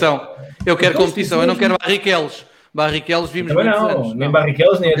competição. Eu quero competição. Eu não quero Barrichellos. Barrichellos vimos muitos anos. Nem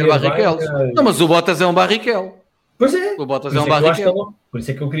Barrichellos, nem Barrichellos. Não, mas o Bottas é um Barrichello. Pois é. O Bottas é um Barrichello. Por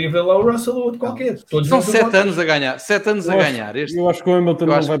isso é que eu queria ver lá o Russell ou outro qualquer. São 7 anos a ganhar. 7 anos a ganhar. Eu acho que o Hamilton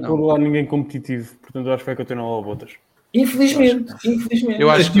não vai pôr lá ninguém competitivo. Portanto, eu acho que vai continuar lá o Bottas. Infelizmente. Eu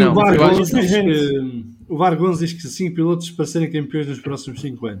acho que não. O Vargonz diz que 5 pilotos para serem campeões nos próximos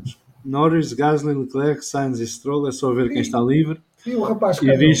 5 anos. Norris, Gasly, Leclerc, Sainz e Stroll. É só ver quem está livre. E o rapaz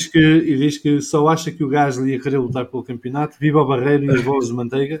e diz que só acha que o Gasly ia querer lutar pelo campeonato. Viva o Barreiro e as bolas de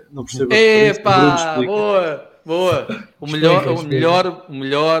manteiga. Não percebo. Epá, boa. O melhor, de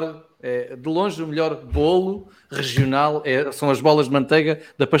longe, o melhor bolo regional são as bolas de manteiga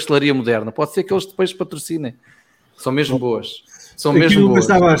da pastelaria moderna. Pode ser que eles depois patrocinem. São mesmo boas.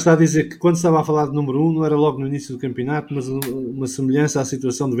 Está a dizer que quando estava a falar de número 1 não era logo no início do campeonato, mas uma semelhança à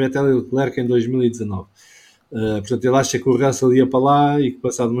situação de Vettel e Leclerc em 2019. Portanto, ele acha que o Russell ia para lá e que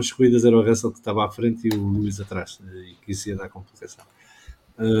passado umas corridas era o Russell que estava à frente e o Lewis atrás, e que isso ia dar complicação.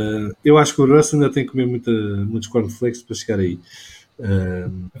 Eu acho que o Russell ainda tem que comer muitos cornflakes para chegar aí.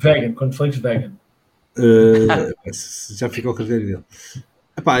 Cornflakes vegan. Já fica ao critério dele.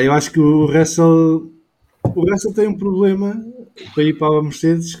 Eu acho que o Russell tem um problema para ir para a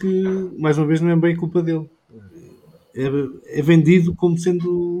Mercedes que, mais uma vez, não é bem culpa dele. É vendido como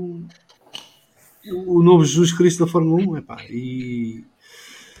sendo o novo Jesus Cristo da Fórmula 1. E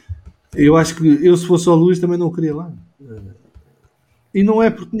eu acho que se fosse o Lewis também não o queria lá. E não é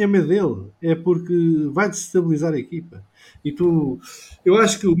porque tinha medo dele, é porque vai desestabilizar a equipa. Eu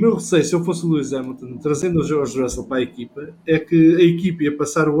acho que o meu receio, se eu fosse o Lewis Hamilton, trazendo o George Russell para a equipa, é que a equipa ia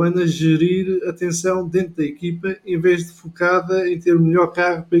passar o ano a gerir a tensão dentro da equipa, em vez de focada em ter o melhor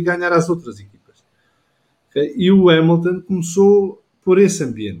carro para ir ganhar às outras equipas. Okay? E o Hamilton começou por esse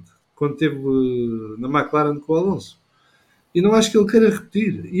ambiente, quando esteve na McLaren com o Alonso. E não acho que ele queira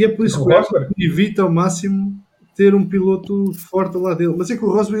repetir. E é por isso que o Hamilton evita ao máximo ter um piloto forte ao lado dele. Mas é que o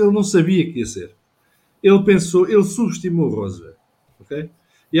Rosberg ele não sabia que ia ser. Ele subestimou o Rosberg. Okay?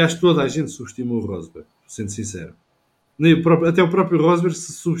 E acho que toda a gente subestimou o Rosberg, sendo sincero. Até o próprio Rosberg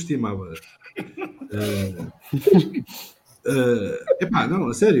se subestimava. Não,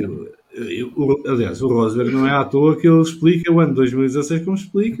 a sério. Aliás, o Rosberg não é à toa que ele explica o ano de 2016 como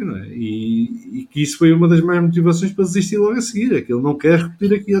explica, não é? E que isso foi uma das maiores motivações para desistir logo a seguir. É que ele não quer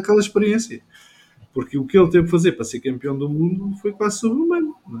repetir aquela experiência. Porque o que ele teve que fazer para ser campeão do mundo foi quase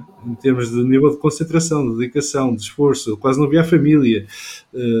sobre-humano, não é? Em termos de nível de concentração, de dedicação, de esforço. Quase não havia a família.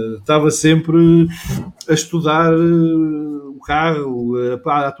 Estava sempre a estudar o carro,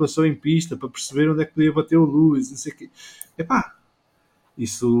 a atuação em pista, para perceber onde é que podia bater o Lewis, não sei o quê.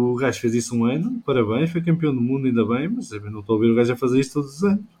 Isso, o gajo fez isso um ano, parabéns, foi campeão do mundo, ainda bem, mas eu não estou a ver o gajo a fazer isso todos os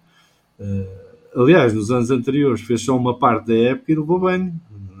anos. Aliás, nos anos anteriores fez só uma parte da época e levou banho,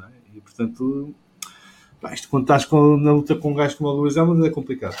 não é? E portanto, isto quando estás na luta com um gajo como o Lewis Hamilton é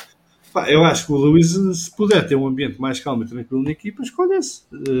complicado. Eu acho que o Lewis, se puder ter um ambiente mais calmo e tranquilo na equipa, escolha-se.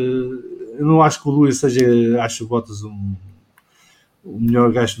 Eu não acho que o Lewis acho o Bottas o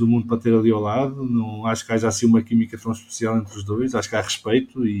melhor gajo do mundo para ter ali ao lado. Não acho que haja assim uma química tão especial entre os dois. Acho que há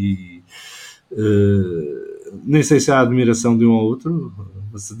respeito e nem sei se há admiração de um ao outro,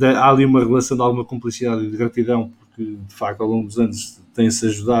 mas há ali uma relação de alguma cumplicidade e de gratidão, porque de facto ao longo dos anos tem-se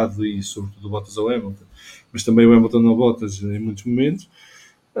ajudado, e sobretudo o Bottas ao Hamilton, mas também o Hamilton ao Bottas em muitos momentos.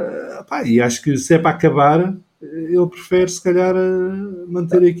 E acho que se é para acabar, ele prefere se calhar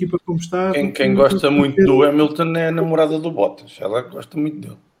manter a equipa como está. Quem gosta muito do Hamilton é a namorada do Bottas. Ela gosta muito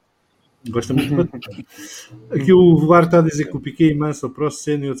dele. Gosta muito de Aqui o VAR está a dizer que o Piquet e Massa, o Prost,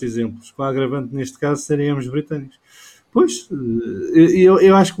 sendo outros exemplos, com a agravante neste caso serem ambos britânicos. Pois,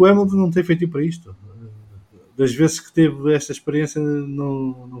 eu acho que o Hamilton não tem feito para isto. Das vezes que teve esta experiência,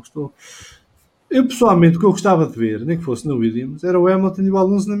 não gostou. Eu pessoalmente, o que eu gostava de ver, nem que fosse no Williams, era o Hamilton e o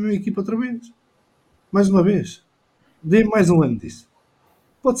Alonso na mesma equipa outra vez. Mais uma vez. Dê mais um ano disso.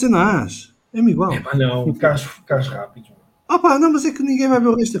 Pode ser na AS. É-me igual. Não, carros rápidos. Não, mas é que ninguém vai ver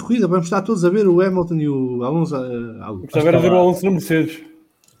o resto da corrida. Vamos estar todos a ver o Hamilton e o Alonso. Gostava era ver o Alonso na Mercedes.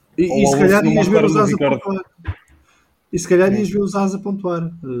 E se calhar ias ver os As a pontuar. E se calhar ias ver os As a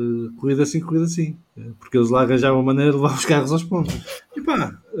pontuar. Corrida assim. Porque eles lá arranjavam a maneira de levar os carros aos pontos. E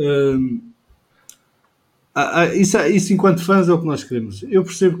isso enquanto fãs é o que nós queremos. Eu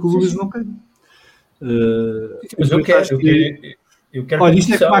percebo que o Lewis não quer. Mas eu quero. Olha,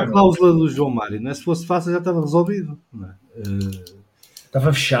 isto é como a cláusula do João Mário, não é? Se fosse fácil já estava resolvido. Não é?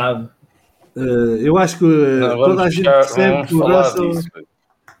 Estava fechado. Eu acho que toda a gente percebe que o Russell.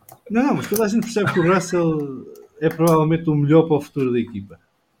 Não, mas toda a gente percebe que o Russell é provavelmente o melhor para o futuro da equipa,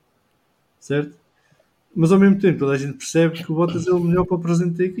 certo? Mas ao mesmo tempo toda a gente percebe que o Bottas é o melhor para o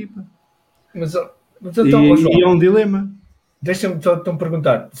presente da equipa. Mas então, e é um dilema. Deixa-me então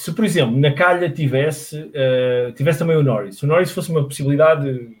perguntar, se por exemplo na calha tivesse também o Norris, se o Norris fosse uma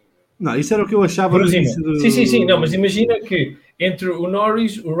possibilidade... Não, isso era o que eu achava no início do... Sim, não, mas imagina que entre o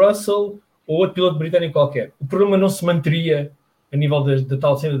Norris, o Russell ou outro piloto britânico qualquer, o problema não se manteria a nível da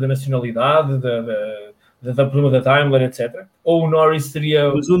tal cena da nacionalidade, da problema da Daimler, etc. Ou o Norris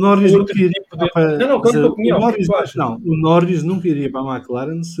teria... Mas o Norris não queria... O Norris nunca iria para a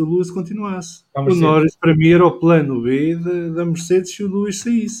McLaren se o Lewis continuasse. O Norris, para mim, era o plano B da Mercedes se o Lewis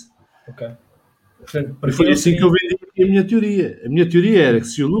saísse. Ok. Portanto, foi assim que eu vendi a minha teoria. A minha teoria era que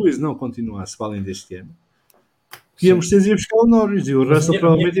se o Lewis não continuasse para além deste ano, que a Mercedes ia buscar o Norris e o Russell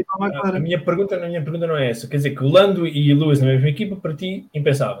provavelmente ia para a McLaren. A minha pergunta não é essa. Quer dizer que o Lando e o Lewis na mesma equipa, para ti,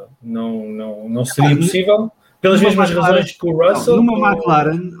 impensável. Não seria possível, pelas mesmas razões que o Russell. Numa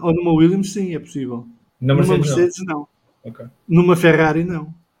McLaren ou numa Williams, sim, é possível. Numa Mercedes, não. Okay. Numa Ferrari,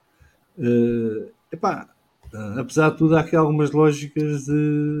 não. Apesar de tudo, há aqui algumas lógicas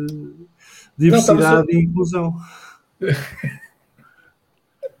de diversidade e inclusão.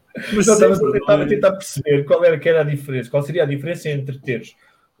 Mas estava a tentar perceber qual era a diferença. Qual seria a diferença entre teres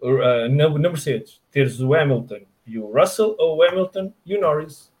na Mercedes, teres o Hamilton e o Russell ou o Hamilton e o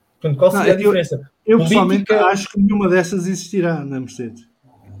Norris? Portanto, qual seria a diferença? Eu pessoalmente acho que nenhuma dessas existirá na Mercedes.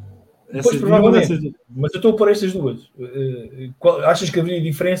 Pois, provavelmente. Mas eu estou a pôr estas duas. Achas que haveria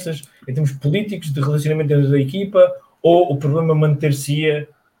diferenças em termos políticos de relacionamento dentro da equipa ou o problema manter-se-ia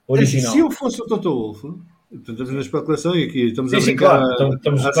original? Se eu fosse o Toto Wolff, portanto, a especulação e aqui estamos a brincar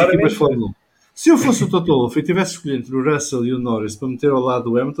às equipas de Fórmula 1. Se eu fosse o Toto Wolff e tivesse escolhido entre o Russell e o Norris para meter ao lado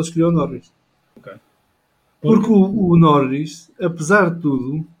do Hamilton, escolhi o Norris. Okay. Porque o Norris, apesar de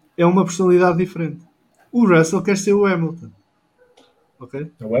tudo, é uma personalidade diferente. O Russell quer ser o Hamilton.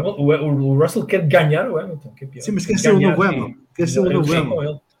 Okay? O Russell quer ganhar o Hamilton. Que é pior. Sim, mas quer ser o novo Hamilton. Quer ser o novo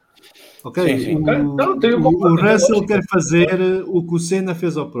Hamilton. Ok? Sim. O Russell quer fazer o que o Senna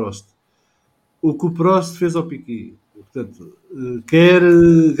fez ao Prost. O que o Prost fez ao Piquet. Portanto, quer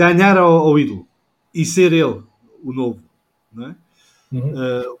ganhar ao ídolo. E ser ele o novo. Não é?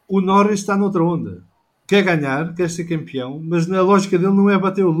 O Norris está noutra onda. Quer ganhar, quer ser campeão, mas na lógica dele não é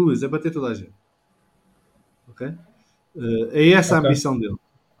bater o Lewis, é bater toda a gente. Ok? É essa a ambição dele.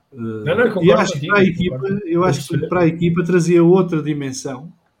 E acho que para a equipa trazia outra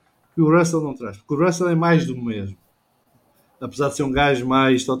dimensão que o Russell não traz. Porque o Russell é mais do mesmo. Apesar de ser um gajo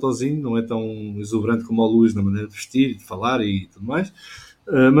mais totozinho, não é tão exuberante como o Lewis na maneira de vestir, de falar e tudo mais,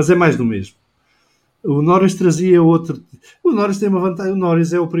 mas é mais do mesmo. O Norris trazia outro... O Norris tem uma vantagem. O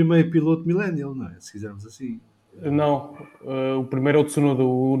Norris é o primeiro piloto millennial, não é? Se quisermos assim. Não, o primeiro é o Tsunoda.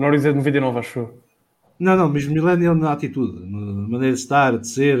 O Norris é de 99, acho eu. Não, mas millennial na atitude, na maneira de estar, de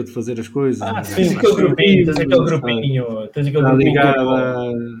ser, de fazer as coisas. Tens aquele grupinho.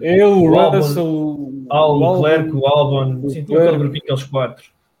 Eu, o Russell, o Leclerc, o Albon, aquele grupinho, aqueles quatro.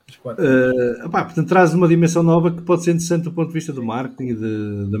 Portanto, traz uma dimensão nova que pode ser interessante do ponto de vista do marketing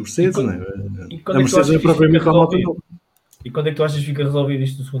da Mercedes, não é? A Mercedes é propriamente a moto nova. E quando é que tu achas que fica resolvido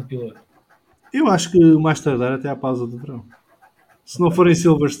isto do segundo piloto? Eu acho que o mais tardar até à pausa do verão. Se não for em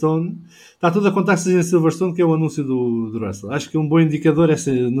Silverstone, está tudo a contar que seja em Silverstone, que é o anúncio do Russell. Acho que um bom indicador é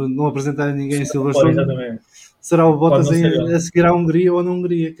se não apresentarem ninguém em Silverstone. Será o Bottas a seguir à Hungria ou na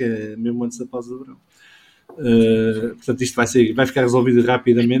Hungria, que é mesmo antes da pausa do verão. Portanto, isto vai ficar resolvido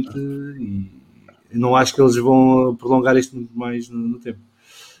rapidamente e não acho que eles vão prolongar isto muito mais no tempo.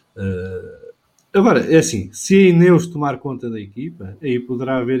 Agora, é assim, se a Ineos tomar conta da equipa, aí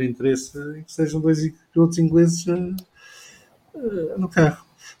poderá haver interesse em que sejam 2 pilotos ingleses no carro.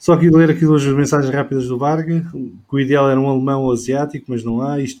 Só que ler aqui 2 mensagens rápidas do Varga, que o ideal era um alemão ou asiático, mas não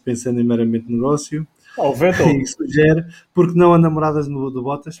há, isto pensando em meramente negócio. O Vettel. E sugere, porque não a namorada do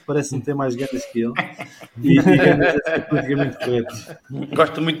Bottas, parece-me ter mais ganas que ele e ganas de ser politicamente correto.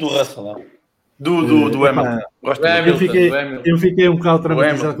 Gosto muito do Russell, não? Do Hamilton. Gosto muito. Eu fiquei um bocado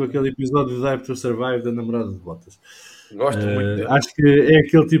traumatizado com aquele episódio do Drive to Survive da namorada de Bottas. Gosto muito dele. Acho que é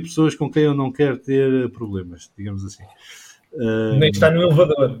aquele tipo de pessoas com quem eu não quero ter problemas, digamos assim. Nem está no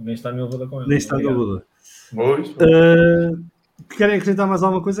elevador com ele. Nem está no elevador. Pois. Querem acrescentar mais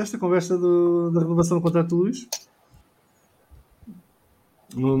alguma coisa a esta conversa da renovação do contrato do Luís?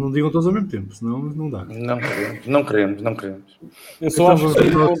 Não digam todos ao mesmo tempo, senão não dá. Não queremos. Eu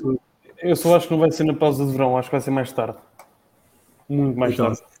só acho que não vai ser na pausa de verão, acho que vai ser mais tarde. Muito mais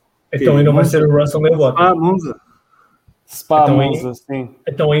tarde. Então aí não vai ser o Russell nem o Bottas. Monza. Spa, Monza, sim.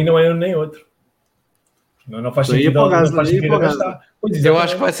 Então aí não é um nem outro. Não faz sentido. Eu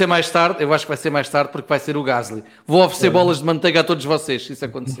acho que vai ser mais tarde. Eu acho que vai ser mais tarde porque vai ser o Gasly. Vou oferecer bolas de manteiga a todos vocês, se isso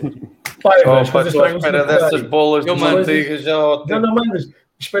acontecer. Espera dessas bolas de manteiga já. Não mandas.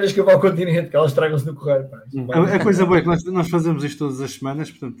 Esperas que eu vá ao continente, que elas tragam-se no correio. A coisa boa é que nós fazemos isto todas as semanas,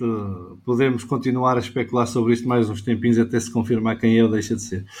 portanto podemos continuar a especular sobre isto mais uns tempinhos até se confirmar quem é ou deixa de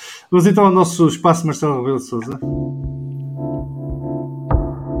ser. Vamos então ao nosso espaço Marcelo Rebelo de Sousa.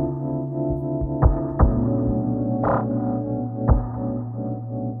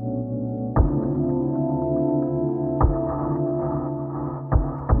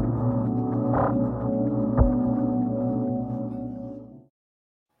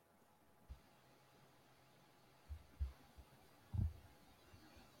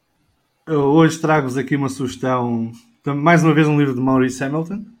 Hoje trago-vos aqui uma sugestão, mais uma vez um livro de Maurice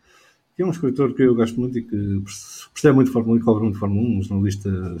Hamilton, que é um escritor que eu gosto muito e que percebe muito de Fórmula 1 e cobre muito de Fórmula 1, um jornalista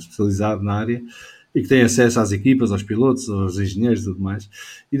especializado na área e que tem acesso às equipas, aos pilotos, aos engenheiros e tudo mais.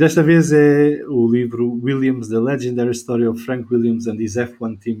 E desta vez é o livro Williams, The Legendary Story of Frank Williams and His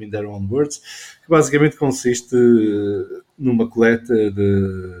F1 Team in Their Own Words, que basicamente consiste numa coleta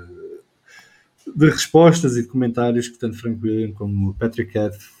de respostas e de comentários que tanto Frank Williams como Patrick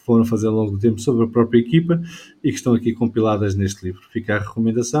Head foram fazer ao longo do tempo sobre a própria equipa e que estão aqui compiladas neste livro. Fica a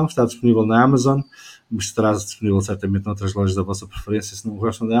recomendação, está disponível na Amazon, mas estará disponível certamente noutras lojas da vossa preferência se não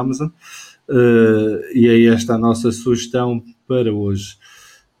gostam da Amazon. E aí esta a nossa sugestão para hoje.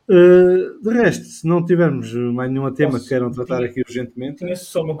 De resto, se não tivermos mais nenhum tema que queiram tratar aqui urgentemente... Tinha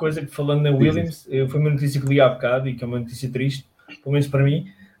só uma coisa que, falando na Williams, foi uma notícia que li há bocado e que é uma notícia triste, pelo menos para mim,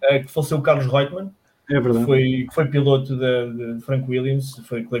 que faleceu o Carlos Reutemann, é verdade. Que foi piloto de Frank Williams,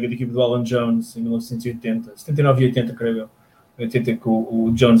 foi colega de equipe do Alan Jones em 1980, 79 e 80, creio eu. 80 que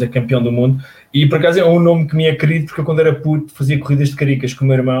o Jones é campeão do mundo. E por acaso é um nome que me é querido, porque eu quando era puto fazia corridas de caricas com o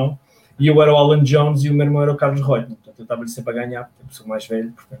meu irmão e eu era o Alan Jones e o meu irmão era o Carlos Reutemann. Portanto, eu estava-lhe sempre a ganhar, porque eu sou mais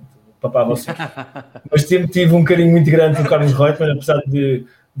velho, portanto, papava assim. Mas sempre tive um carinho muito grande pelo Carlos Reutemann, apesar de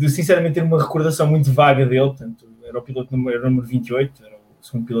sinceramente ter uma recordação muito vaga dele. Portanto, era o piloto número 28, era o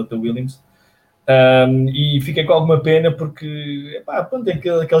segundo piloto da Williams. E fiquei com alguma pena porque pronto, é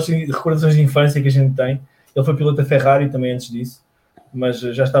aquelas recordações de infância que a gente tem. Ele foi piloto da Ferrari também antes disso, mas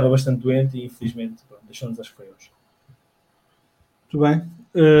já estava bastante doente e infelizmente deixou-nos as feiras. Muito bem.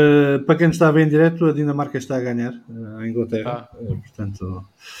 Para quem está bem em direto, a Dinamarca está a ganhar a Inglaterra. Portanto,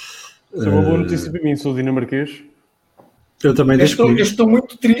 isso é uma boa notícia para mim, sou dinamarquês. Eu também estou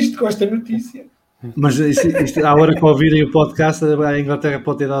muito triste com esta notícia. Mas isto, à hora que ouvirem o podcast, a Inglaterra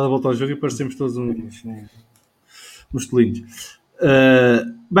pode ter dado a volta ao jogo e parecemos todos uns tolinhos.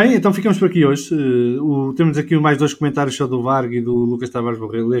 Bem, então ficamos por aqui hoje. Temos aqui mais 2 comentários só do Varg e do Lucas Tavares. Vou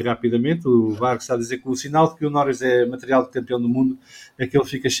ler rapidamente. O Varg está a dizer que o sinal de que o Norris é material de campeão do mundo é que ele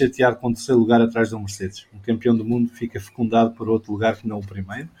fica chateado com o 3º lugar atrás do Mercedes. Um campeão do mundo fica fecundado por outro lugar que não o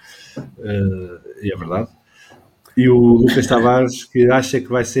primeiro. E é verdade. E o Lucas Tavares, que acha que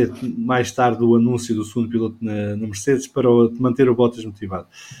vai ser mais tarde o anúncio do segundo piloto na Mercedes para manter o Bottas motivado.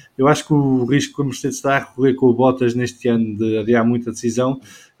 Eu acho que o risco que a Mercedes está a correr com o Bottas neste ano de adiar muita decisão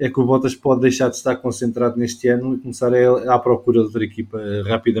é que o Bottas pode deixar de estar concentrado neste ano e começar à procura de outra equipa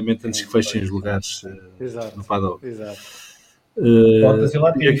rapidamente antes que fechem os lugares no paddock. Exato.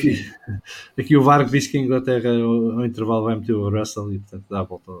 Aqui o Varg diz que a Inglaterra ao intervalo vai meter o Russell e portanto dá a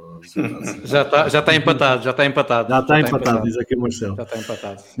volta aos já está empatado, diz aqui o Marcelo. Já está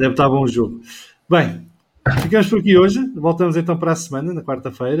empatado. Deve estar bom o jogo. Bem, Ficamos por aqui hoje. Voltamos então para a semana, na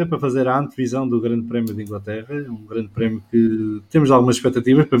quarta-feira, para fazer a antevisão do Grande Prémio de Inglaterra. Um grande prémio que temos algumas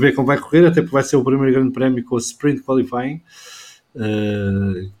expectativas para ver como vai correr, até porque vai ser o primeiro Grande Prémio com o Sprint Qualifying.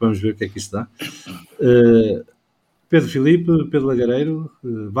 Vamos ver o que é que isso dá. Pedro Filipe, Pedro Lagareiro,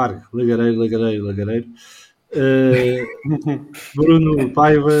 Varg, Lagareiro. Bruno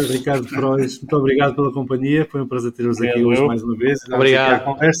Paiva, Ricardo Frois, muito obrigado pela companhia, foi um prazer ter-vos aqui hoje mais uma vez. Obrigado. À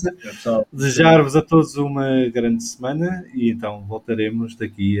conversa. Desejar-vos a todos uma grande semana e então voltaremos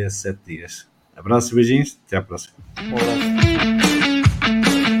daqui a 7 dias. Abraço e beijinhos, até à próxima. Um abraço.